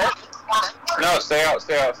 No, stay out,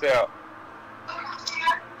 stay out, stay out.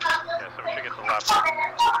 Yeah, so we should get the lap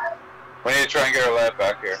back. We need to try and get our lap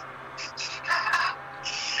back here.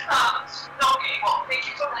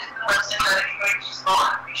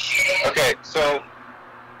 Okay, so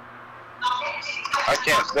I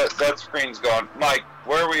can't. That screen's gone. Mike,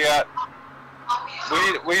 where are we at?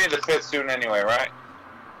 We need to pit soon anyway, right?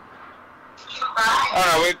 Oh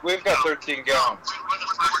no, we've got 13 gallons.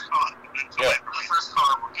 Yeah.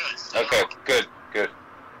 Okay, good.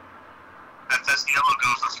 As the yellow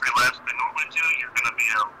goes the 3 laps they normally do, you're going to be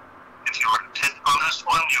if you were to pit on this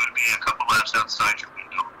one, you would be a couple laps outside your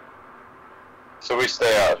window. So we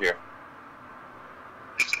stay out here.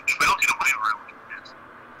 If we don't get a waiver room,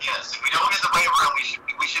 yes, if we don't get the waiver room,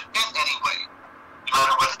 we should pit anyway, no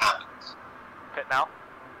matter what happens. Pit now.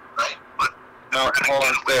 Right? But No, hold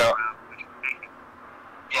on, stay out.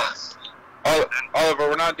 Yes. Oliver,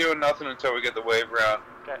 we're not doing nothing until we get the wave round,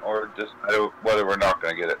 Okay. or just whether we're not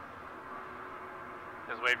going to get it.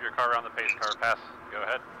 Just wave your car around the pace car. Pass. Go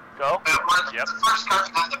ahead. Go. Yep. The first car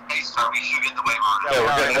to have the pace car, we should get the waiver round. Yeah,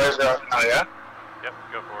 we're getting wave round now, yeah? Yep,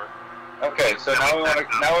 go for it. Okay, so now we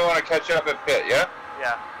want to catch up and pit, yeah?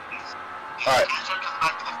 Yeah. All right.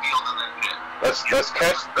 Back to the field and then pit. Let's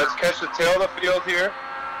catch the tail of the field here,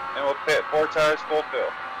 and we'll pit 4 tires full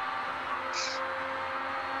fill.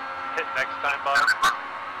 Hit next time, Bob. There's going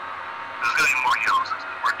to be more yellows.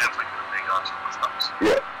 We're definitely going to take on some stops.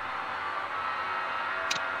 Yeah.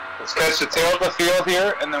 Let's catch the tail of the field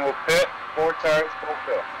here, and then we'll pit 4 tires full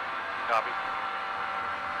fill. Copy.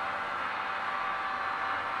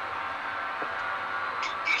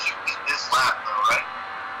 You should beat this lap, though, right?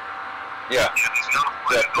 Yeah.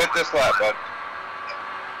 Yeah, pit this lap, bud.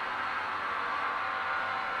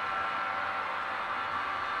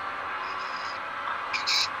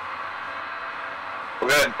 We'll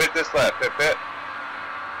go ahead and pit this lap. Pit.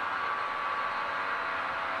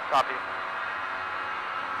 Copy.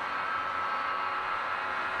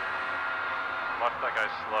 Watch that guy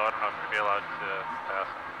slow. I don't know if we'd be allowed to pass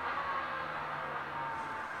him.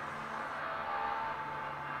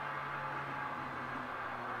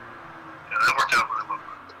 Yeah, that worked out really well.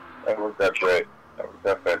 That worked out great. That worked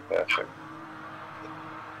out fantastic.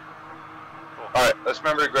 Cool. Alright, let's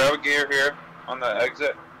remember to grab a gear here on the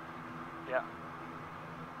exit. Yeah.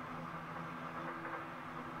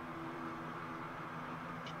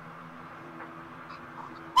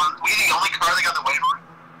 Were we the only car that got the waiver?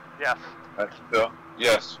 Yes. That's Phil.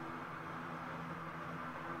 Yes.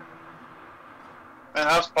 Man,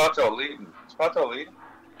 how's Pato leading? Is Pato leading?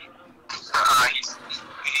 He's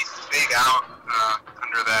big out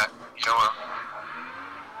under that yellow.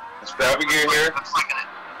 Let's grab a gear here. Looks like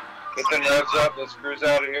Get the revs up. Let's cruise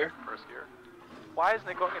out of here. First gear. Why isn't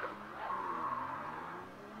it going into...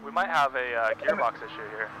 We might have a gearbox issue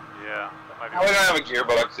here. Yeah, that might be. We don't have a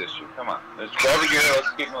gearbox issue. Come on. Let's grab a gear.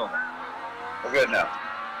 Let's keep moving. We're good now.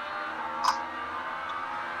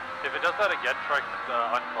 If it does that again, try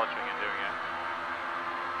unclutching and doing it.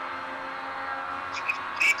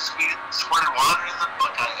 lead speed squirted water in the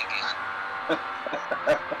buckeye again.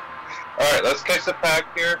 Alright, let's catch the pack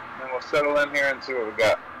here, and we'll settle in here and see what we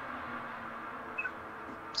got.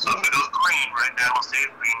 So if it goes green right now, we'll stay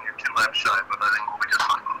green. You're 2 laps shy, but I think we'll be just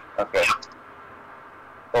fine. Okay.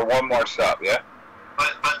 For one more stop, yeah?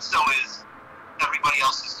 But so is everybody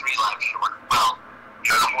else is 3 laps short. Well,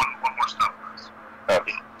 yeah, one more stop for us.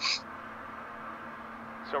 Okay.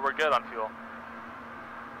 So we're good on fuel.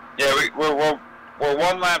 Yeah, we're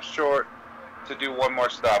 1 lap short to do 1 more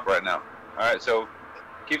stop right now. Alright, so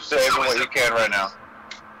keep saving what you can right now.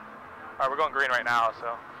 Alright, we're going green right now,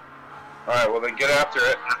 so. Alright, well then get after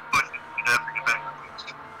it.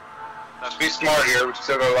 Let's be smart here, we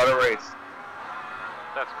still got a lot of race.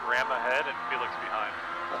 That's Graham ahead and Felix behind.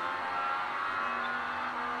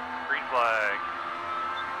 Green flag.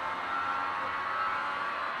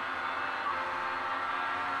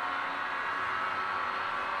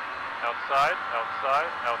 Outside, outside,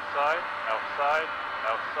 outside, outside,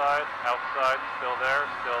 outside, outside, still there,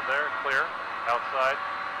 clear. Outside,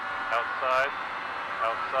 outside,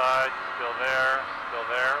 outside, still there, still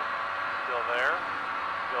there, still there,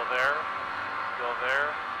 still there, still there,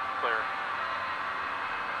 clear.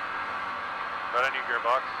 Right on your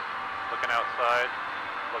gearbox, looking outside,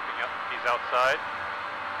 looking up, he's outside,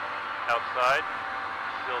 outside,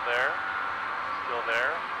 still there, still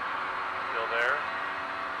there, still there,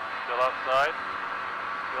 still outside,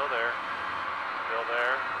 still there, still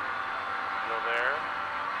there, still there,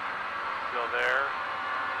 still there,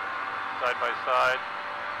 side by side,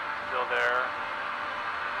 still there,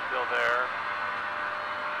 still there,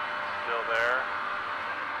 still there,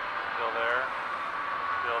 still there,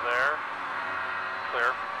 still there,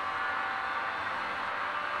 clear.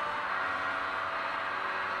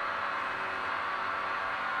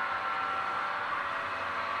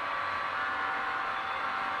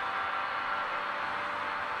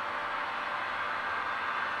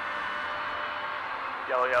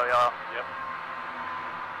 Yellow, yellow, yellow. Yep.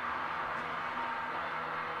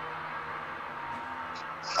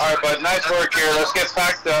 Alright, bud, nice work here. Let's get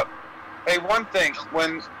packed up. Hey, one thing,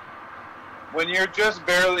 when you're just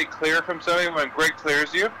barely clear from somebody, when Greg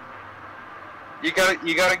clears you, you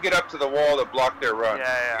gotta get up to the wall to block their run.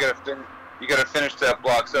 Yeah. You gotta finish that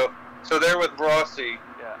block. So there with Rossi,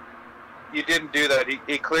 Yeah. you didn't do that.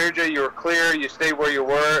 He cleared you. You were clear. You stayed where you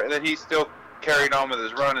were, and then he still carried on with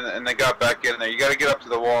his run, and they got back in there. You gotta get up to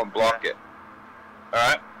the wall and block it. All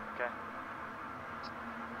right. Okay.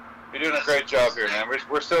 You're doing a great job here, man.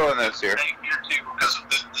 We're still in this here. Hey, here too, because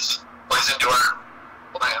this plays into our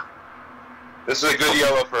plan. This is a good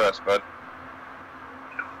yellow for us, bud.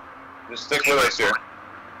 Just stick with us here.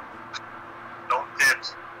 Don't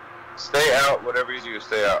pit. Stay out. Whatever you do,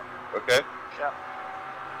 stay out. Okay. Yeah.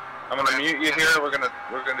 I'm gonna mute you here. We're gonna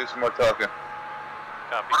do some more talking.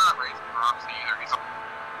 Copy. We're not racing for Roxy either. He's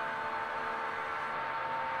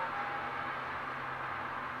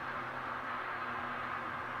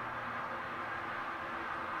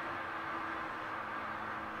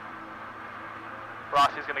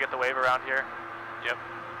Rossi's gonna get the wave around here. Yep.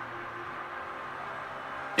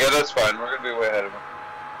 Yeah, that's fine. We're gonna be way ahead of him.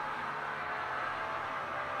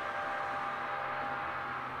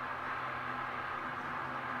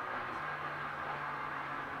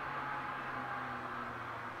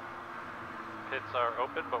 Pits are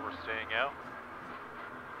open, but we're staying out.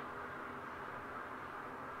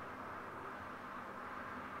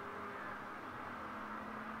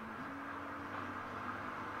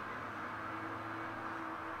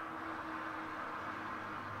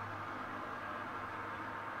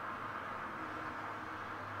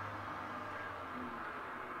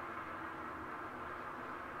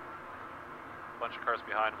 Bunch of cars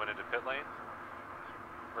behind went into pit lane.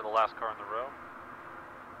 We're the last car in the row.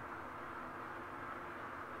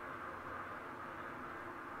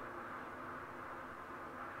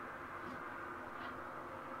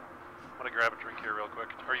 I'm gonna grab a drink here real quick.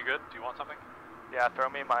 Are you good? Do you want something? Yeah, throw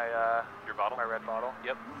me my your bottle. My red bottle.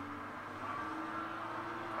 Yep.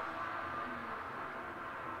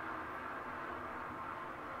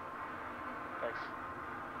 Thanks.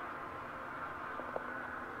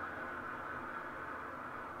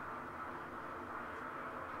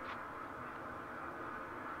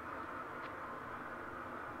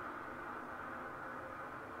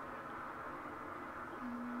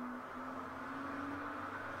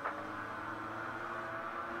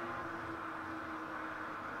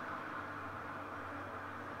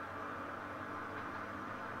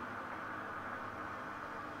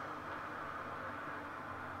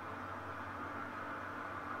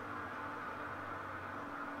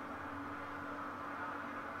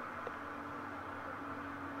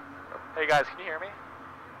 Hey guys, can you hear me?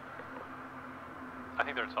 I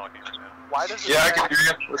think they're talking right now. Why does it Yeah, I say, can hear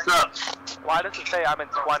you. What's up? Why does it say I'm in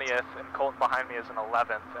 20th and Colton behind me is in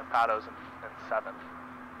 11th and Pato's in 7th?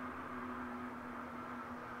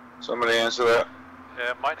 Somebody answer that.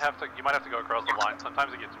 Yeah, you might have to go across the line.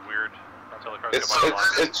 Sometimes it gets weird until it It's crosses the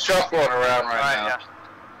line. it's shuffling around right now.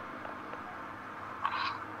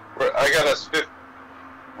 Yeah. I got us 15.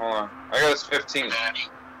 Hold on. I got us 15th.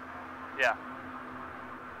 Yeah.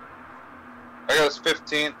 I got us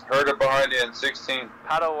 15th. Herta behind you in 16th.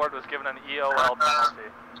 Pato Ward was given an EOL penalty.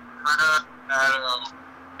 Herta, Adam,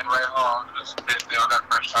 and Ray Hall just they all got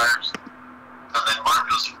fresh tires. And then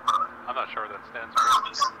Marco's I'm not sure what that stands for.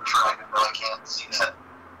 Trying to really can't see that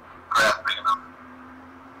graph big enough.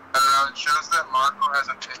 It shows that Marco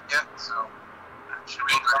hasn't hit yet, so should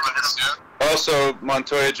be coming in soon. Also,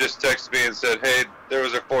 Montoya just texted me and said, hey, there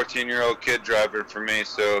was a 14-year-old kid driving for me,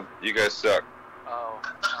 so you guys suck. Oh.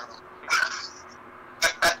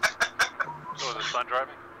 So is his son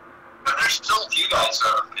driving? But there's still a few guys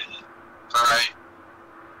that are pitting. Alright.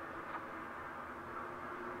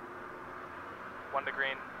 1 to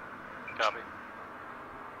green. Copy.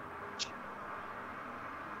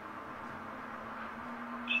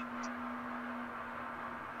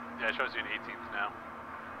 Yeah, it shows you an 18th now.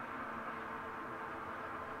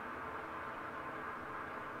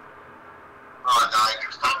 Oh,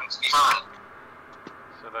 Niger's timing's behind.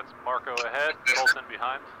 So that's Marco ahead, Colton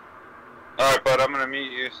behind. Alright, bud, I'm going to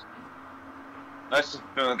meet you. Nice and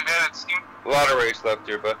smooth. A lot of race left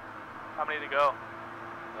here, bud. How many to go?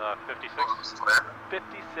 56.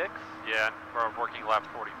 56? Yeah, we're working lap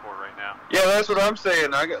 44 right now. Yeah, that's what I'm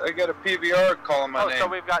saying. I got a PVR calling my name. So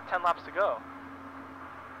we've got 10 laps to go.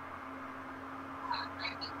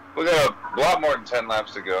 We got a lot more than 10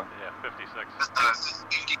 laps to go. Yeah, 56.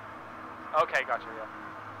 Okay, gotcha, yeah.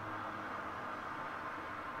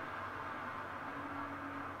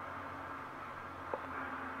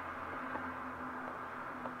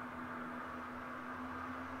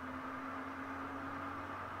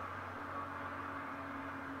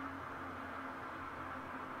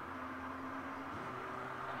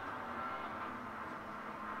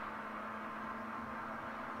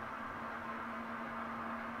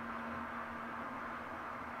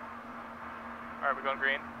 Alright, we're going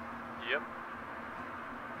green? Yep.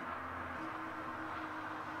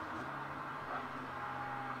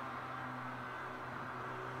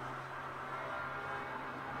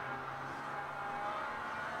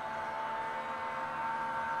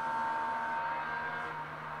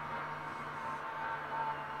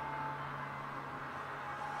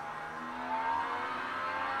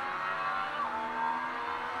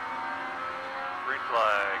 Green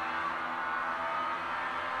flag.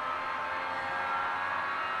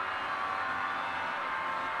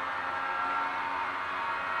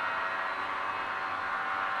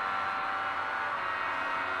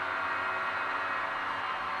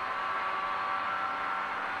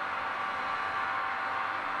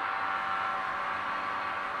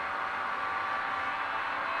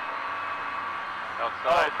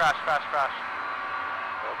 Outside. Oh, crash.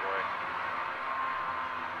 Oh boy.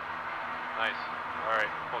 Nice.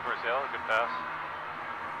 Alright, full course yellow, good pass.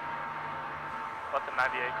 Let the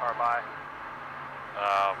 98 car by.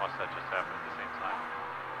 Must that just happen at the same time?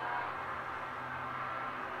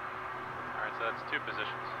 Alright, so that's 2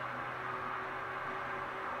 positions.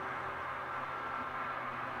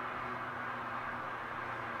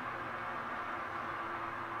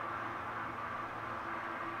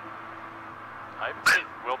 I've seen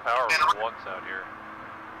willpower once out here.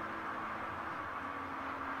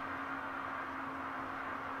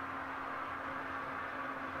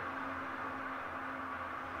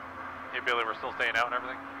 Hey Billy, we're still staying out and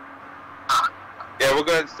everything? Yeah, we'll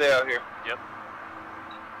go ahead and stay out here. Yep.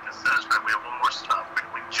 It says that we have one more stop.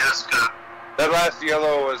 We just got. That last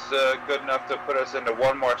yellow was good enough to put us into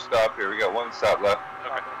one more stop here. We got 1 stop left.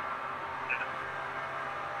 Okay.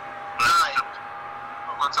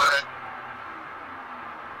 What's up?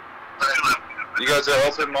 You guys are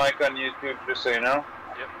open mic on YouTube, just so you know.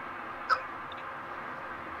 Yep.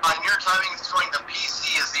 On your timing, it's showing the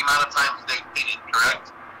PC is the amount of times they pitted,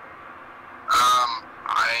 correct?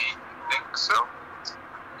 I think so.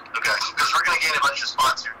 Okay, because we're going to gain a bunch of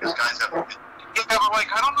spots here, because guys have... Yeah, but like,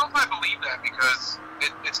 I don't know if I believe that, because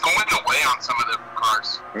it's going away on some of the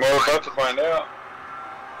cars. We're about to find out.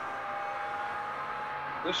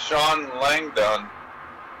 This Sean Langdon.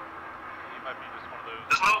 He might be just one of those.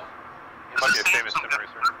 There's no... He might be a famous sim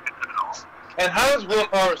racer. And how does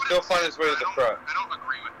Willpower still find his way to the front? I don't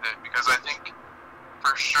agree with it, because I think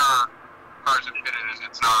for sure cars have pitted and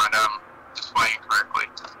it's not displaying correctly.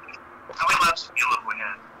 How many laps do you look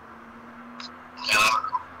ahead?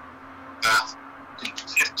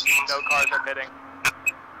 15. No cars are pitting.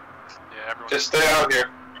 Yeah, everyone. Just stay out here.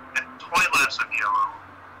 20 laps of yellow.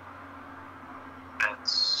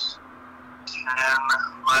 That's 10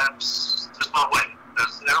 laps. There's no way.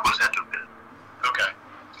 Everyone's had to pit. Okay.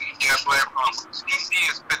 Yeah, so DC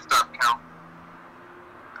is pit stop count.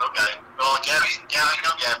 Okay. Well, I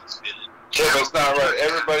know Gavin's pitted. Yeah, but it's not right.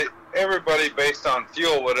 Everybody based on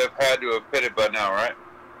fuel would have had to have pitted by now, right?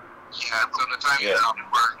 Yeah, so the time Yeah.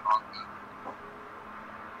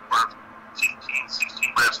 We're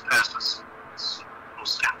 16 laps past us. We'll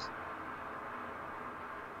stand.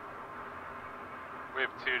 We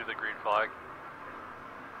have 2 to the green flag.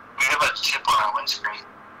 We have a chip on our windscreen.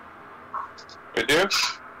 We do?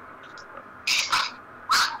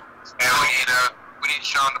 And we need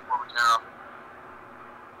Sean before we tear off.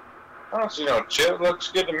 I don't see no chip.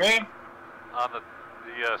 Looks good to me. On the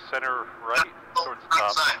center right, towards the Right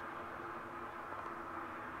top. side.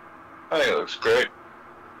 I think it looks great.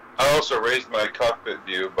 I also raised my cockpit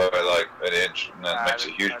view by like an inch, and that makes a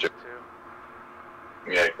huge difference.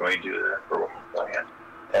 Yeah, can we do that for one more time?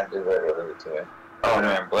 Can't do that earlier today. Oh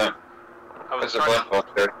man, blimp. I was, There's a blimp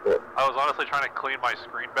out there. I was honestly trying to clean my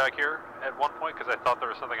screen back here at one point because I thought there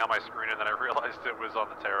was something on my screen and then I realized it was on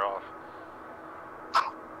the tear off.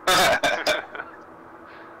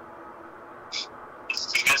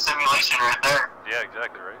 It's a good simulation right there. Yeah,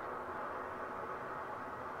 exactly right.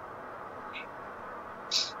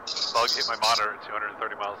 Bug hit my monitor at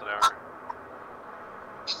 230 miles an hour.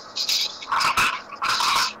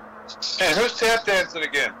 Man, who's tap dancing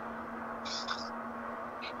again?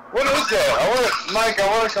 What is that? Mike, I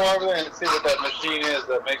want to come over there and see what that machine is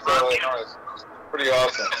that makes all that noise. Pretty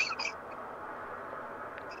awesome.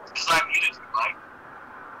 Because I muted you, Mike.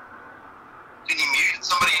 Did you mute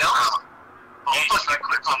somebody else? Oh, I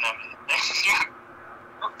clicked on them.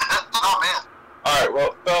 Oh, man. Alright,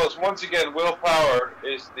 well, fellas, once again, Willpower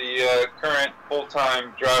is the current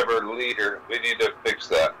full-time driver leader. We need to fix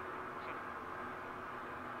that.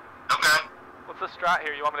 Okay. What's the strat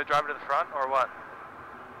here? You want me to drive it to the front or what?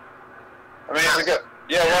 I mean, we got,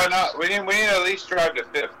 yeah, why not? We need to at least drive to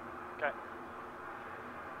 5th. Okay.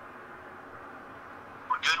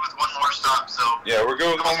 We're good with one more stop, so... Yeah, we're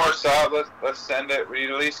good with one more stop. Let's send it. We need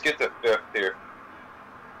to at least get to 5th here.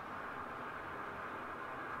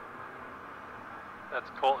 That's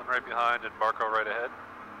Colton right behind and Marco right ahead.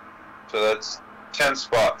 So that's 10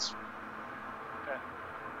 spots. Okay.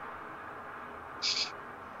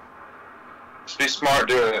 Just be smart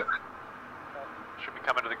doing it. Should be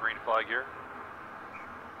coming to the green flag here.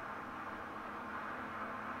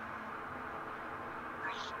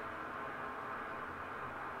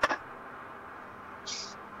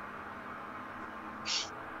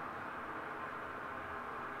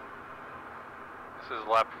 This is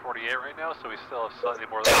lap 48 right now, so we still have slightly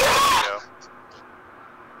more than a minute to go.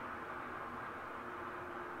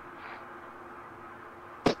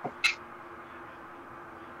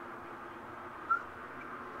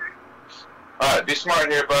 Alright, be smart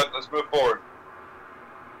here, bud. Let's move forward.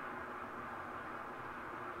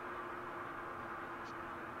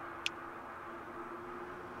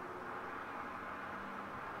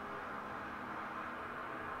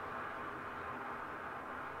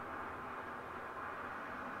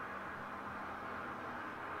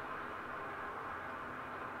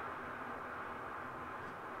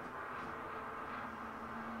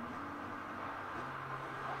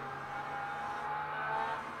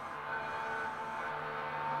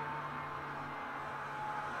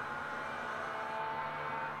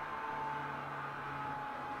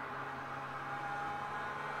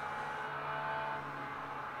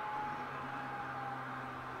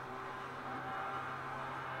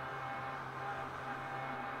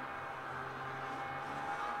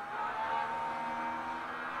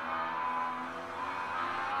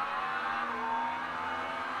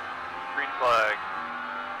 Green flag.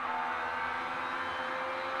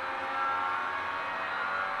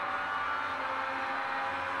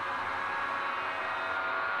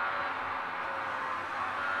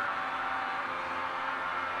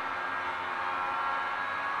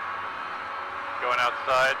 Going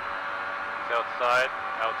outside. It's outside.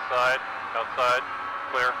 Outside. Outside.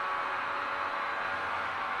 Clear.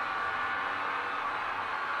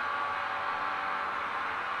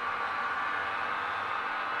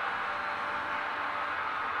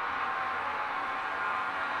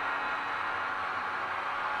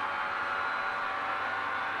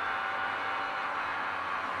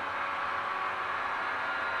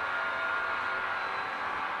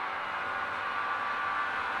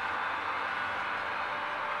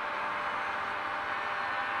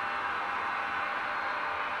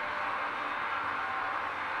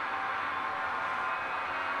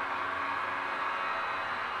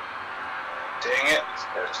 Dang it.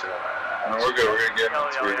 No, we're good. We're going to get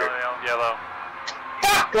Yellow.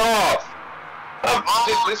 Fuck off!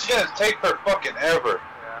 This is going to take her fucking ever.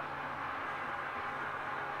 Yeah.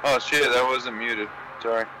 Oh shit, that wasn't muted.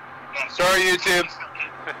 Sorry. Sorry, YouTube.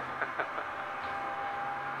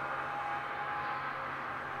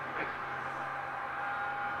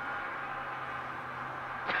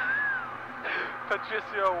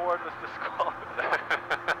 Patricio Award was disqualified.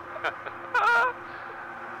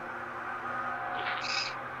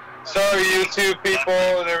 Sorry, YouTube people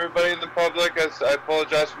and everybody in the public. I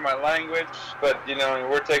apologize for my language, but you know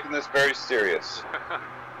we're taking this very serious. I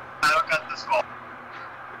don't got this call.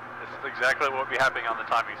 This is exactly what would be happening on the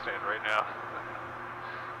timing stand right now.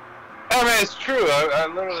 I mean, it's true. I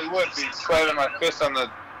literally would be slamming my fist on the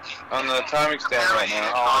timing stand right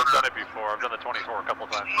now. Oh, I've done it before. I've done the 24 a couple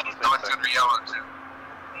times. On the No, same it's thing. gonna be yellow too.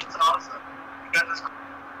 It's awesome. You got this.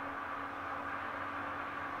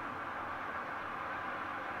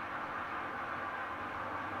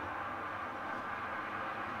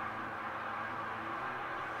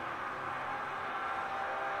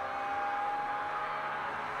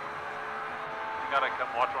 You gotta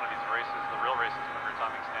come watch one of these races, the real races, from your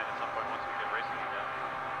timing stand at some point once we get racing again.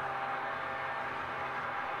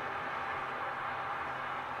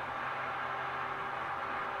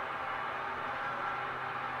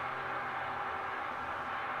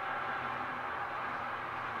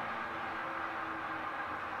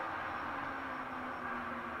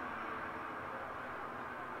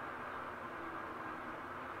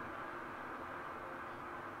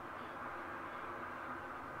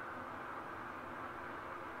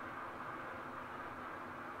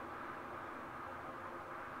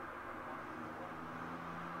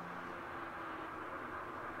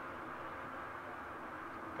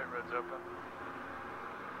 Pit road's open.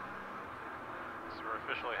 So we're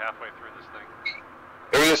officially halfway through this thing.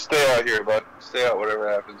 Maybe just stay out here, bud. Stay out, whatever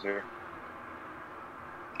happens here.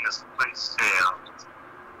 Yes, please stay out.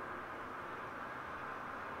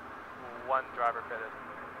 One driver pitted.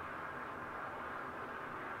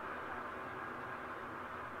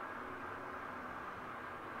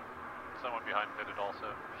 Someone behind pitted also.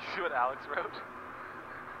 You see what Alex wrote?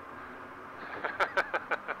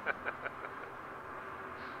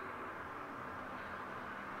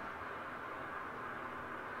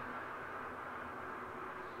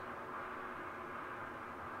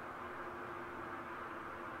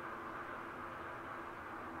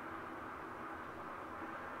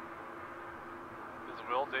 Is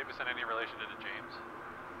Will Davison any relation to James?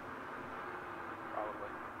 Probably.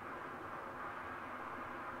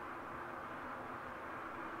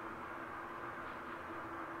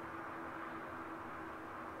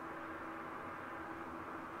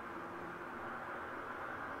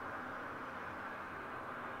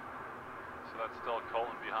 So that's still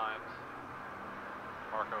Colton behind.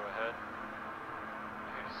 Marco ahead.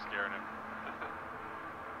 He's scaring him.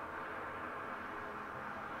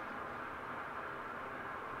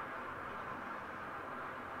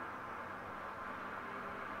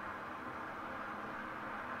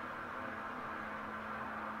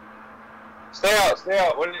 Stay out, stay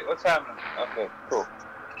out. What's happening? Okay, cool.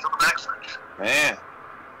 It's on the back switch. Man.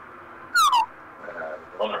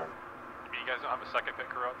 You guys don't have a second pit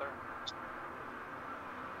crew out there?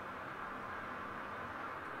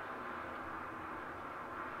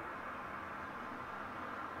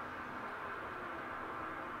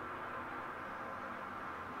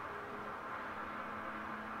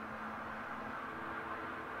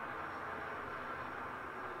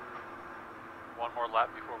 One more lap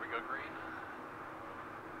before we go green.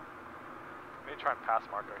 Maybe try and pass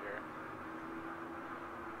Marco here.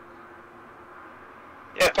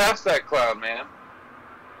 Yeah, pass that cloud, man.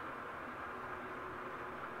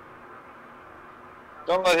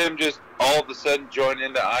 Don't let him just all of a sudden join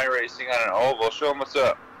into iRacing on an oval. Show him what's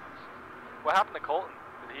up. What happened to Colton?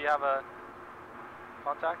 Did he have a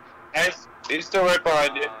contact? He's still right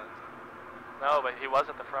behind you. No, but he was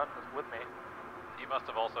at the front with me. He must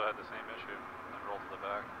have also had the same issue and rolled to the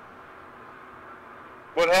back.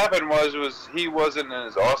 what happened was he wasn't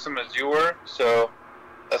as awesome as you were, so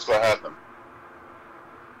that's what happened.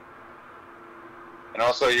 And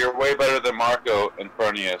also, you're way better than Marco in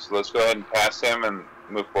front of you, so let's go ahead and pass him and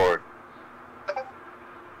move forward. I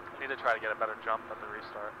need to try to get a better jump at the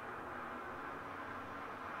restart.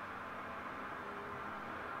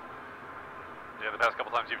 Yeah, the past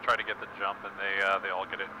couple times you've tried to get the jump, and they all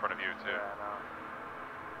get it in front of you too. Yeah, I know.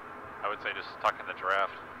 I would say just stuck in the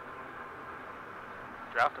draft.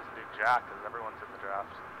 Draft doesn't do jack because everyone's in the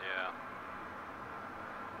draft. Yeah.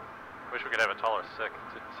 Wish we could have a taller six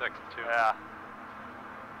too. Yeah.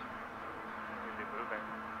 We'd be moving.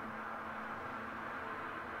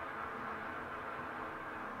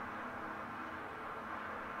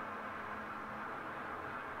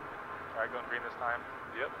 Alright, going green this time.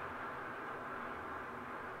 Yep.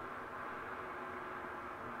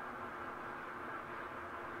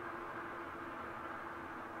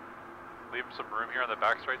 Leave him some room here on the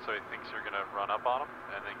back straight so he thinks you're going to run up on him,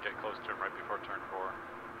 and then get close to him right before turn 4.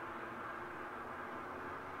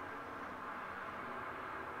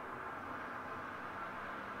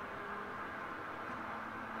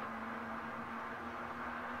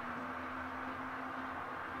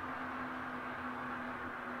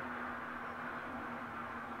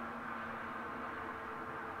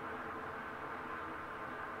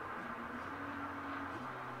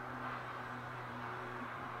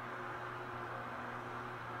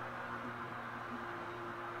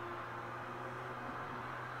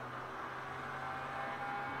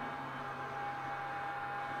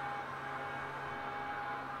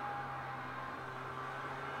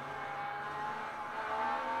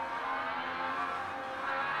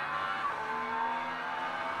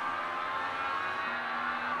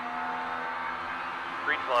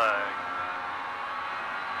 Green flag.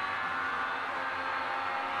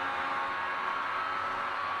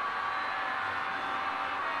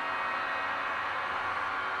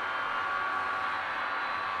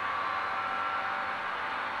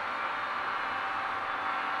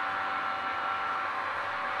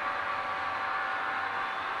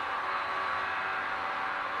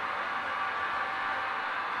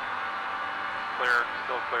 Clear,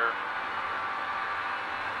 still clear.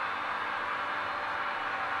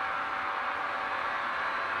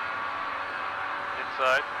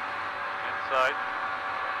 Inside, inside,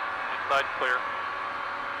 inside clear.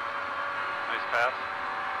 Nice pass.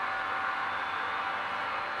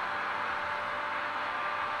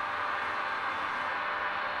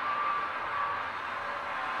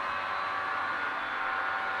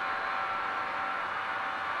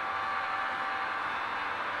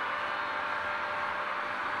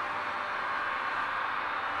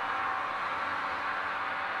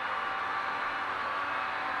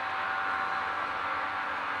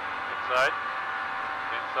 Inside,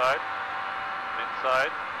 inside,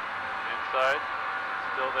 inside, inside,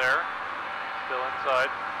 still there, still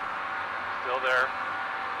inside, still there,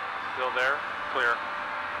 clear.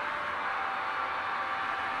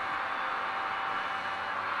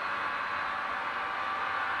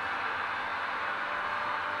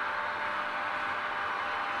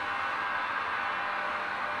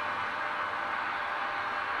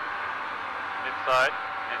 Inside,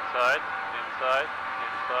 inside, inside,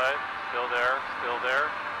 inside. Still there,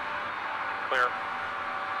 clear.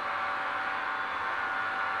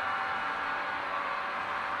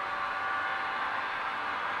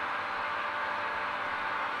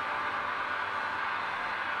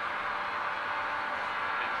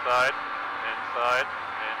 Inside, inside,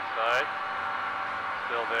 inside,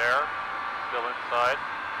 still there, still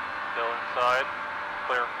inside,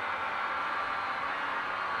 clear.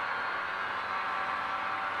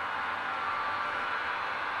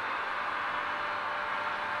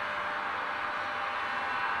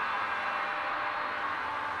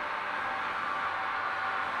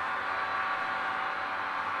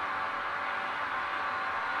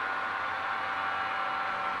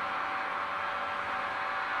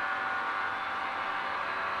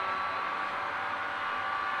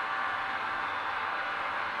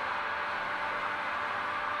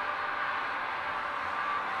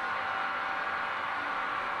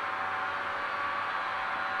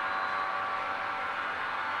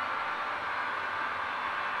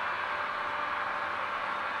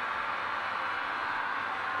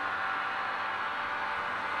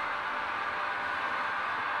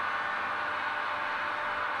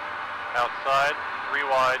 Outside, 3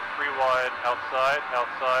 wide, outside,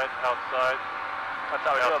 outside, outside. That's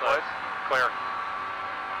how we do it, boys. Clear.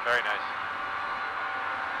 Very nice.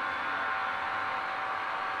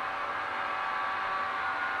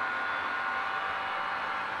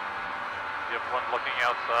 You have one looking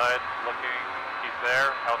outside, looking, he's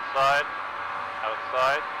there, outside,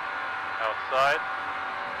 outside, outside,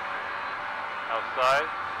 outside,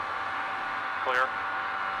 clear.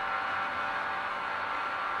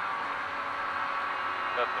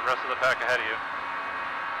 That's the rest of the pack ahead of you.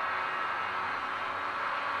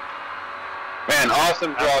 Man,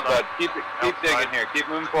 awesome job, Outside. bud. Keep Outside. digging here. Keep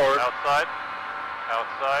moving forward. Outside,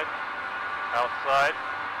 outside, outside,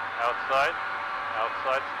 outside,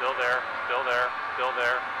 outside, still there, still there, still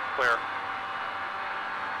there, clear.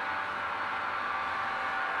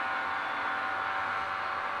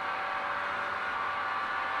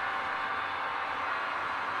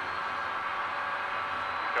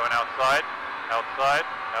 Going outside, outside,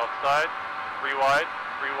 outside, 3 wide,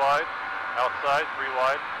 3 wide, outside, 3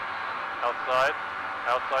 wide, outside,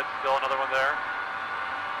 outside, still another one there,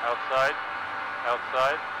 outside,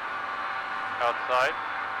 outside, outside,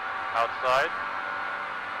 outside,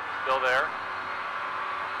 still there,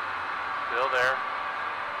 still there,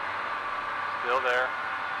 still there,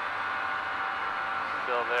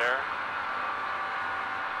 still there,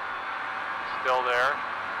 still there,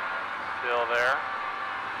 still there,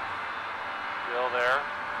 still there,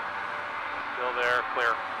 still there,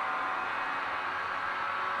 clear.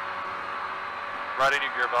 Right in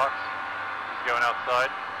your gearbox. He's going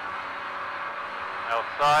outside.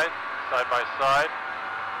 Outside, side by side.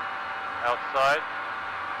 Outside.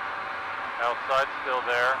 Outside, still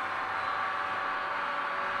there.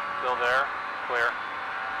 Still there, clear.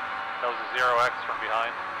 That was a 0X from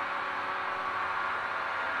behind.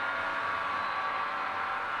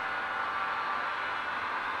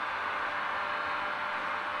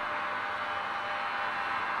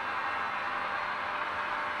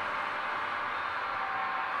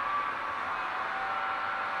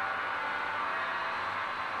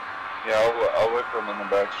 Yeah, I'll wait for him in the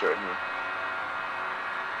back straight here.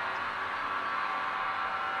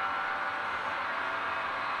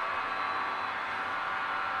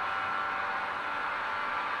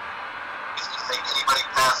 He's going to make anybody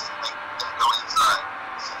pass and make them go inside.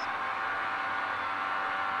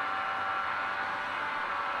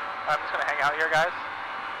 I'm just gonna hang out here, guys.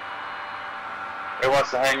 He wants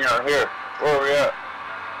to hang out here. Where are we at?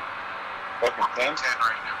 Fucking 10? 10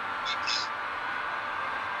 right now.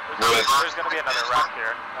 There's gonna be another wreck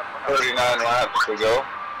here. 39 laps to go.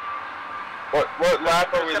 What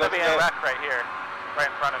lap are we There's gonna looking be a at? wreck right here, right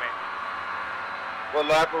in front of me. What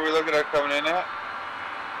lap are we looking at coming in at?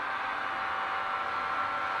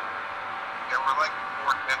 Yeah, we're like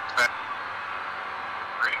 4 tenths back.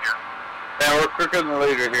 Right here. Man, we're quicker than the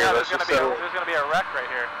leader here. Yeah, Let's there's just gonna settle. be a wreck right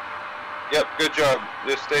here. Yep, good job.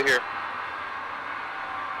 Just stay here.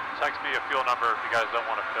 Text me a fuel number if you guys don't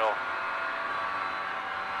want to fill.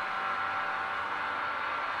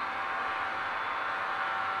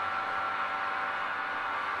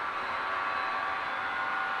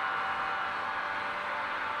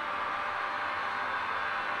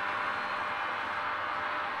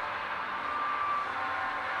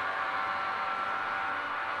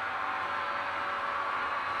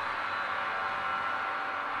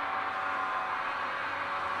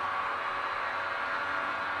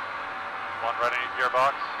 One right in his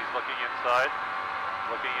gearbox. He's looking inside.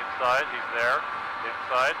 Looking inside. He's there.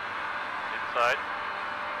 Inside. Inside.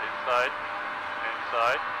 Inside.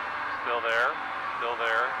 Inside. Still there. Still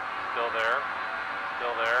there. Still there.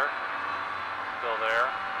 Still there. Still there.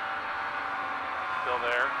 Still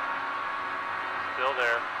there. Still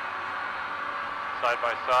there. Side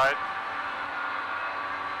by side.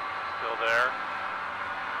 Still there.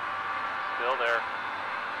 Still there.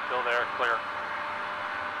 Still there. Clear.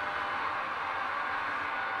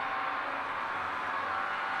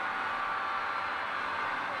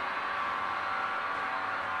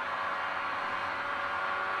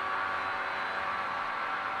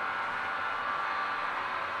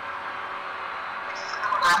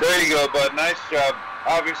 There you go, bud. Nice job.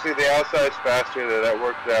 Obviously, the outside's faster there. That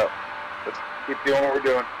worked out. Let's keep doing what we're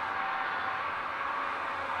doing.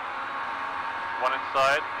 One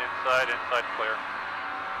inside, inside, inside, clear.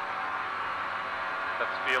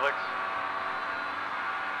 That's Felix.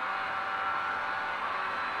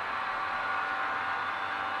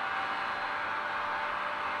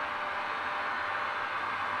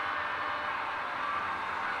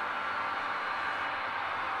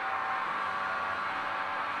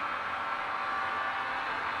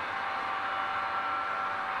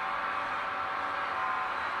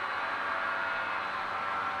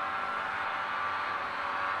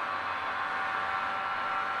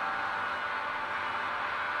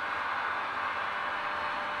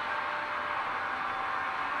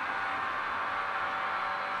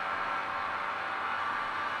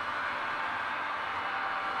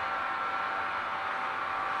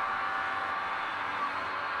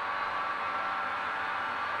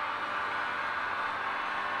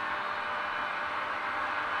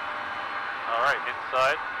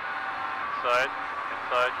 inside, inside,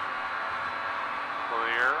 inside.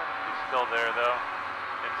 Clear. He's still there though.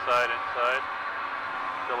 Inside, inside.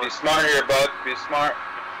 Still Be smart here, bud. Be smart.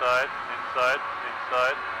 Inside, inside,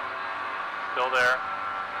 inside. Still there.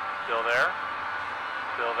 Still there.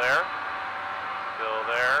 Still there. Still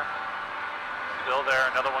there. Still there.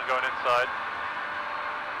 Another one going inside.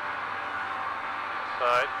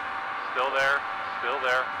 Inside. Still there. Still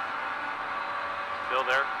there. Still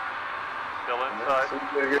there. Still inside.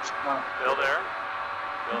 Still there.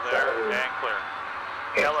 Still there. And clear.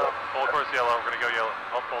 Yellow. Full course yellow. We're going to go yellow.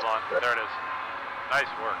 Oh, hold on. There it is. Nice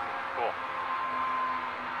work. Cool.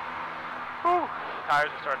 Whew. Tires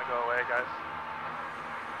are starting to go away, guys.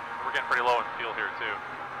 We're getting pretty low in fuel here, too.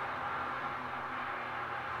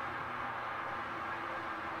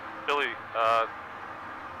 Billy,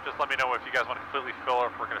 just let me know if you guys want to completely fill or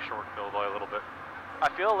if we're going to short fill by a little bit. I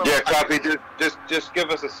feel a little... Yeah, copy. Just give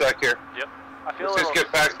us a sec here. Yep. I feel Let's just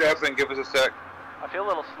get packed up and give us a sec. I feel a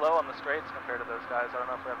little slow on the straights compared to those guys. I don't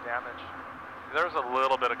know if we have damage. There's a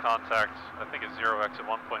little bit of contact. I think it's 0x at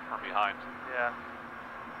one point from behind. Yeah.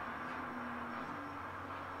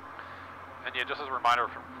 And yeah, just as a reminder,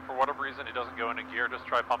 for whatever reason it doesn't go into gear, just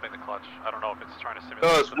try pumping the clutch. I don't know if it's trying to simulate.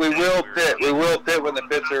 Fellas, we will fit. We will fit when the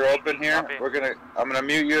pits are open here. Copy. I'm gonna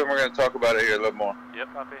mute you and we're gonna talk about it here a little more.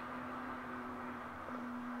 Yep. Copy.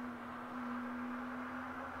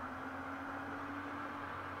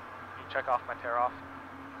 You check off my tear off.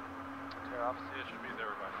 Tear offs. It should be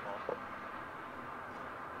there by default.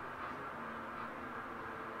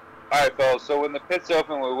 Alright, fellas, so when the pit's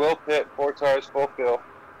open, we will pit 4 tires full fill.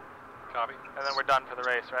 Copy. And then we're done for the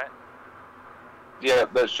race, right? Yeah,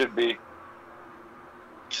 that should be.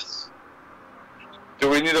 Yes. Do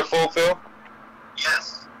we need a full fill?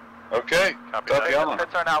 Yes. Okay. Copy Stop that. yelling. The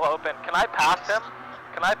pits are now open. Can I pass him?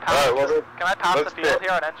 Can I pass? Alright, well, Can I pass the let's field pit.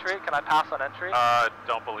 here on entry? Can I pass on entry?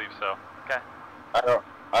 Don't believe so. Okay.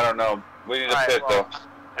 I don't know. We need a Alright, pit well, though.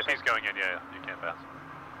 If he's going in, yeah, you can't pass.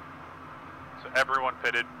 So everyone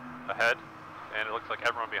pitted ahead, and it looks like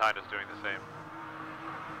everyone behind is doing the same.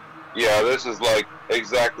 Yeah, this is like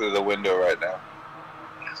exactly the window right now.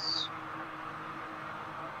 Yes.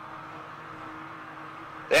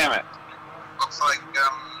 Damn it. Looks like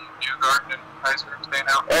Newgarden and Heiser are staying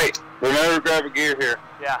out. Hey, remember to grab a gear here.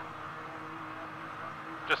 Yeah.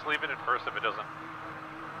 Just leave it in first if it doesn't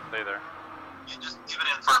stay there. You just leave it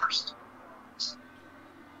in first.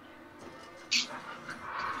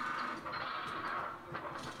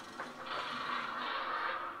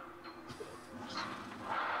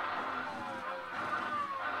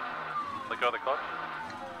 Let go of the clutch.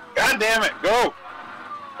 God damn it, go!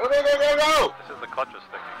 Go, go, go, go, go! This is the clutch is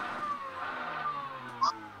sticking.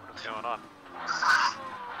 What's going on?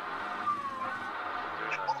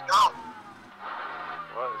 Let's go.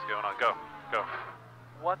 What is going on? Go. Go.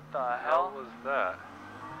 What the Hell hell? was that?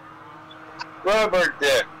 Rubber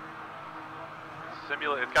dick.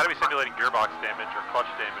 It's got to be simulating gearbox damage or clutch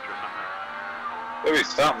damage or something. Maybe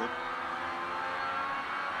something.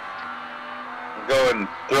 Go and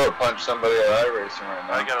throat punch somebody at iRacing right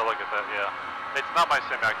now. I gotta look at that, yeah. It's not my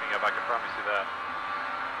sim acting up, I can promise you that.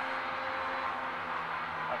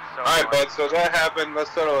 That's so Alright, annoying. bud, so that happened.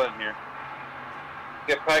 Let's settle in here.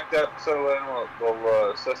 Get packed up, settle in,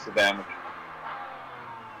 we'll assess the damage.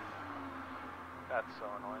 That's so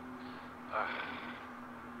annoying.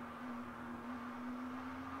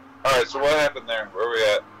 Alright, so what happened there? Where are we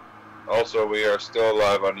at? Also, we are still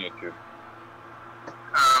live on YouTube.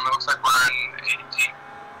 It looks like we're in 18.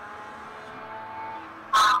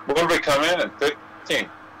 What did we come in at? 15? 8.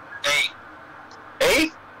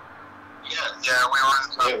 8? Yes. Yeah, we were in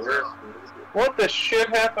the top Yeah, 0. What the shit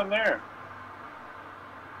happened there?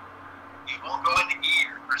 You won't go into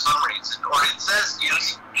gear for some reason, or it says you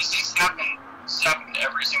see snapping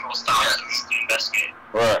every single stop so you can investigate.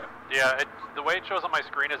 Right. Yeah, the way it shows on my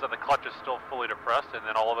screen is that the clutch is still fully depressed, and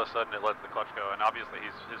then all of a sudden it lets the clutch go, and obviously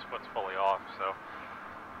his foot's fully off, so.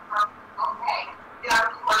 Okay.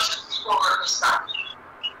 Yeah, questions for stop.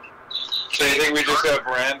 So you think we just have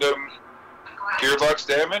random gearbox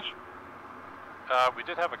damage? We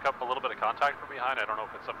did have a little bit of contact from behind. I don't know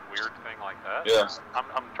if it's some weird thing like that. Yeah.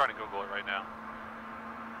 I'm trying to Google it right now.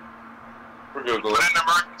 We're Googling. Put in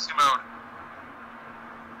emergency mode.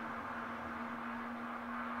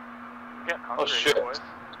 I'm getting hungry, shit. boys.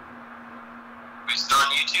 We still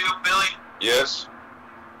on YouTube, Billy? Yes.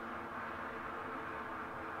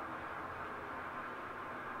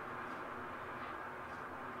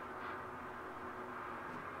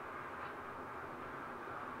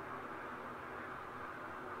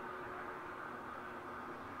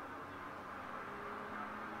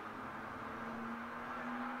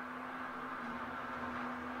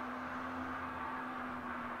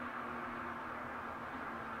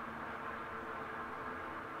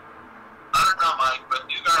 bike, but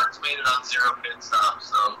Newgarden's made it on 0 pit stop,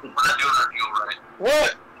 so we're not doing our fuel right.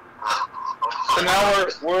 What? So now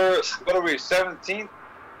we're what are we, 17th? 15th.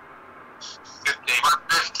 We're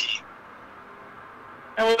 15th.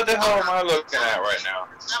 And what the hell am I looking at right now?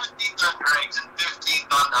 17th on Greg's and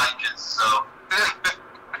 15th on Nigel, so...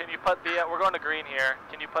 Can you put the, we're going to green here.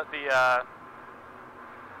 Can you put the,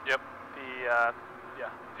 Yep. yeah.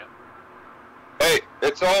 Hey,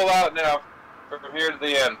 it's all out now from here to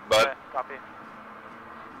the end, bud. Okay, copy.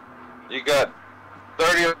 You got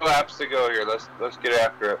 30 laps to go here. Let's get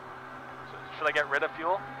after it. Should I get rid of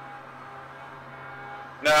fuel?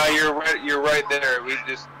 No, you're right there. We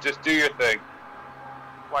just do your thing.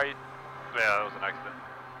 Why are you... Yeah, that was an accident.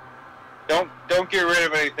 Don't get rid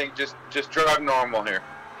of anything. Just drive normal here.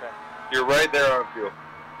 Okay. You're right there on fuel.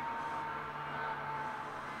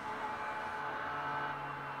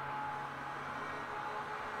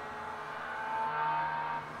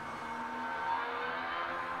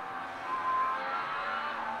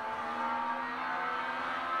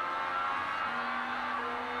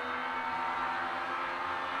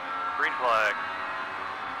 Green flag.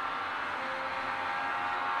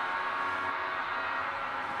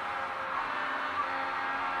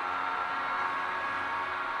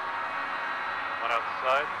 One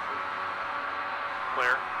outside.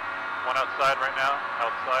 Clear. One outside right now.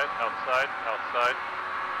 Outside, outside, outside,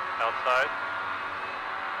 outside,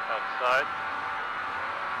 outside.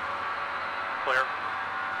 Clear.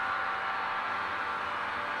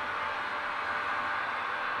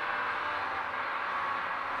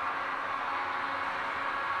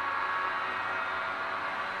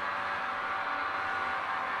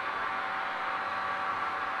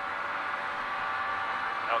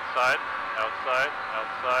 Outside, outside,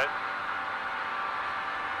 outside.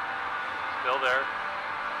 Still there,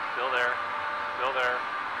 still there, still there,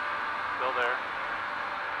 still there,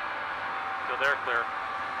 still there, clear.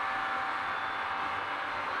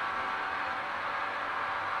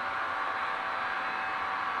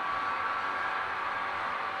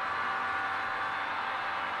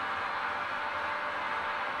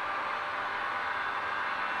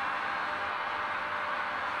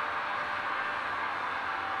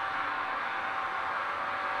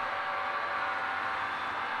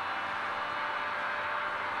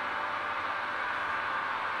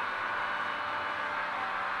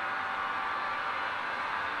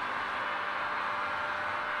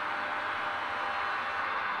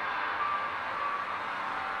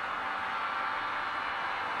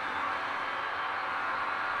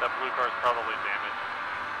 That blue car is probably damaged.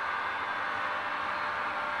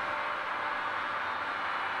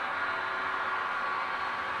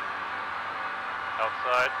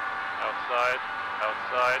 Outside, outside,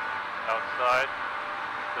 outside, outside.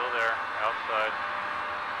 Still there. Outside,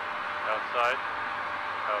 outside,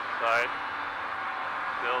 outside.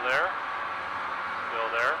 Still there. Still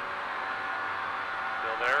there.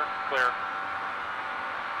 Still there. Clear.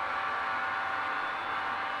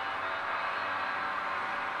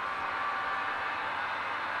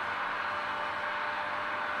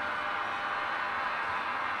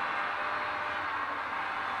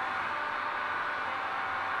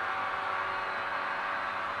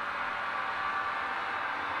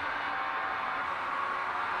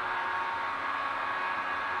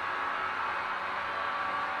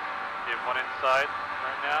 One inside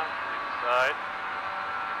right now. Inside.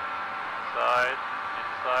 Inside.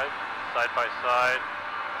 Inside. Side by side.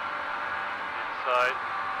 Inside.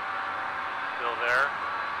 Still there.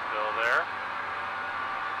 Still there.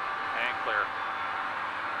 And clear.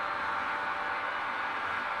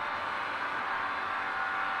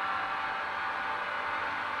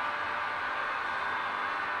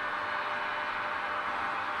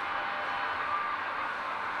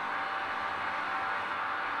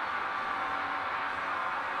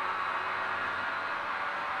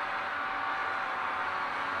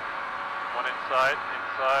 One inside,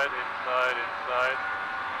 inside, inside, inside,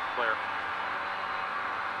 clear.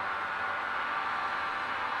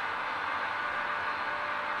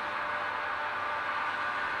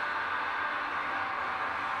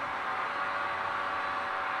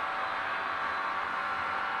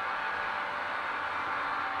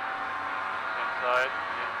 Inside,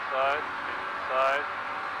 inside, inside,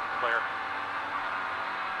 clear.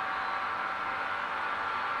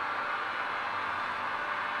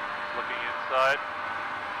 Looking inside,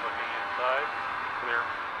 clear.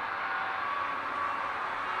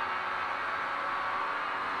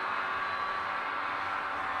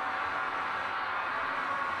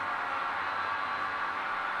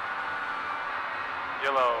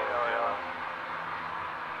 Yellow. Yellow.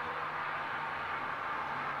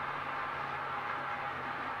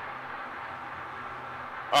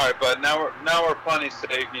 All right, but now we're plenty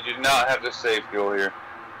safe. You do not have to save fuel here.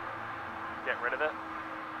 Get rid of it?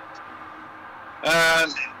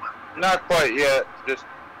 Not quite yet. Just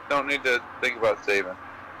don't need to think about saving.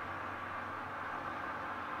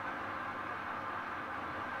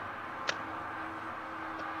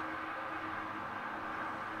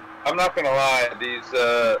 I'm not gonna lie, these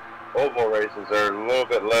oval races are a little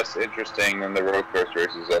bit less interesting than the road course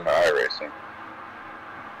races on the iRacing.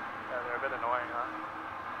 Yeah, they're a bit annoying, huh?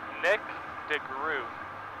 Nick DeGroot.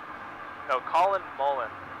 No, Colin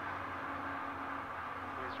Mullen.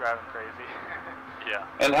 He's driving crazy. Yeah.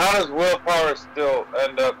 And how does Will Power still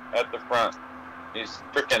end up at the front? He's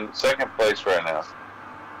freaking second place right now.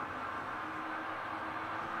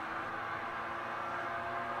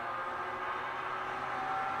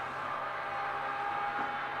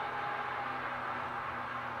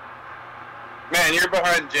 Man, you're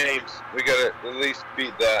behind James. We gotta at least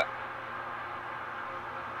beat that.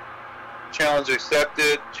 Challenge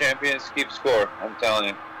accepted. Champions keep score. I'm telling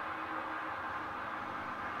you.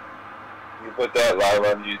 You put that live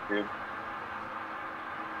on YouTube.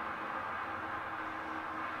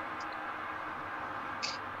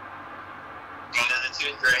 And then the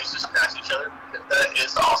two grays just pass each other. That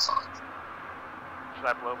is awesome. Should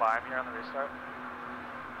I blow by him here on the restart?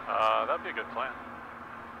 That'd be a good plan.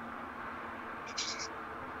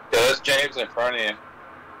 Yeah, that's James in front of you.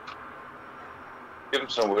 Give him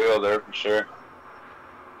some wheel there for sure.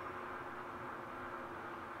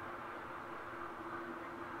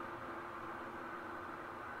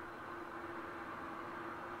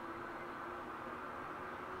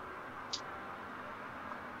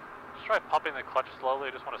 Just try pumping the clutch slowly.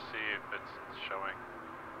 I just want to see if it's showing.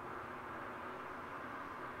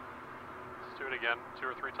 Let's do it again 2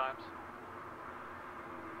 or 3 times.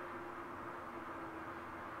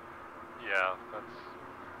 Yeah, that's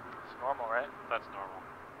normal, right? That's normal.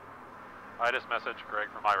 I just messaged Greg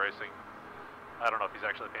from iRacing. I don't know if he's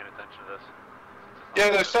actually paying attention to this.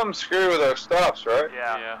 Yeah, there's something screwy with our stops, right?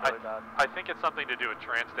 Yeah, really bad. I think it's something to do with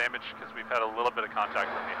trans damage because we've had a little bit of contact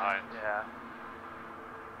from behind. Yeah.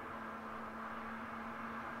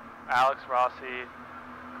 Alex Rossi,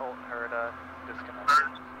 Colton Herta,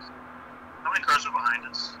 disconnected. How many cars are behind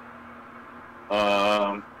us?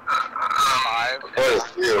 5. Quite a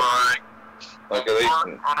few. Like at least.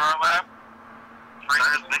 On our lap?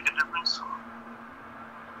 Tires make a difference?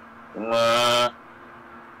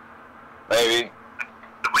 Maybe.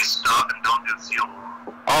 If we stop and don't get fuel.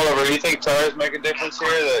 Oliver, you think tires make a difference here?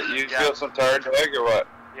 That you feel some tire drag or what?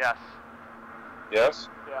 Yes. Yes?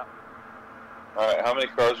 Yeah. Alright, how many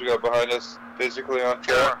cars we got behind us physically on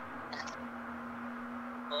track?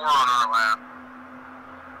 4 on our lap.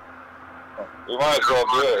 We might as well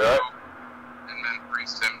do it, right? And then 3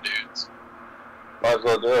 sim dudes. Might as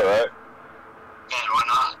well do it, right? Yeah, why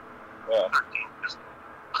not? Yeah. 13. Just,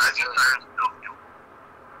 I think tires don't fuel.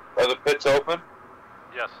 Are the pits open?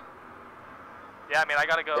 Yes. Yeah, I mean, I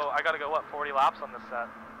gotta go, what, 40 laps on this set?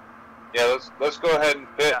 Yeah, let's go ahead and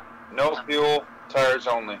pit. Yeah. No fuel, tires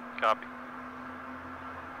only. Copy.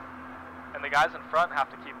 And the guys in front have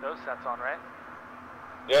to keep those sets on, right?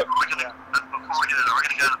 Yep. Before we get it, are we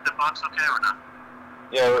gonna get in the pit box okay or not?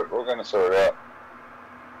 Yeah, we're gonna sort it out.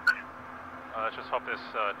 Let's just hope this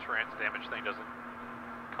trans damage thing doesn't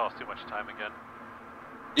cost too much time again.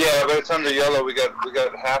 Yeah, but it's under yellow. We got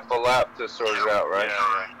half a lap to sort it out, right?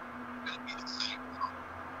 Yeah.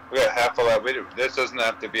 We got half a lap. This doesn't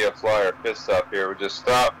have to be a flyer pit stop here. We just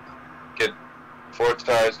stop, get 4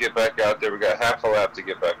 tires, get back out there. We got half a lap to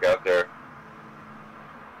get back out there.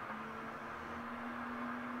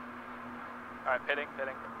 Alright, pitting.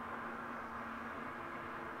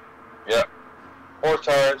 Yep. 4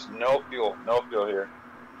 tires, no fuel here.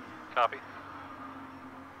 Copy.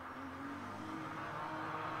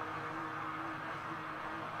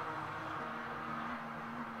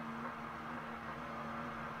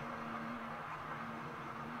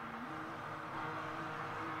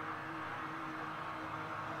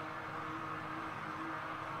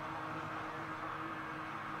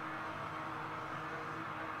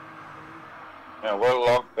 Yeah, what a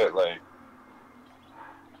long pit lane.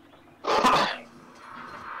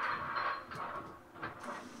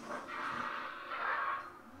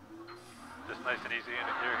 Just nice and easy in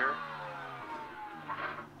clear here.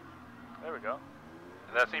 There we go.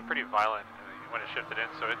 And that seemed pretty violent when it shifted in,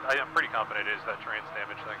 so I'm pretty confident it is that trans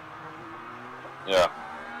damage thing. Yeah.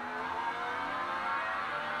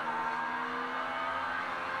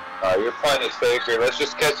 You're playing it safe here. Let's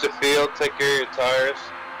just catch the field, take care of your tires.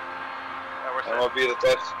 Yeah, and we'll be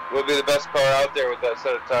the best car out there with that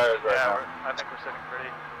set of tires right now. I think we're sitting pretty.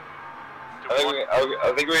 Do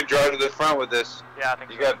I think we can drive to the front with this. Yeah, I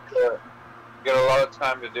think you so. got a lot of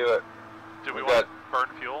time to do it. Do we want to burn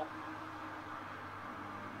fuel?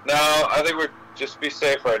 No, I think we're just be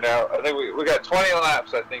safe right now. I think we got 20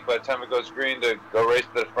 laps, I think, by the time it goes green to go race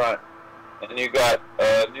to the front. And you got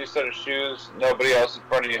a new set of shoes. Nobody else in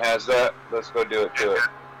front of you has that. Let's go do it to it.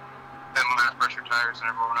 And less pressure tires than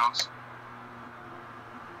everyone else.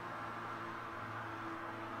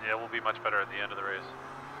 Yeah, we'll be much better at the end of the race.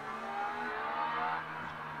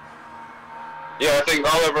 Yeah, I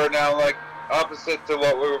think Oliver now, like, opposite to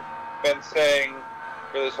what we've been saying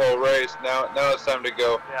for this whole race, now it's time to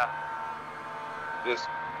go. Yeah. Just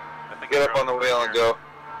get up on the wheel and go.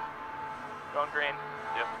 Going green.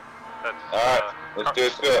 Yep. That's, alright, let's do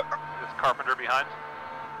it to it. Is Carpenter behind?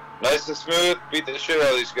 Nice and smooth, beat the shit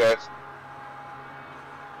out of these guys.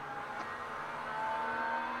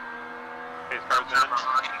 Pace car's in.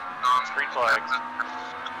 Green flag.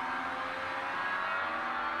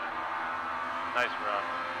 Nice run.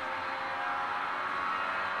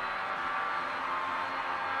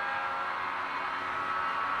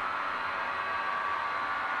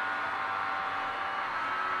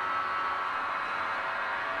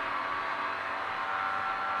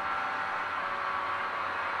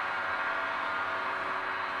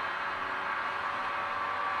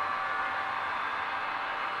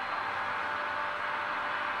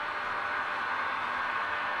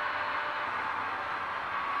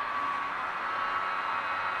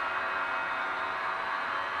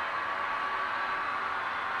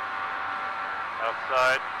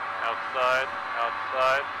 Outside, outside,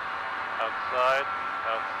 outside, outside,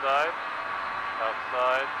 outside,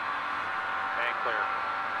 outside, and clear.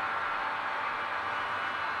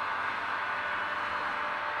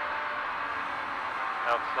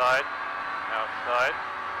 Outside, outside,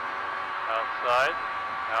 outside,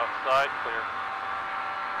 outside, clear.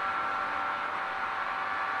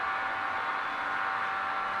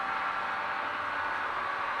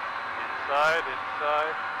 Inside,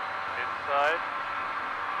 inside, inside.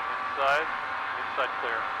 Inside, inside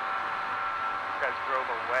clear. These guys drove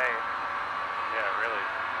away. Yeah, really.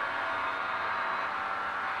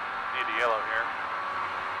 Need a yellow here.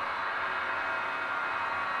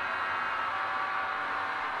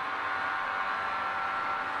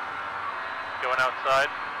 Going outside,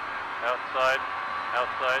 outside,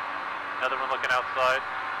 outside. Another one looking outside.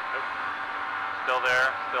 Nope. Still there,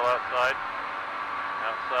 still outside.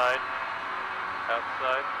 Outside,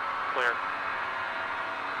 outside, clear.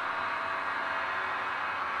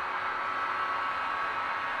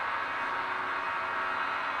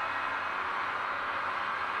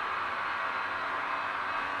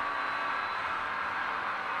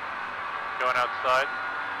 Going outside,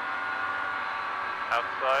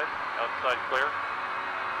 outside, outside clear.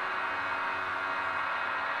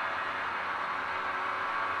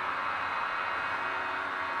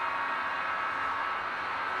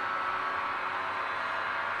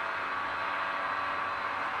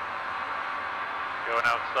 Going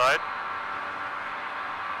outside,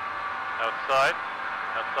 outside,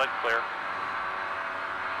 outside clear.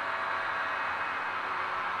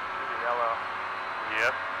 Maybe yellow.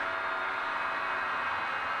 Yep.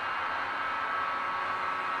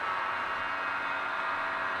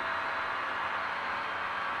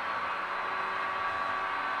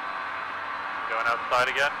 Going outside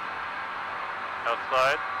again.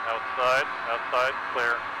 Outside, outside, outside,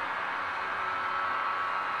 clear.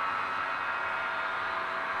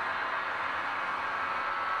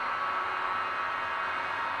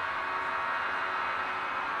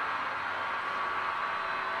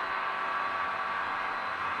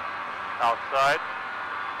 Outside,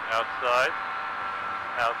 outside,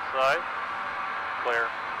 outside, clear.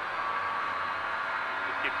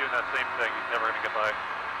 Just keep doing that same thing. He's never going to get by.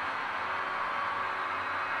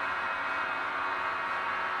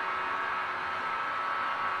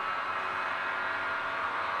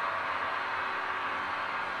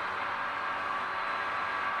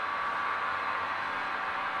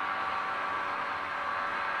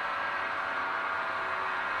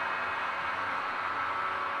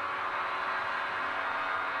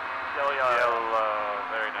 Yellow,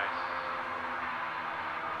 very nice.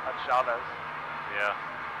 That's Chavez. Yeah.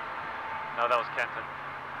 No, that was Kenton.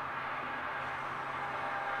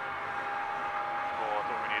 Cool, that's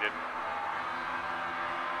what we needed.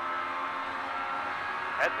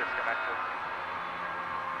 Head disconnected.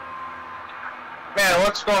 Man,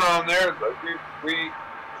 what's going on there? We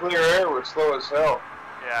clear air, we're slow as hell.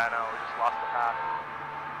 Yeah, I know, we just lost the path.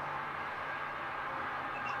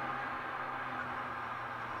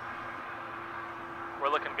 We're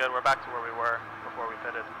looking good. We're back to where we were before we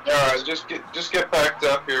pitted. Alright, just get packed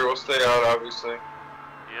up here. We'll stay out, obviously.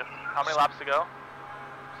 Yep. How many laps to go?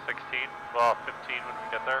 16. Well, 15 when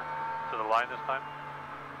we get there to the line this time.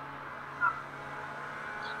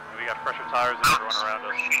 We got fresher tires than everyone around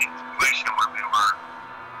us. Situation where we were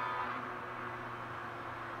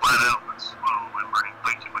flat out and slow and we're in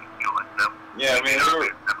way too much fuel like them. Yeah, I mean,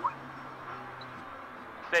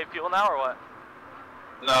 Save fuel now or what?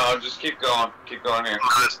 no, just keep going. Keep going here.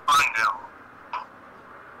 It's fine now.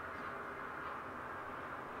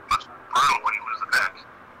 It was brutal when he was the back.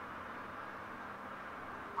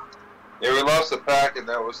 Yeah, we lost the pack, and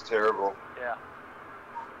that was terrible. Yeah.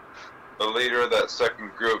 The leader of that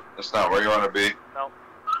second group, that's not where you want to be. Nope.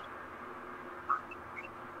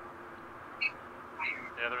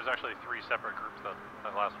 Yeah, there was actually 3 separate groups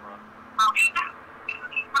that last run.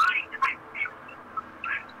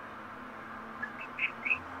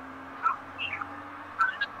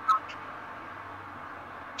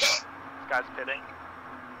 This guy's pitting.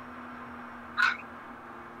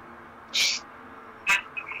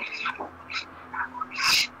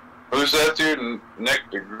 Who's that dude? Nick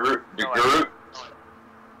DeGroot? No, I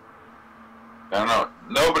don't know.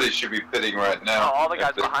 Nobody should be pitting right now. No, all the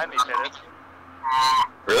guys behind me pitted.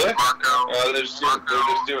 Really? Marco. They're just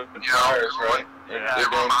doing tires, right? Yeah. They're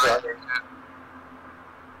doing tires.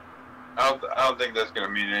 I don't think that's going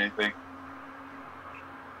to mean anything.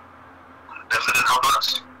 Does it help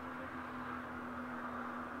us?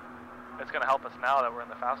 It's going to help us now that we're in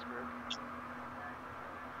the fast group.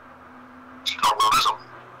 Oh, well, this will.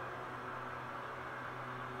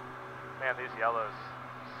 Man, these yellows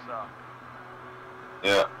suck.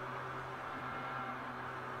 Yeah.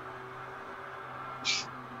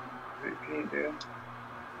 Alright,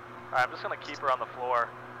 I'm just going to keep her on the floor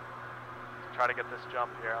to try to get this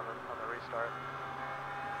jump here on the restart.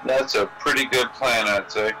 That's a pretty good plan,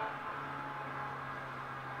 I'd say.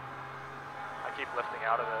 I keep lifting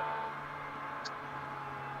out of it.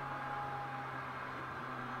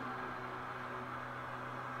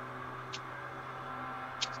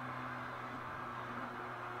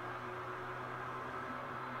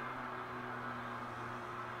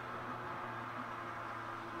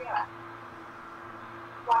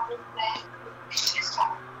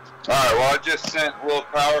 Alright, well I just sent Will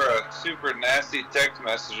Power a super nasty text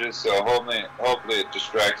messages, so hopefully it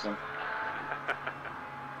distracts him.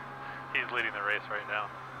 He's leading the race right now.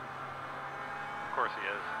 Of course he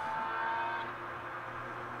is.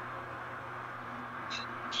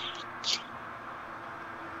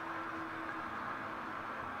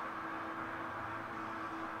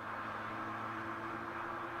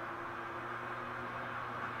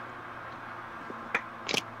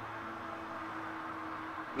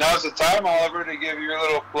 Now's the time, Oliver, to give your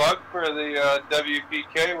little plug for the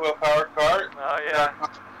WPK Will Power cart. Oh yeah.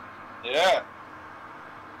 Yeah.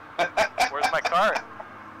 Where's my cart?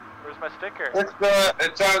 Where's my sticker? It's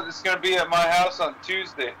going to be at my house on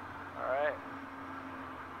Tuesday. Alright.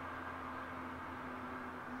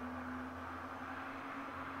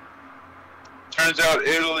 Turns out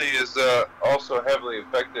Italy is also heavily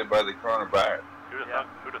affected by the coronavirus. Who'd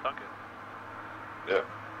have thunk it? Yeah.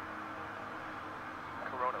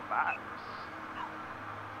 Coronavirus.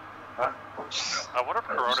 Huh? I wonder if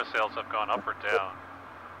Corona sales have gone up or down.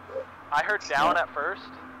 I heard down at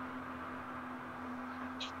first.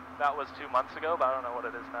 That was 2 months ago, but I don't know what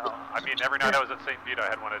it is now. I mean, every night I was at St. Vito, I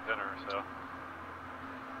had one at dinner, so...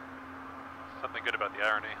 Something good about the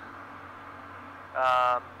irony.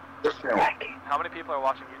 How many people are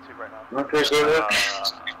watching YouTube right now? Okay, so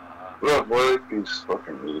look, boy, he's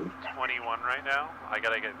fucking rude. 21 right now. I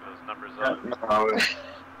gotta get those numbers up.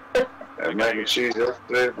 Mac and cheese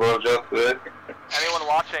yesterday, boiled yesterday. Anyone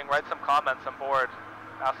watching, write some comments. I'm bored.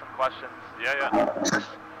 Ask some questions. Yeah.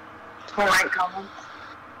 Alright, comments.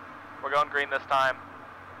 We're going green this time.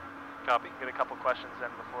 Copy. Get a couple questions in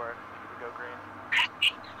before we go green.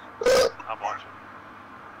 I'm watching.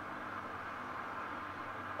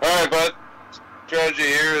 Alright, bud. Strategy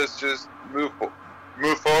here is just move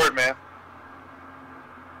forward, man.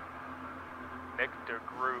 Nick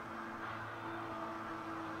DeGroot.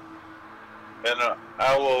 And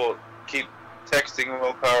I will keep texting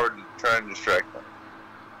Will Power to try and distract them.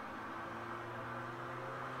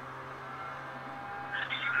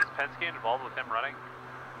 Is Penske involved with him running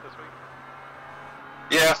this week?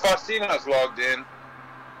 Yeah, Faustino's logged in.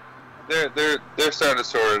 They're starting to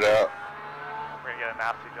sort it out. We're gonna get a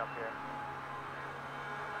nasty jump here.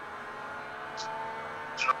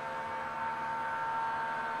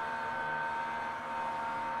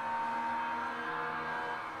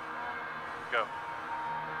 Go.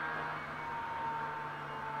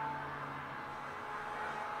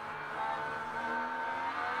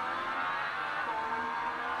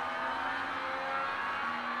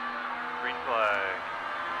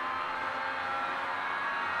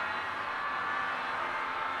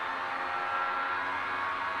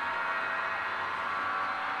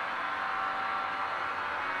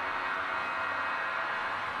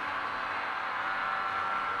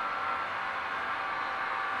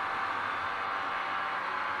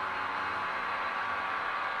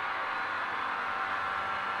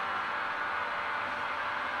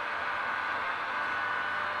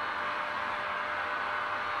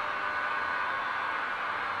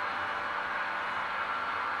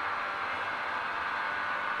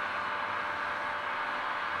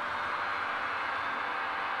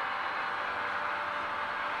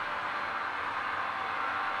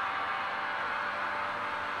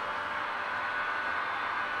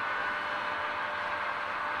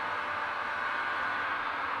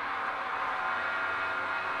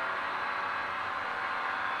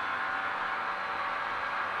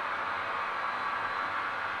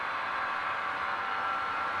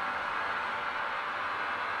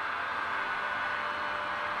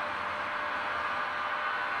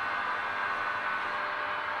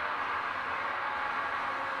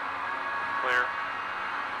 clear.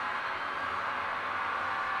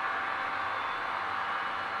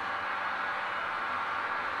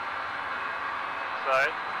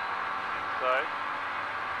 Inside. Inside.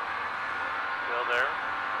 Still there.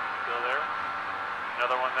 Still there.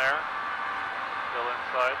 Another one there. Still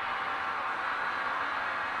inside.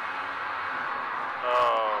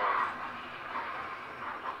 Oh.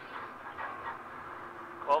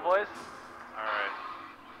 Well, boys? Alright.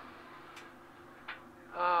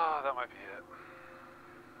 Oh, that might be it.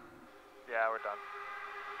 Yeah, we're done.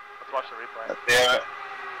 Let's watch the replay. Damn it.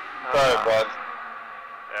 Sorry, bud.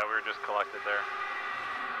 Yeah, we were just collected there.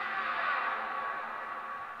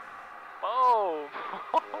 Oh!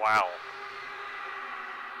 Wow.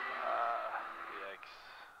 Yikes.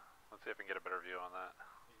 Let's see if we can get a better view on that.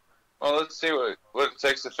 Well, let's see what it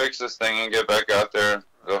takes to fix this thing and get back out there and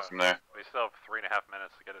go from there. We still have 3.5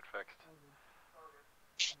 minutes to get it fixed.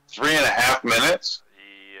 3.5 minutes?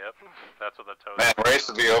 Yep, that's what the total. Man, race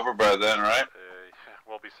will be over by then, right?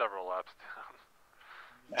 We'll be several laps down.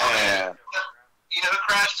 Man. You know who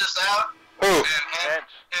crashed us out? Who?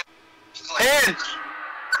 Hinch. Hinch!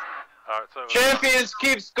 Alright, so Champions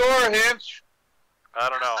keep score, Hinch! I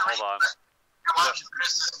don't know, hold on. You're watching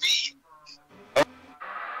Chris's feed.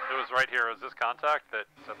 It was right here. It was this contact that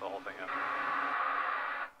set the whole thing up.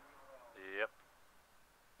 Yep.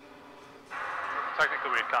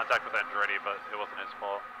 Technically we had contact with Andretti, but it wasn't his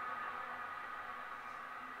fault.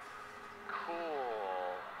 Cool.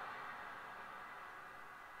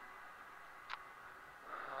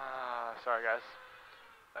 Sorry, guys.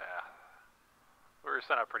 Yeah. We were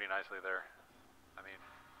set up pretty nicely there. I mean,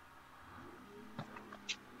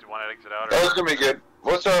 do you want to exit out? Or That was gonna be good.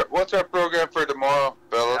 What's our program for tomorrow,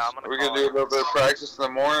 fellas? Yeah, Are we gonna do a little bit of practice in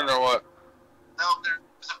the morning or what? No,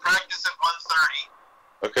 there's a practice at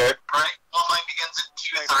 1:30. Okay. Right? Qualifying begins at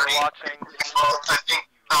 2:30. Thanks for watching. Well, I think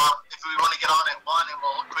if we want to get on at 1, and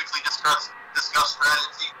we'll quickly discuss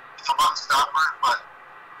strategy. It's a one-stopper, but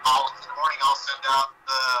in the morning I'll send out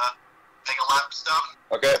the Mega Lab stuff.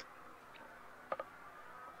 Okay.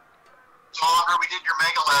 So Oliver, we did your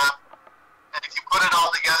Mega Lab, and if you put it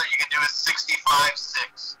all together, you can do a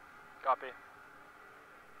 65-6. Copy.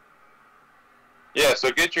 Yeah,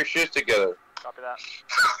 so get your shit together. Copy that.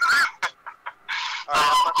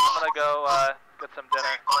 Alright, I'm gonna go get some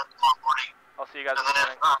dinner. I'll see you guys in the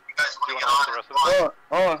morning. You guys want to get on the rest of the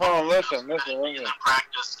Hold on, listen.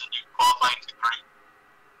 practice and do qualifying to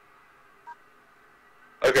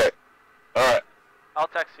 3. Okay. Alright. I'll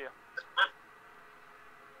text you.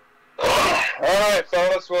 Alright,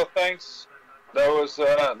 fellas, well thanks. That was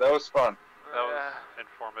fun. That was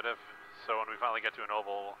informative. So when we finally get to an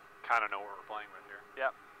oval, we'll kind of know what we're playing with here.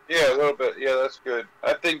 Yep. Yeah, a little bit. Yeah, that's good.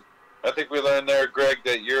 I think we learned there, Greg,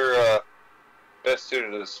 that you're best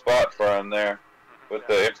suited to the spot for on there with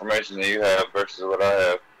the information that you have versus what I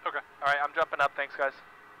have. Okay. Alright, I'm jumping up. Thanks, guys.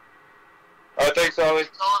 Alright, thanks, Ollie.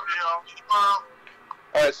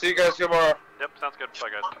 Alright, see you guys tomorrow. Yep, sounds good. Bye,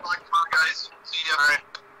 guys. Guys, see you. All right.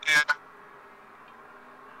 Yeah.